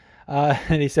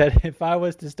 And he said, if I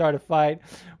was to start a fight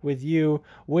with you,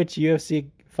 which UFC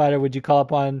fighter would you call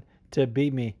upon to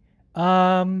beat me?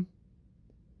 That's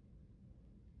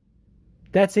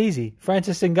easy.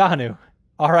 Francis Ngannou.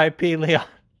 R.I.P. Leon.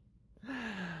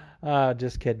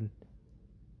 Just kidding.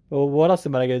 Well, what else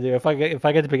am I going to do? If I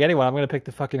get to pick anyone, I'm going to pick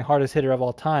the fucking hardest hitter of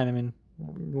all time. I mean,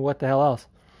 what the hell else?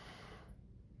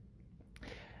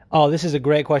 Oh, this is a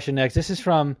great question next. This is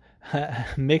from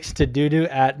Mixed to Doodoo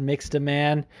at Mixed to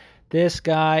Man. This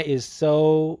guy is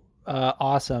so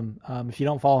awesome. If you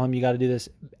don't follow him, you got to do this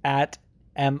at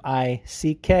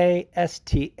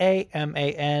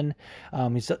MICKSTAMAN.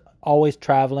 He's always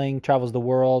travels the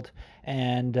world,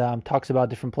 and talks about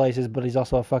different places, but he's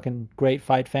also a fucking great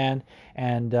fight fan,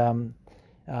 and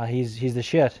he's the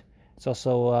shit. It's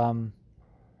also,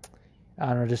 I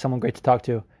don't know, just someone great to talk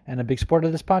to, and a big supporter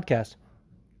of this podcast.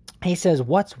 He says,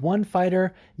 what's one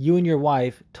fighter you and your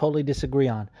wife totally disagree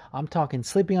on? I'm talking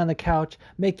sleeping on the couch,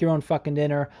 make your own fucking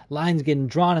dinner, lines getting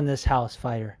drawn in this house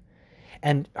fighter.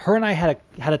 And her and I had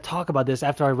a talk about this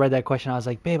after I read that question. I was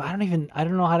like, babe, I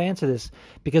don't know how to answer this,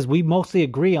 because we mostly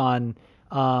agree on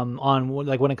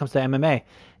like when it comes to MMA.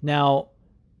 Now,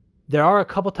 there are a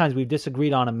couple times we've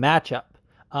disagreed on a matchup,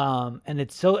 and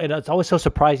it's always so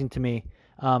surprising to me.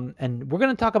 And we're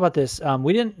going to talk about this.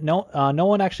 We didn't know, no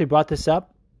one actually brought this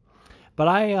up, but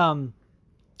I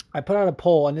put out a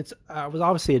poll, and it was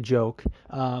obviously a joke.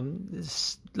 I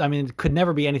mean, it could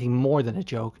never be anything more than a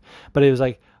joke, but it was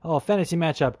like, oh, fantasy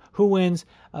matchup, who wins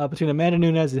between Amanda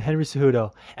Nunes and Henry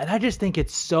Cejudo? And I just think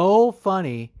it's so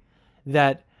funny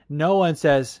that no one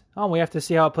says, oh, we have to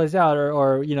see how it plays out,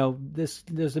 or you know, this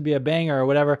would be a banger or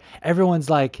whatever. Everyone's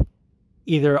like,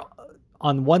 either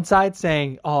on one side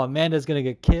saying, "Oh, Amanda's gonna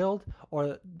get killed,"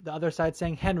 or the other side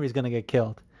saying Henry's gonna get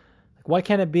killed. Like, why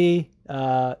can't it be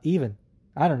even?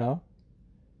 I don't know.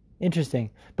 Interesting.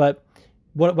 But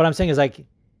what I'm saying is, like,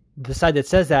 the side that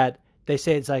says that, they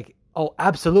say it's like, oh,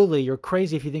 absolutely, you're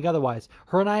crazy if you think otherwise.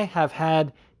 Her and I have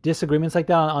had disagreements like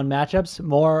that on matchups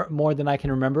more than I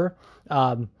can remember.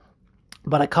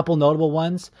 But a couple notable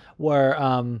ones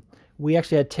where we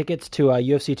actually had tickets to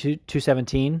UFC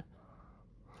 217.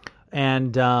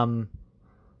 And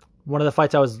one of the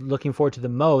fights I was looking forward to the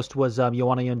most was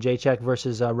Joanna Jędrzejczyk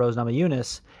versus Rose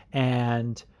Namajunas.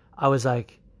 And I was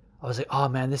like, oh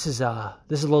man, this is a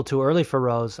little too early for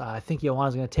Rose. I think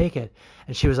Joanna's going to take it.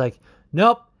 And she was like,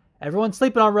 nope, everyone's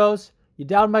sleeping on Rose. You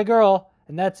doubted my girl,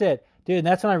 and that's it. Dude, and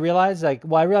that's when I realized, like,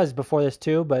 well, I realized before this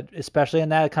too, but especially in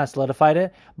that, it kind of solidified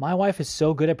it. My wife is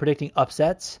so good at predicting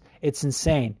upsets. It's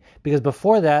insane. Because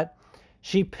before that,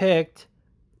 she picked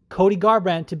Cody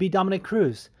Garbrandt to beat Dominic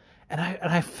Cruz. And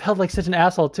I felt like such an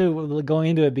asshole too going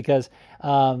into it because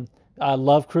I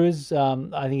love Cruz. I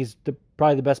think he's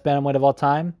probably the best bantamweight of all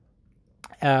time,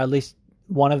 at least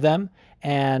one of them.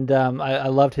 And I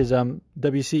loved his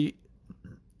WEC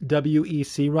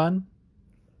run.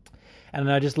 And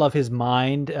I just love his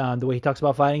mind, the way he talks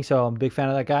about fighting. So I'm a big fan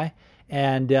of that guy.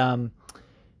 And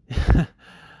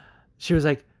she was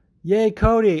like, yay,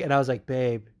 Cody. And I was like,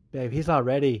 babe, he's not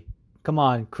ready. Come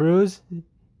on, Cruz.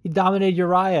 He dominated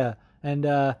Uriah. And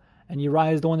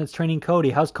Uriah is the one that's training Cody.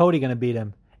 How's Cody going to beat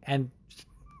him? And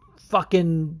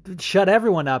fucking shut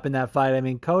everyone up in that fight. I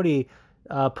mean, Cody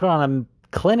put on a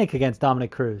clinic against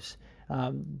Dominic Cruz.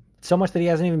 So much that he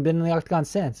hasn't even been in the octagon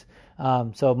since.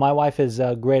 So my wife is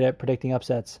great at predicting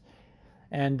upsets.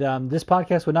 And this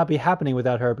podcast would not be happening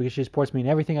without her because she supports me in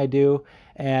everything I do.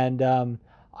 And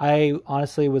I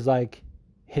honestly was like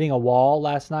hitting a wall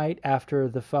last night after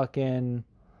the fucking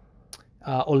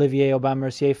Olivier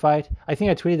Aubin-Mercier fight. I think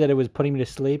I tweeted that it was putting me to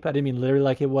sleep. I didn't mean literally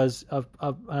like it was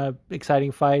a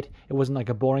exciting fight. It wasn't like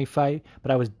a boring fight,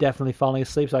 but I was definitely falling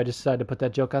asleep, so I just decided to put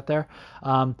that joke out there.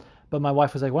 But my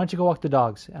wife was like, why don't you go walk the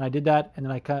dogs? And I did that, and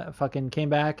then I fucking came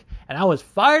back, and I was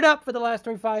fired up for the last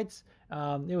 3 fights.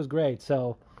 It was great,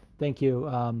 so thank you,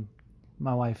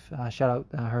 my wife. Shout out,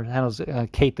 her handle's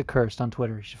Kate the Cursed on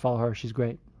Twitter. You should follow her. She's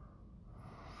great.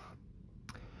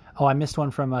 Oh, I missed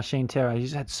one from Shane Terra. He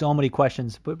just had so many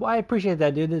questions. But I appreciate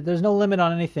that, dude. There's no limit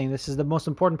on anything. This is the most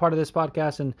important part of this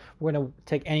podcast, and we're going to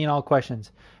take any and all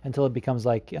questions until it becomes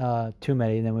like too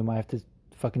many, and then we might have to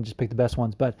fucking just pick the best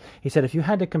ones. But he said, if you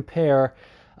had to compare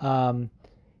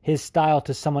his style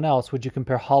to someone else, would you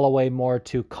compare Holloway more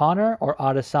to Conor or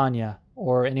Adesanya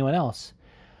or anyone else?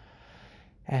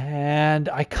 And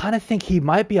I kind of think he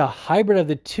might be a hybrid of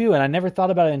the two, and I never thought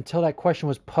about it until that question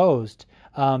was posed,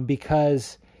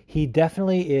 because he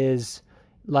definitely is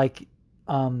like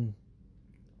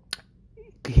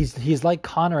he's like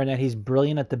Conor in that he's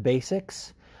brilliant at the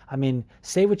basics. I mean,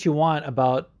 say what you want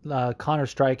about Conor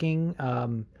striking,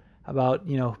 about,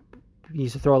 you know, he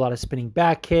used to throw a lot of spinning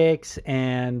back kicks,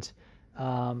 and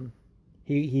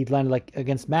he landed, like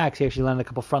against Max, he actually landed a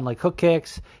couple front leg hook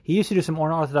kicks. He used to do some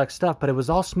unorthodox stuff, but it was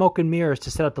all smoke and mirrors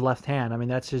to set up the left hand. I mean,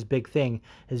 that's his big thing.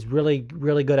 He's really,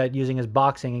 really good at using his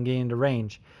boxing and getting into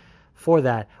range for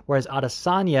that. Whereas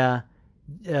Adesanya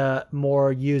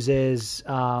more uses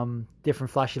different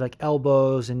flashy like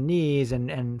elbows and knees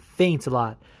and feints a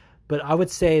lot. But I would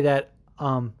say that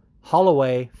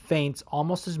Holloway feints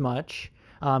almost as much.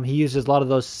 He uses a lot of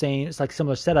those same, it's like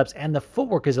similar setups, and the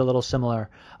footwork is a little similar.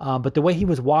 But the way he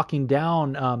was walking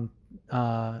down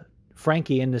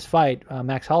Frankie in this fight,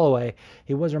 Max Holloway,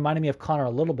 he was reminding me of Conor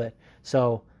a little bit.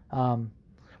 So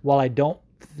while I don't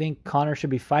think Conor should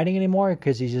be fighting anymore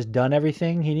because he's just done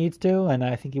everything he needs to, and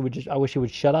I think I wish he would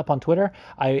shut up on Twitter,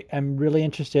 I am really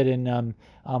interested in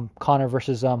Conor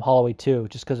versus Holloway too,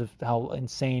 just because of how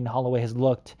insane Holloway has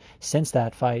looked since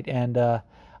that fight, and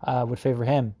would favor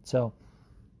him. So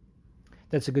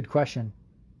that's a good question.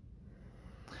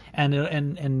 And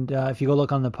if you go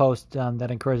look on the post,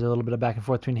 that encouraged a little bit of back and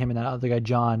forth between him and that other guy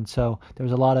John. So there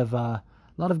was a lot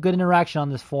of good interaction on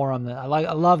this forum. I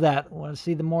love that. I want to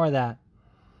see more of that.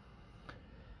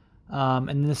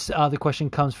 And this other question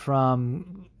comes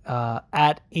from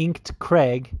at Inked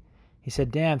Craig. He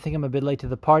said, damn, think I'm a bit late to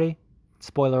the party.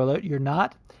 Spoiler alert, you're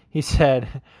not. He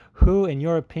said, who, in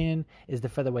your opinion, is the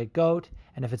featherweight GOAT?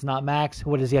 And if it's not Max,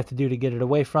 what does he have to do to get it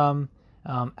away from?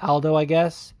 Aldo, I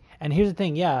guess. And here's the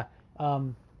thing, yeah,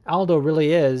 Aldo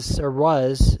really is, or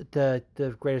was, the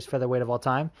greatest featherweight of all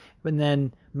time. And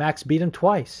then Max beat him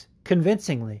twice,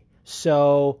 convincingly.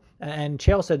 So, and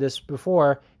Chael said this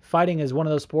before, fighting is one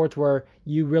of those sports where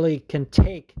you really can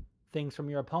take things from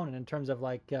your opponent in terms of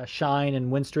like shine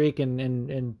and win streak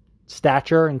and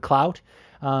stature and clout.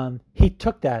 He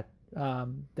took that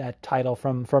title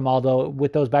from Aldo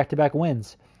with those back-to-back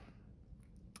wins.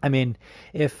 I mean,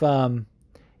 if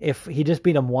he just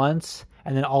beat him once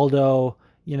and then Aldo,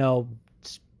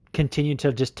 continued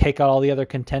to just take out all the other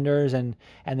contenders and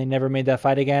they never made that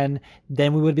fight again,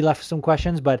 then we would be left with some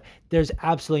questions. But there's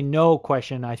absolutely no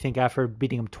question, I think, after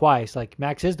beating him twice. Like,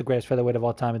 Max is the greatest featherweight of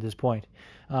all time at this point.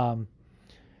 I mean,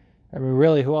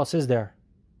 really, who else is there?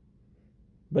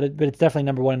 But it's definitely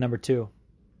number one and number two.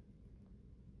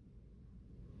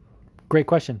 Great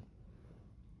question.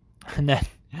 And then,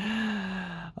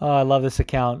 oh, I love this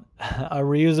account. A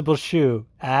reusable shoe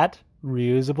at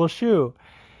reusable shoe.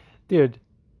 Dude,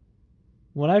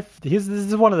 this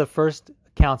is one of the first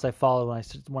accounts I followed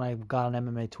when I got on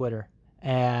MMA Twitter,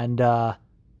 and I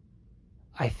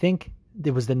think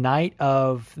it was the night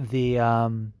of the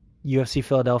UFC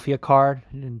Philadelphia card,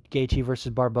 Gaethje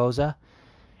versus Barboza,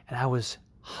 and I was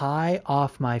high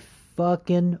off my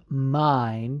fucking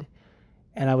mind,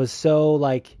 and I was so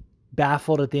like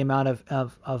baffled at the amount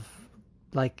of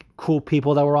like cool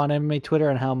people that were on MMA Twitter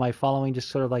and how my following just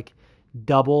sort of like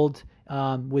doubled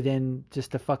within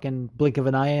just a fucking blink of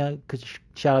an eye. Because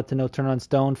shout out to No Turn on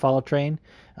Stone, Follow Train,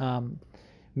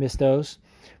 missed those.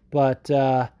 But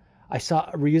I saw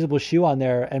a reusable shoe on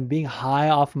there, and being high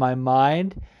off my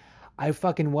mind, I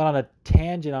fucking went on a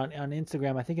tangent on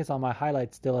Instagram. I think it's on my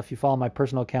highlights still. If you follow my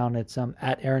personal account, it's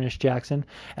at Aaron Jackson,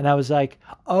 and I was like,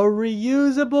 a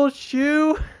reusable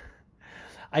shoe.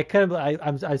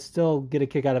 I still get a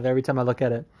kick out of it every time I look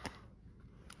at it.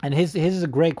 And his is a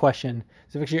great question.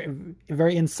 It's actually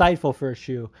very insightful for a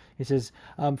shoe. He says,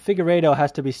 Figueiredo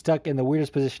has to be stuck in the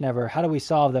weirdest position ever. How do we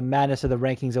solve the madness of the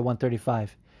rankings at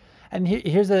 135? And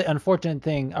here's the unfortunate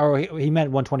thing, or he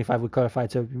meant 125, we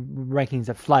clarified, so rankings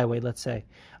at flyweight, let's say.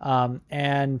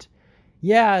 And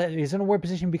yeah, he's in a weird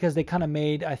position because they kind of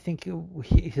made, I think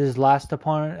his last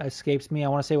opponent escapes me. I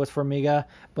want to say it was Formiga,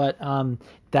 but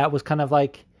that was kind of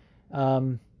like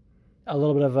a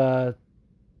little bit of a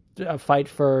fight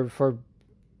for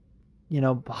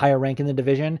higher rank in the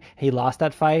division. He lost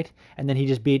that fight, and then he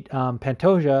just beat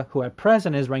Pantoja, who at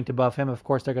present is ranked above him. Of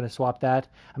course, they're going to swap that.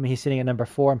 I mean, he's sitting at number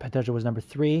 4, and Pantoja was number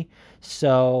 3.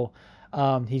 So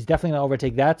he's definitely going to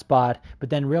overtake that spot.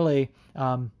 But then really,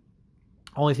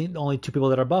 only two people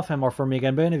that are above him are Formiga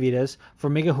and Benavidez.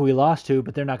 Formiga, who he lost to,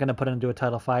 but they're not going to put him into a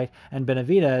title fight. And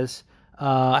Benavidez,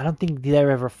 I don't think they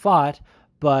ever fought.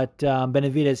 But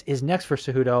Benavidez is next for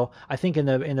Cejudo. I think in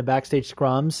the backstage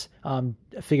scrums,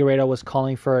 Figueiredo was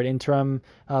calling for an interim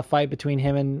fight between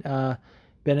him and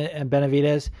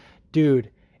Benavidez. Dude,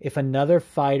 if another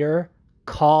fighter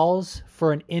calls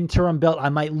for an interim belt, I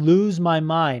might lose my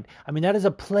mind. I mean, that is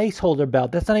a placeholder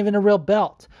belt. That's not even a real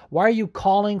belt. Why are you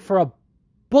calling for a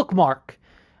bookmark?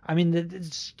 I mean,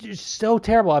 it's so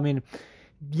terrible. I mean,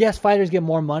 yes, fighters get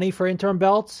more money for interim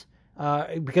belts,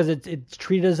 because it's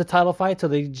treated as a title fight, so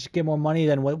they just get more money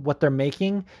than what they're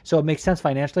making. So it makes sense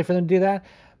financially for them to do that.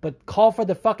 But call for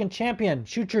the fucking champion.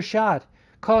 Shoot your shot.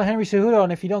 Call Henry Cejudo,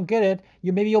 and if you don't get it,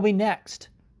 maybe you'll be next.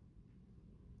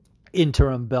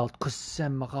 Interim belt.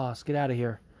 Get out of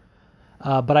here.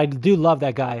 But I do love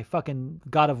that guy. Fucking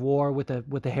God of War with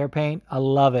the hair paint. I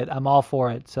love it. I'm all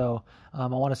for it. So I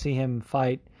want to see him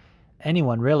fight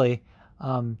anyone, really.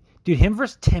 Dude, him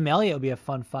versus Tim Elliott would be a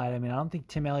fun fight. I mean, I don't think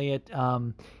Tim Elliott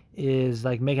is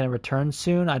like making a return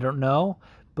soon. I don't know.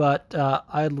 But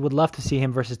I would love to see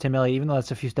him versus Tim Elliott, even though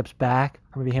that's a few steps back.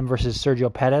 Or maybe him versus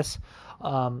Sergio Pettis.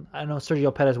 I know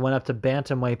Sergio Pettis went up to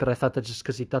bantamweight, but I thought that just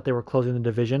because he thought they were closing the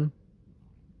division.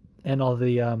 And all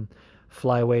the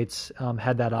flyweights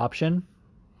had that option.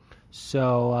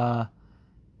 So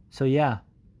yeah,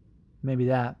 maybe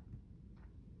that.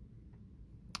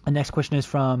 The next question is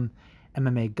from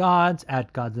MMA Gods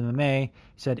at Gods MMA. He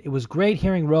said, it was great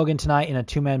hearing Rogan tonight in a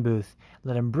 2-man booth.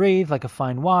 Let him breathe like a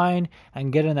fine wine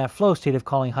and get in that flow state of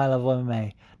calling high-level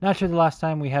MMA. Not sure the last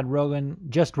time we had Rogan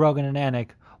and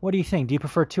Anik. What do you think? Do you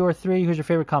prefer 2 or 3? Who's your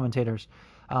favorite commentators?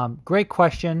 Great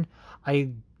question. I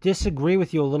disagree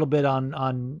with you a little bit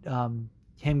on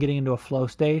him getting into a flow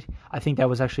state. I think that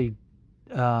was actually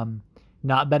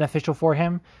not beneficial for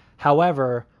him.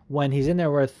 However, when he's in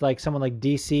there with like someone like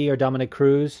DC or Dominic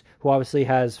Cruz, who obviously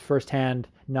has firsthand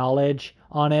knowledge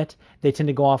on it, they tend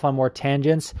to go off on more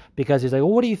tangents because he's like,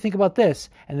 well, what do you think about this?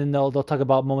 And then they'll talk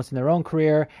about moments in their own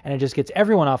career, and it just gets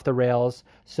everyone off the rails.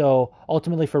 So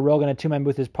ultimately for Rogan, a 2-man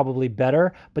booth is probably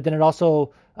better, but then it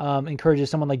also encourages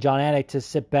someone like John Anik to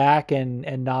sit back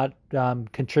and not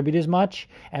contribute as much.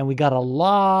 And we got a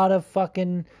lot of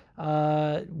fucking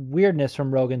weirdness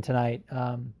from Rogan tonight.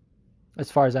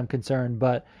 as far as I'm concerned.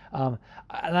 But and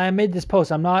I made this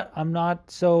post. I'm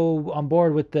not so on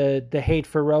board with the hate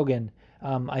for Rogan.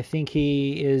 I think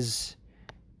he is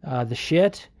the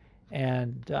shit,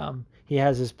 and he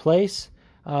has his place.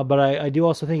 But I do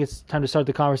also think it's time to start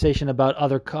the conversation about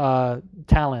other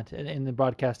talent in the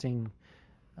broadcasting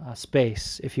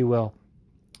space, if you will.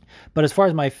 But as far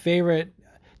as my favorite,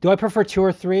 do I prefer 2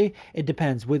 or 3? It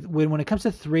depends. When it comes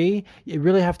to 3, you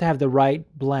really have to have the right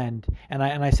blend. And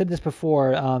I said this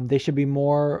before. They should be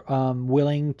more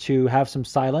willing to have some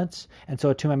silence, and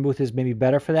so a 2-man booth is maybe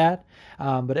better for that.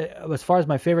 But as far as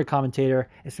my favorite commentator,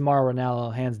 it's Mauro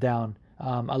Ranallo, hands down.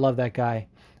 I love that guy.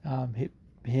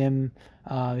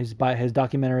 His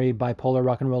documentary Bipolar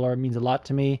Rock and Roller means a lot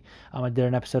to me. I did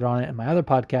an episode on it in my other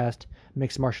podcast,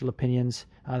 Mixed Martial Opinions.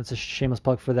 It's a shameless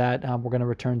plug for that. We're going to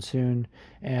return soon,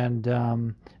 and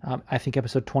I think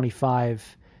episode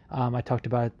 25 I talked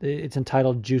about it. It's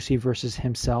entitled Juicy versus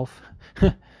Himself.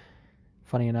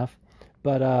 Funny enough,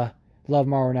 but love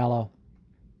Mauro Ranallo.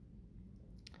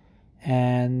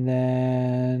 And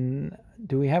then,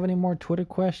 do we have any more Twitter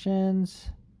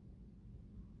questions?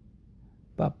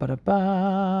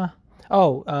 Darren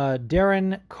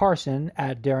Carson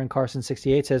at Darren Carson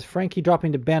 68 says, Frankie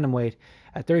dropping to bantamweight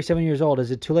at 37 years old.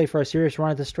 Is it too late for a serious run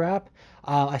at the strap?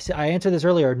 I answered this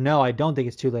earlier. No, I don't think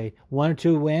it's too late. 1 or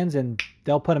 2 wins and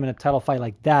they'll put him in a title fight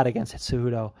like that against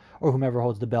Cejudo or whomever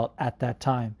holds the belt at that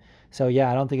time. So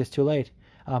yeah, I don't think it's too late.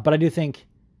 But I do think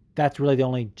that's really the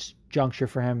only juncture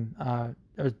for him,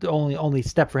 or the only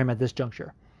step for him at this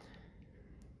juncture.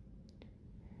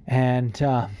 And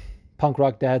Punk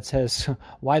Rock Dad says,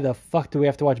 why the fuck do we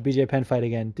have to watch BJ Penn fight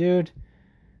again? Dude,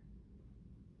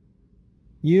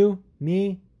 you,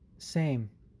 me, same.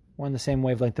 We're on the same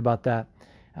wavelength about that.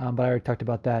 But I already talked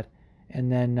about that.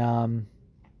 And then I'm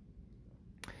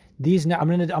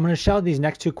gonna shout out these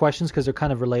next 2 questions because they're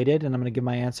kind of related, and I'm gonna give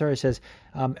my answer. It says,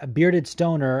 Bearded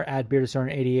Stoner at Bearded Stoner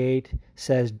 88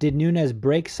 says, did Nunes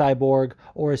break Cyborg,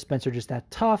 or is Spencer just that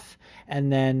tough?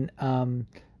 And then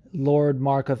Lord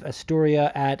Mark of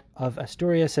Astoria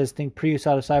says, think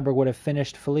pre-USADA Cyborg would have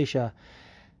finished Felicia.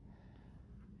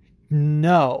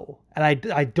 No. And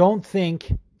I don't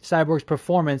think Cyborg's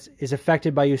performance is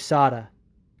affected by USADA.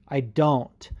 I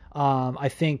don't. I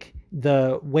think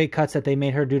the weight cuts that they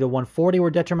made her do to 140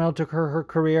 were detrimental to her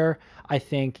career. I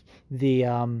think the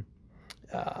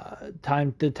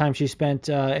time she spent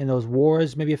in those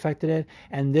wars maybe affected it.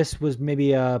 And this was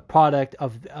maybe a product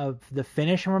of the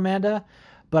finish from Amanda.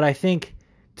 But I think,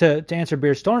 to answer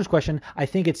Beard Stoner's question, I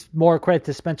think it's more credit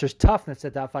to Spencer's toughness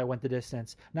that fight went the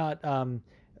distance, not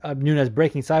Nunes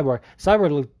breaking Cyborg.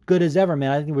 Cyborg looked good as ever,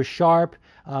 man. I think it was sharp.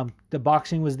 The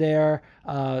boxing was there.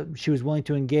 She was willing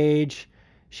to engage.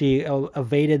 She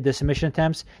evaded the submission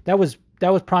attempts. That was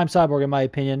prime Cyborg, in my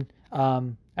opinion. At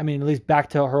least back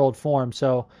to her old form.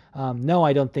 So, no,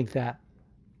 I don't think that.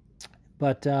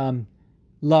 But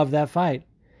love that fight.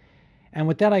 And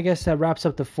with that, I guess that wraps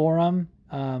up the forum.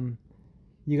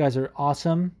 You guys are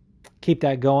awesome. Keep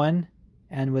that going.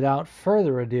 And without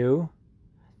further ado,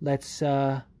 let's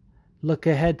look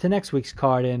ahead to next week's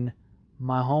card in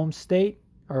my home state,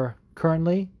 or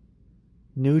currently,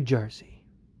 New Jersey.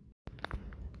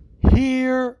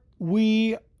 Here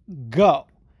we go.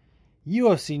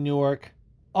 UFC Newark,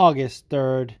 August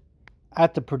 3rd,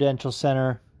 at the Prudential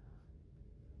Center.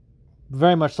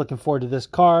 Very much looking forward to this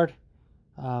card.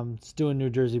 It's doing New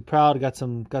Jersey proud. Got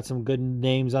some good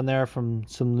names on there from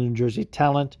some New Jersey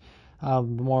talent.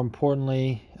 More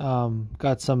importantly,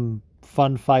 got some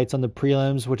fun fights on the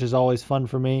prelims, which is always fun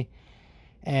for me.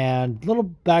 And a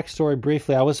little backstory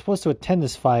briefly, I was supposed to attend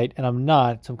this fight, and I'm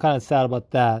not, so I'm kind of sad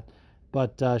about that.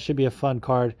 But should be a fun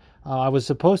card. I was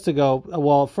supposed to go,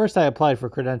 well, first I applied for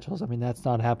credentials. That's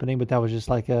not happening, but that was just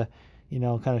like a,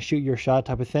 kind of shoot your shot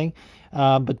type of thing.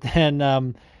 But then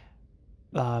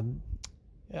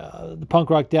the Punk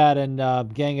Rock Dad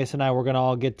and Genghis and I were going to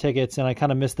all get tickets, and I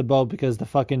kind of missed the boat because the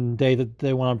fucking day that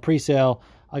they went on pre-sale,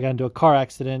 I got into a car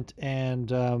accident and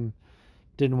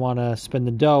didn't want to spend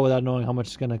the dough without knowing how much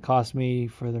it's going to cost me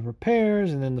for the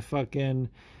repairs, and then the fucking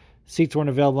seats weren't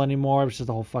available anymore. It was just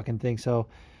the whole fucking thing. So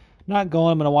not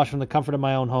going. I'm going to watch from the comfort of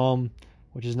my own home,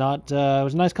 which is not, it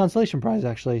was a nice consolation prize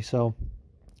actually. So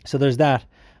there's that.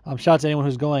 Shout out to anyone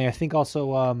who's going. I think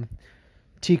also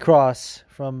T-Cross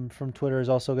from Twitter is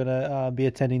also going to be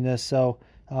attending this. So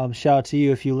shout out to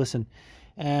you if you listen.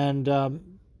 And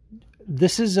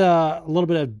this is a little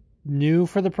bit of new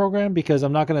for the program because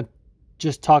I'm not going to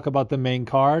just talk about the main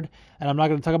card, and I'm not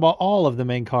going to talk about all of the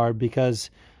main card because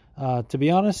To be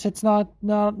honest, it's not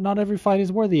every fight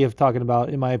is worthy of talking about,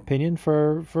 in my opinion,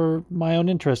 for my own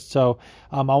interest. So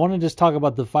I want to just talk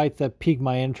about the fights that pique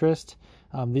my interest.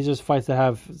 These are fights that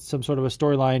have some sort of a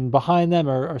storyline behind them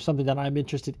or something that I'm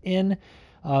interested in.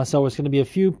 So it's going to be a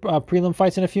few prelim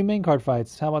fights and a few main card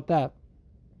fights. How about that?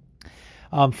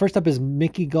 First up is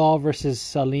Mickey Gall versus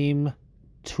Salim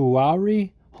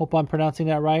Touari. Hope I'm pronouncing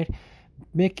that right.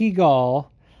 Mickey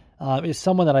Gall is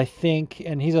someone that I think,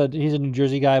 and he's a New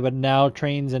Jersey guy, but now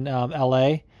trains in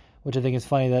L.A., which I think is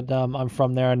funny that I'm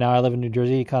from there and now I live in New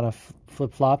Jersey. He kind of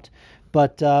flip-flopped.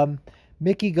 But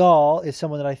Mickey Gall is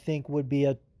someone that I think would be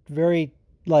a very,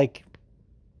 like,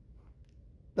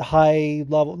 high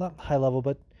level, not high level,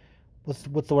 but what's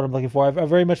the word I'm looking for? A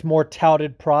very much more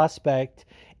touted prospect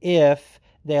if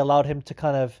they allowed him to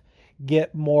kind of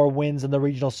get more wins in the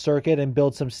regional circuit and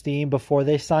build some steam before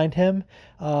they signed him.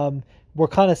 We're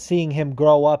kind of seeing him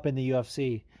grow up in the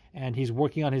UFC, and he's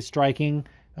working on his striking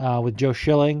with Joe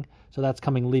Schilling, so that's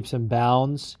coming leaps and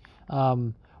bounds.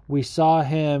 We saw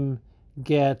him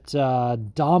get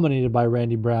dominated by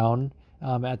Randy Brown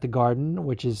at the Garden,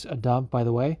 which is a dump, by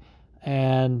the way,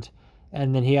 and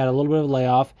then he had a little bit of a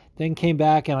layoff, then came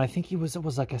back, and I think it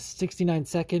was like a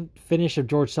 69-second finish of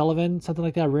George Sullivan, something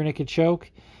like that, rear naked choke,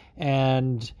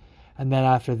 and then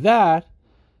after that,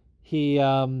 he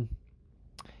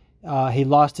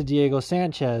lost to Diego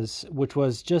Sanchez, which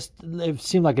was just, it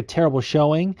seemed like a terrible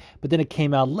showing, but then it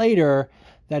came out later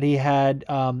that he had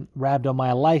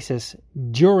rhabdomyolysis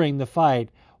during the fight,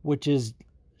 which is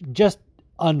just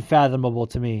unfathomable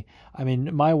to me. I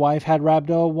mean, my wife had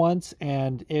rhabdo once,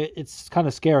 and it's kind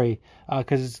of scary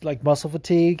because it's like muscle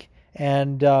fatigue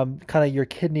and kind of your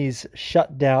kidneys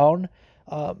shut down.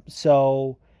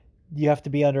 So you have to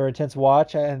be under intense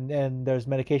watch, and there's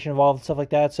medication involved and stuff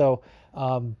like that. So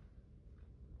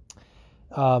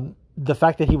the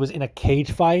fact that he was in a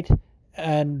cage fight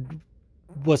and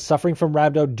was suffering from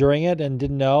rhabdo during it and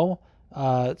didn't know,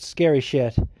 scary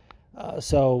shit.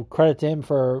 So credit to him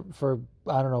for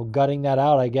I don't know, gutting that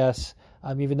out, I guess.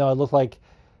 Even though it looked like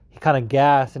he kind of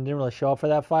gassed and didn't really show up for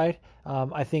that fight.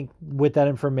 I think with that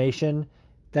information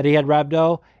that he had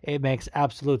rhabdo, it makes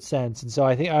absolute sense. And so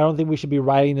I don't think we should be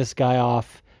writing this guy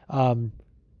off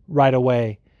right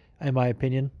away, in my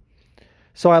opinion.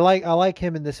 So I like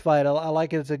him in this fight. I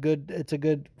like it. It's a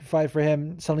good fight for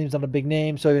him. Salim's not a big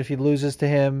name, so even if he loses to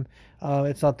him,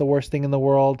 it's not the worst thing in the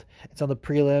world. It's on the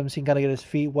prelims. He can kind of get his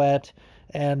feet wet,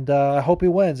 and I hope he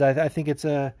wins. I think it's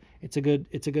a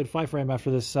good fight for him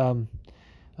after this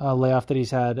layoff that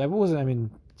he's had.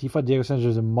 He fought Diego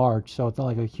Sanchez in March, so it's not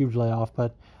like a huge layoff,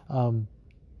 but as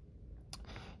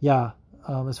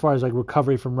far as like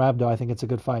recovery from rhabdo, I think it's a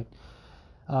good fight.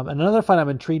 And another fight I'm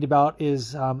intrigued about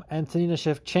is Antonina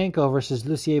Shevchenko versus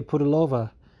Lucie Pudilova.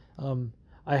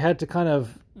 I had to kind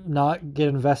of not get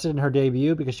invested in her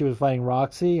debut because she was fighting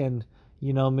Roxy, and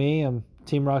you know me, I'm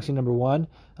Team Roxy number one.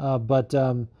 But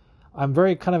I'm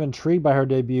very kind of intrigued by her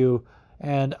debut,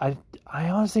 and I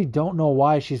honestly don't know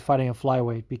why she's fighting a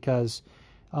flyweight, because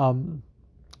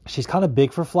she's kind of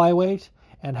big for flyweight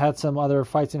and had some other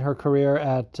fights in her career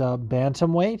at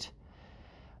bantamweight.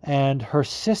 And her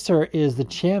sister is the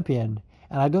champion,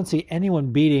 and I don't see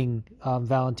anyone beating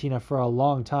Valentina for a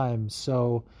long time.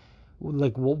 So,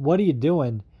 like, what are you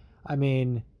doing? I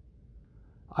mean,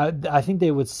 I think they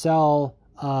would sell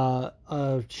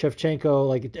Shevchenko,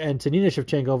 like Antonina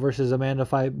Shevchenko versus Amanda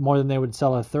fight, more than they would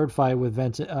sell a third fight with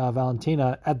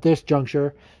Valentina at this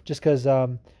juncture, just because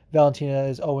Valentina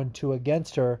is 0-2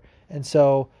 against her. And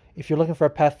so if you're looking for a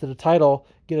path to the title,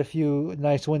 get a few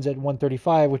nice wins at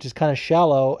 135, which is kind of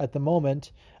shallow at the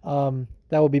moment, that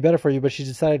would be better for you. But she's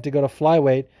decided to go to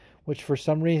flyweight, which for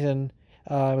some reason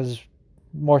was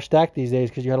more stacked these days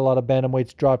because you had a lot of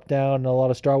bantamweights drop down and a lot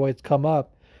of strawweights come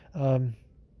up.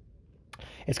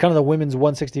 It's kind of the women's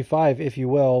 165, if you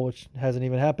will, which hasn't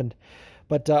even happened.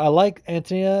 But I like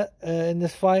Antonina in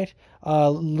this fight.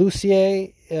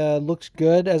 Lucie looks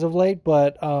good as of late,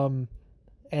 but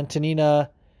Antonina,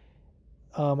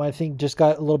 I think, just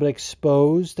got a little bit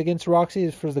exposed against Roxy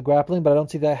as far as the grappling, but I don't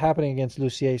see that happening against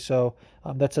Lucie. So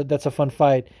that's a fun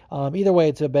fight. Either way,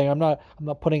 it's a bang. I'm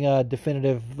not putting a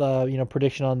definitive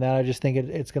prediction on that. I just think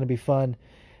it's going to be fun.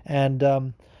 And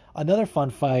another fun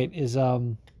fight is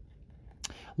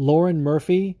Lauren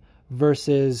Murphy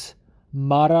versus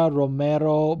Mara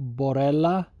Romero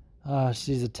Borella.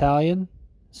 She's Italian.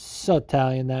 So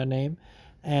Italian, that name.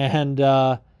 And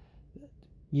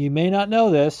you may not know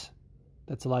this.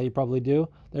 That's a lie, you probably do.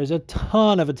 There's a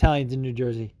ton of Italians in New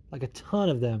Jersey. Like a ton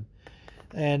of them.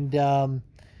 And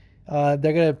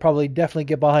They're gonna probably definitely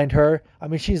get behind her. I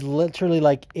mean, she's literally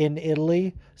like in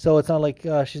Italy, so it's not like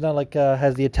she's not like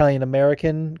has the Italian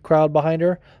American crowd behind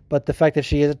her. But the fact that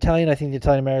she is Italian, I think the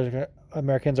Italian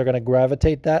Americans are gonna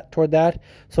gravitate toward that,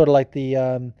 sort of like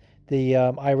the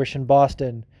Irish in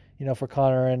Boston, for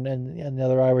Conor and the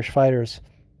other Irish fighters.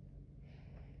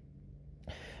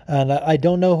 And I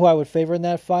don't know who I would favor in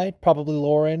that fight. Probably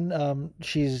Lauren.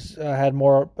 She's had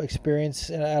more experience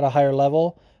at a higher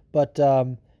level, but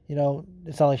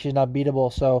it's not like she's not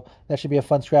beatable. So that should be a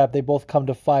fun scrap. They both come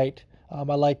to fight. I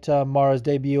liked Mara's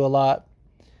debut a lot,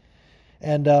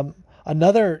 and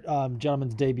another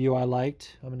gentleman's debut I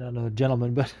liked. I mean, not another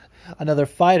gentleman, but another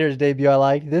fighter's debut I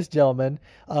liked. This gentleman,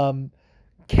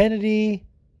 Kennedy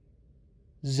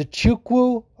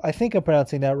Nzechukwu. I think I'm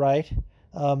pronouncing that right.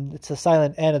 It's a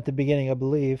silent N at the beginning, I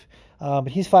believe. But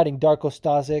he's fighting Darko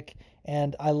Stasic,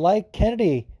 and I like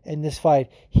Kennedy in this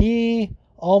fight. He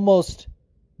almost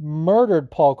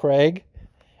murdered Paul Craig,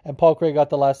 and Paul Craig got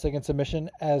the last second submission,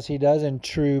 as he does in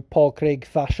true Paul Craig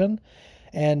fashion.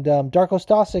 And Darko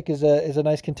Stasic is a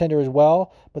nice contender as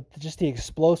well, but just the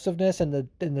explosiveness and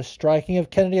the striking of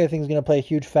Kennedy, I think, is going to play a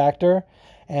huge factor.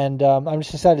 And I'm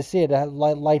just excited to see it.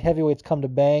 Light heavyweights come to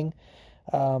bang.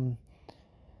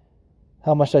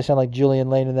 How much do I sound like Julian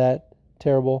Lane in that?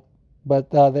 Terrible.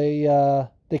 But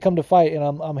they come to fight, and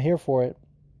I'm here for it.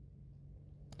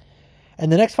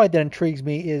 And the next fight that intrigues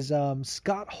me is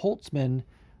Scott Holtzman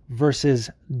versus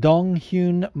Dong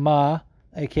Hyun Ma,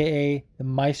 a.k.a. the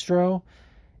Maestro.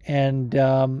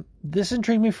 And this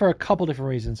intrigued me for a couple different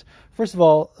reasons. First of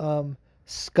all,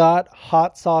 Scott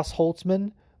Hot Sauce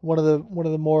Holtzman, one of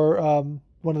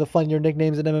the funnier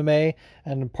nicknames in MMA,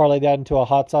 and parlay that into a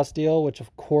hot sauce deal, which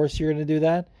of course you're going to do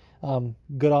that.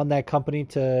 Good on that company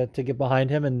to get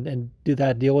behind him and do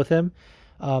that deal with him.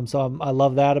 So I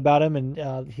love that about him,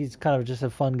 and he's kind of just a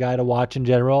fun guy to watch in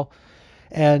general.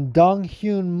 And Dong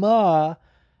Hyun Ma,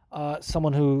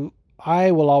 someone who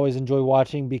I will always enjoy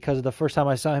watching because of the first time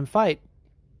I saw him fight.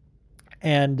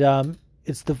 And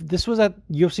this was at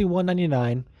UFC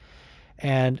 199,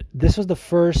 and this was the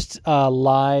first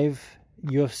live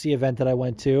UFC event that I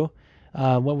went to.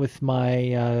 Went with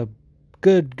my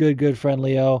good friend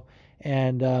Leo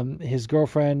and his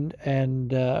girlfriend,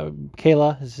 and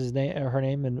Kayla is her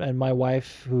name, and my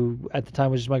wife, who at the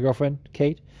time was just my girlfriend,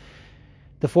 Kate.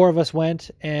 The four of us went,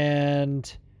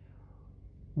 and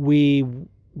we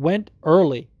went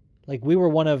early. Like, we were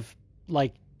one of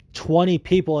like 20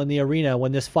 people in the arena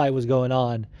when this fight was going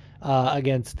on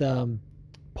against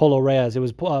Polo Reyes. It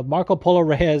was Marco Polo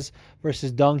Reyes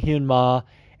versus Dong Hyun Ma,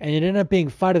 and it ended up being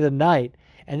fight of the night.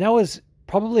 And that was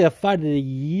probably a fight of the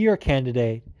year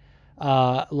candidate.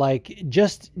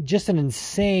 Just an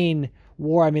insane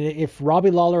war. I mean, if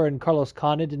Robbie Lawler and Carlos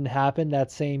Condit didn't happen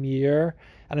that same year,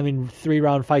 and I mean,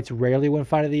 3-round fights rarely win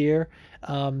fight of the year,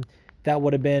 that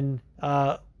would have been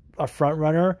a front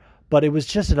runner. But it was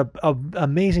just an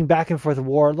amazing back and forth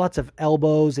war. Lots of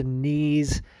elbows and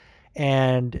knees,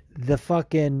 and the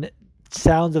fucking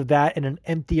sounds of that in an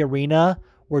empty arena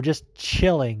were just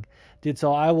chilling, dude.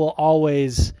 So I will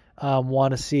always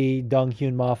want to see Dong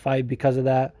Hyun Ma fight because of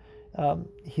that.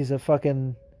 He's a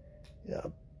fucking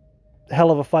hell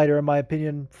of a fighter, in my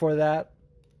opinion, for that.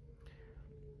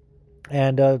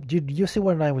 And dude, UFC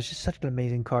 199 was just such an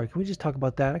amazing card. Can we just talk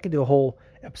about that? I could do a whole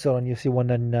episode on UFC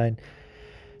 199,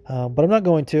 but I'm not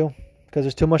going to, because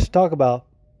there's too much to talk about,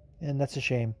 and that's a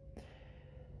shame.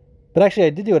 But actually, I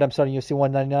did do an episode on UFC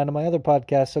 199 on my other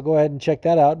podcast, so go ahead and check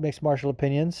that out. Mixed Martial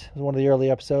Opinions. It was one of the early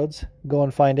episodes. Go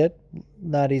and find it.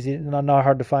 Not easy, not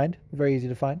hard to find. Very easy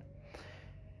to find.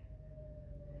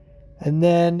 And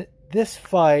then this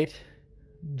fight,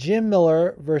 Jim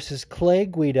Miller versus Clay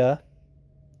Guida.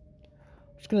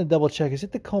 I'm just going to double check. Is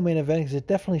it the co-main event? Because it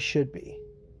definitely should be.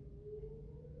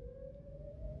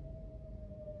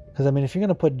 Because, I mean, if you're going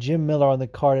to put Jim Miller on the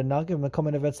card and not give him a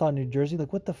co-main event slot in New Jersey,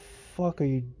 like, what the fuck are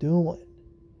you doing?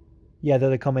 Yeah, they're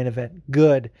the co-main event.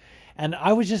 Good. And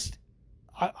I'm just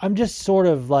sort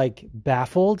of, like,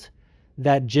 baffled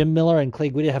that Jim Miller and Clay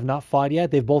Guida have not fought yet.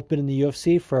 They've both been in the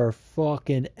UFC for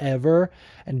fucking ever.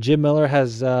 And Jim Miller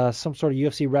has some sort of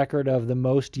UFC record of the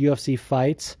most UFC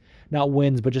fights. Not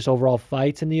wins, but just overall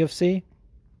fights in the UFC.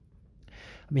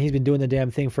 I mean, he's been doing the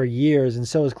damn thing for years, and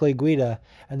so is Clay Guida.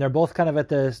 And they're both kind of at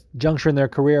the juncture in their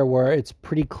career where it's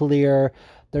pretty clear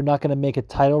they're not going to make a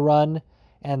title run,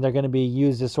 and they're going to be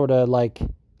used as sort of like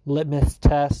litmus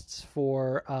tests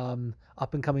for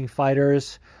up-and-coming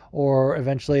fighters, or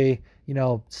eventually,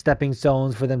 stepping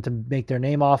stones for them to make their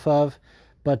name off of.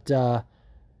 But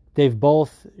they've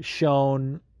both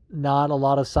shown not a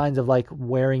lot of signs of like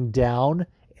wearing down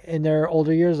in their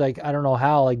older years. Like, I don't know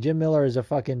how. Like, Jim Miller is a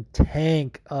fucking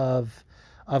tank of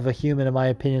a human, in my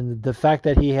opinion. The fact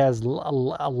that he has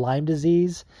Lyme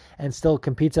disease and still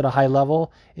competes at a high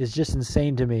level is just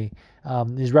insane to me.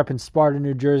 He's repping Sparta,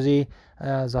 New Jersey,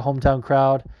 as a hometown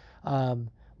crowd.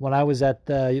 When I was at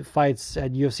the fights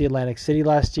at UFC Atlantic City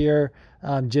last year,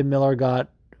 Jim Miller got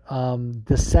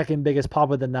the second biggest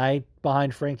pop of the night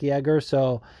behind Frankie Edgar.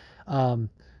 So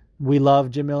we love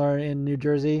Jim Miller in New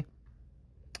Jersey.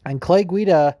 And Clay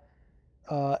Guida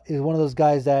is one of those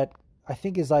guys that I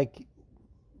think is like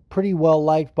pretty well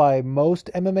liked by most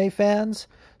MMA fans.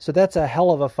 So that's a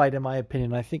hell of a fight in my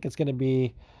opinion. I think it's going to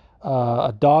be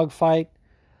a dog fight.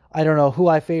 I don't know who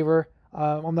I favor.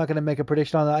 I'm not going to make a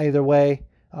prediction on that either way.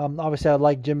 Obviously, I'd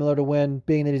like Jim Miller to win,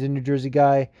 being that he's a New Jersey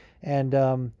guy, and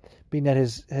being that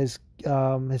his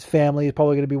family is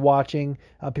probably going to be watching.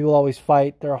 People always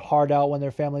fight their heart out when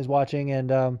their family's watching,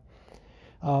 and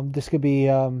this could be.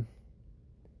 I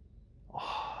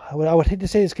would hate to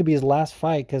say this could be his last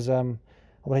fight, because I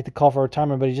would hate to call for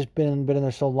retirement, but he's just been in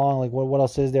there so long. Like, what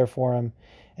else is there for him?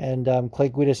 And Clay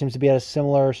Guida seems to be at a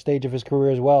similar stage of his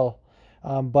career as well.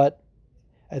 But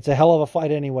it's a hell of a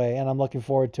fight anyway, and I'm looking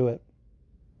forward to it.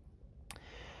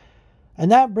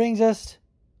 And that brings us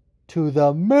to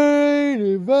the main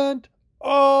event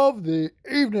of the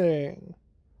evening.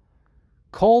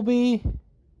 Colby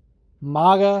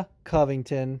Maga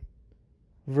Covington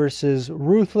versus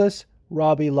Ruthless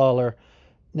Robbie Lawler.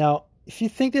 Now, if you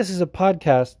think this is a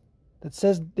podcast that's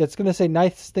going to say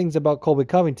nice things about Colby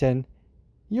Covington,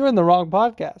 you're in the wrong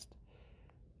podcast.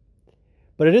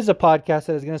 But it is a podcast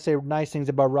that is going to say nice things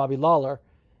about Robbie Lawler.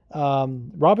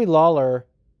 Robbie Lawler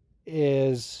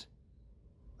is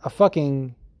a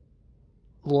fucking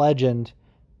legend.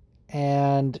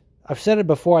 And I've said it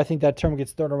before, I think that term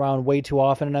gets thrown around way too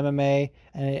often in MMA,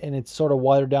 and it's sort of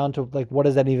watered down to, like, what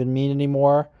does that even mean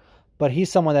anymore? But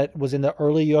he's someone that was in the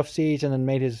early UFCs and then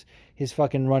made his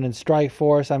fucking run in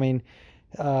Strikeforce. I mean,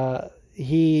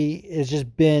 he has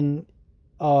just been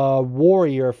a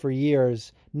warrior for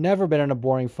years, never been in a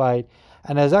boring fight,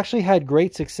 and has actually had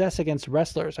great success against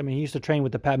wrestlers. I mean, he used to train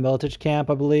with the Pat Miletich camp,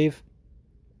 I believe,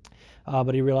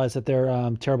 but he realized that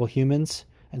they're terrible humans,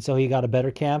 and so he got a better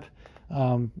camp.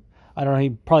 I don't know, he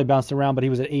probably bounced around, but he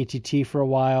was at ATT for a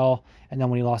while, and then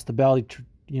when he lost the belt,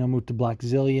 he moved to Black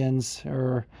Zillions,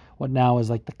 or what now is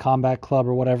like the Combat Club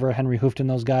or whatever, Henry Hoofton,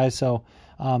 those guys. So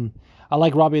I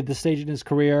like Robbie at this stage in his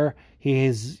career. He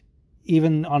is,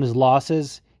 even on his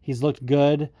losses, he's looked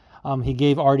good. He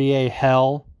gave RDA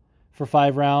hell for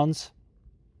 5 rounds.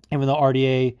 Even though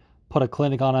RDA put a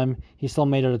clinic on him, he still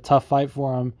made it a tough fight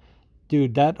for him.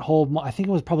 Dude, I think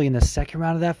it was probably in the second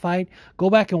round of that fight. Go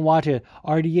back and watch it.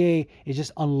 RDA is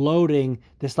just unloading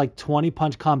this like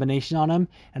 20-punch combination on him,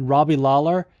 and Robbie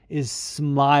Lawler is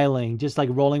smiling, just like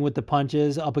rolling with the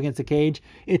punches up against the cage.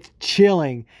 It's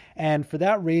chilling. And for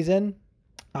that reason,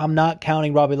 I'm not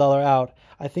counting Robbie Lawler out.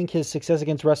 I think his success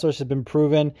against wrestlers has been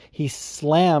proven. He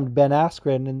slammed Ben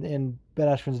Askren in Ben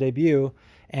Askren's debut,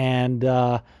 and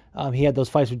he had those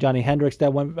fights with Johnny Hendricks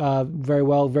that went very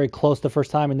well, very close the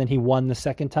first time, and then he won the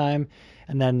second time.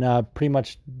 And then pretty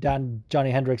much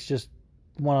Johnny Hendricks just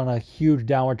went on a huge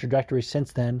downward trajectory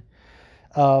since then.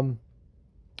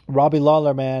 Robbie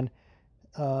Lawler, man,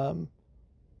 I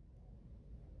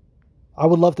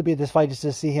would love to be at this fight just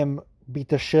to see him beat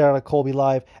the shit out of Colby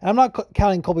live. And I'm not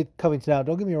counting Colby Covington out,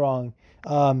 don't get me wrong.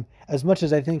 As much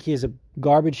as I think he is a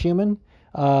garbage human,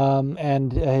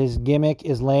 and his gimmick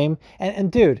is lame. And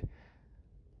dude,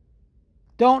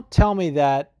 don't tell me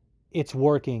that it's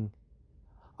working.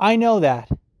 I know that.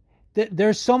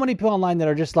 There's so many people online that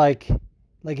are just like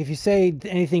if you say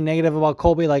anything negative about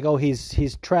Colby, like, oh,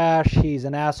 he's trash, he's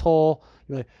an asshole,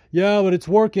 you're like, yeah, but it's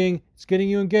working, it's getting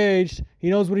you engaged, he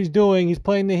knows what he's doing, he's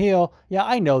playing the heel. Yeah,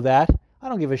 I know that. I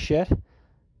don't give a shit.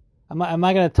 Am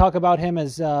I going to talk about him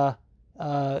as a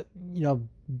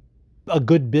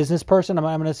good business person? I'm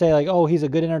going to say, like, oh, he's a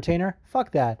good entertainer?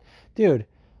 Fuck that. Dude,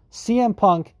 CM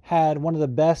Punk had one of the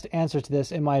best answers to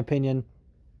this, in my opinion.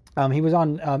 He was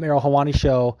on Errol Hawani's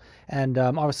show, and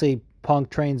obviously Punk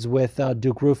trains with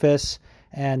Duke Rufus,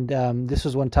 and this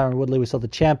was when Tyron Woodley was still the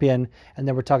champion, and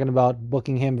they were talking about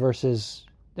booking him versus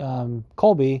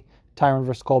Colby, Tyron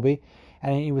versus Colby,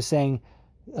 and he was saying,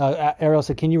 Errol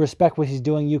said, can you respect what he's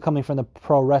doing, you coming from the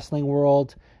pro wrestling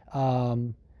world?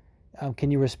 Can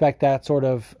you respect that sort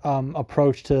of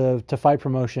approach to fight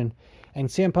promotion? And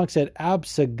CM Punk said,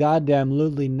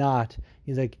 abso-goddamn-lutely not.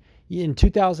 He's like, in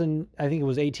 2000, I think it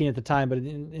was 18 at the time, but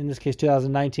in this case,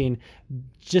 2019,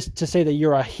 just to say that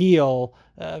you're a heel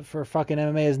for fucking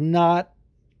MMA is not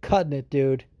cutting it,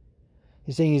 dude.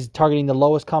 He's saying he's targeting the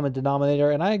lowest common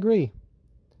denominator, and I agree.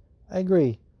 I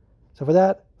agree. So for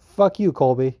that, fuck you,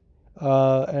 Colby.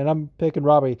 And I'm picking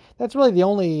Robbie. That's really the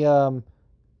only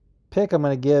pick I'm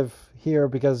going to give here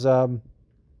because I'm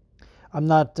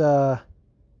not.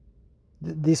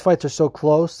 These fights are so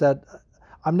close that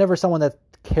I'm never someone that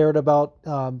cared about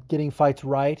getting fights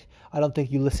right. I don't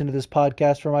think you listen to this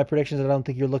podcast for my predictions. I don't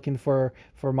think you're looking for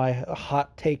my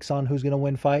hot takes on who's going to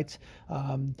win fights.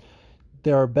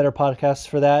 There are better podcasts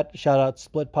for that. Shout out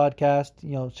Split Podcast.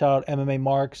 Shout out MMA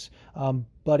Marks.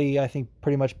 Buddy, I think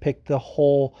pretty much picked the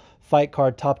whole fight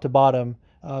card top to bottom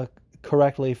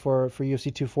correctly for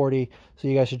UFC 240. So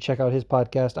you guys should check out his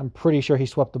podcast. I'm pretty sure he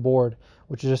swept the board,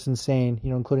 which is just insane.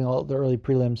 Including all the early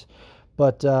prelims.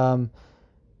 But I'm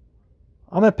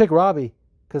gonna pick Robbie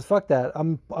because fuck that.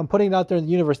 I'm putting it out there in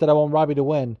the universe that I want Robbie to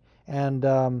win.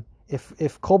 And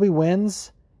if Colby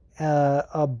wins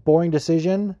a boring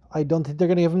decision, I don't think they're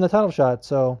gonna give him the title shot.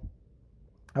 So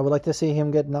I would like to see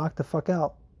him get knocked the fuck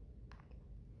out.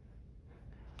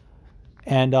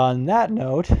 And on that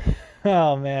note,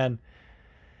 oh man,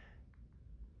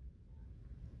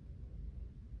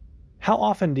 how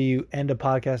often do you end a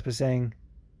podcast by saying,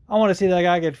 I want to see that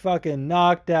guy get fucking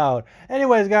knocked out?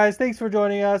 Anyways, guys, thanks for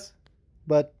joining us.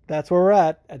 But that's where we're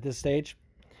at this stage.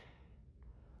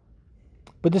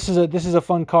 But this is a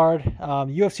fun card.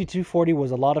 UFC 240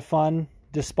 was a lot of fun,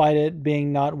 despite it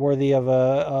being not worthy of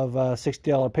a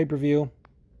 $60 pay-per-view.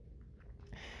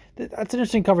 That's an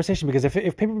interesting conversation because if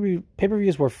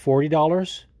pay-per-views were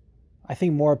 $40, I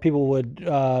think more people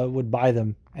would buy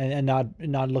them and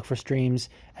not look for streams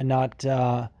and not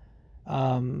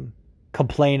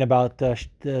complain about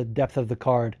the depth of the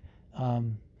card.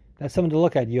 That's something to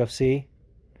look at, UFC.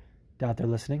 Doubt they're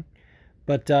listening.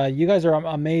 But you guys are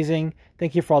amazing.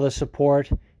 Thank you for all the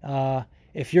support.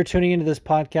 If you're tuning into this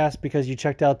podcast because you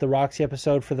checked out the Roxy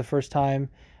episode for the first time,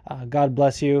 God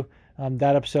bless you.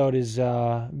 That episode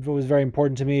was very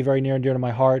important to me, very near and dear to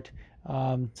my heart.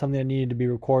 Something that needed to be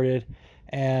recorded.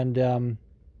 And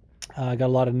I got a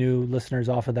lot of new listeners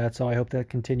off of that, so I hope that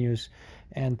continues.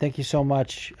 And thank you so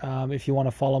much. If you want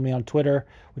to follow me on Twitter,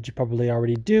 which you probably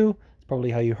already do, it's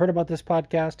probably how you heard about this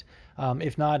podcast.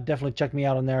 If not, definitely check me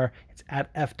out on there. It's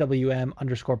at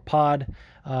FWM_pod.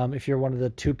 If you're one of the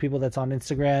 2 people that's on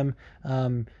Instagram,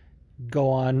 go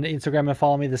on Instagram and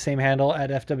follow me, the same handle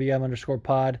at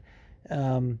FWM_pod.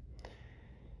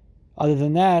 Other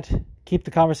than that, keep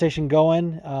the conversation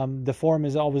going. The forum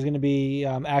is always going to be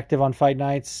active on fight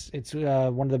nights. It's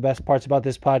one of the best parts about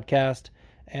this podcast.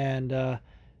 And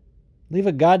leave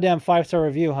a goddamn 5-star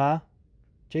review, huh?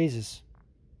 Jesus.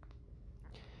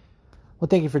 Well,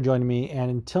 thank you for joining me.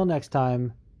 And until next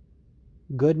time,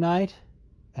 good night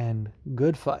and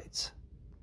good fights.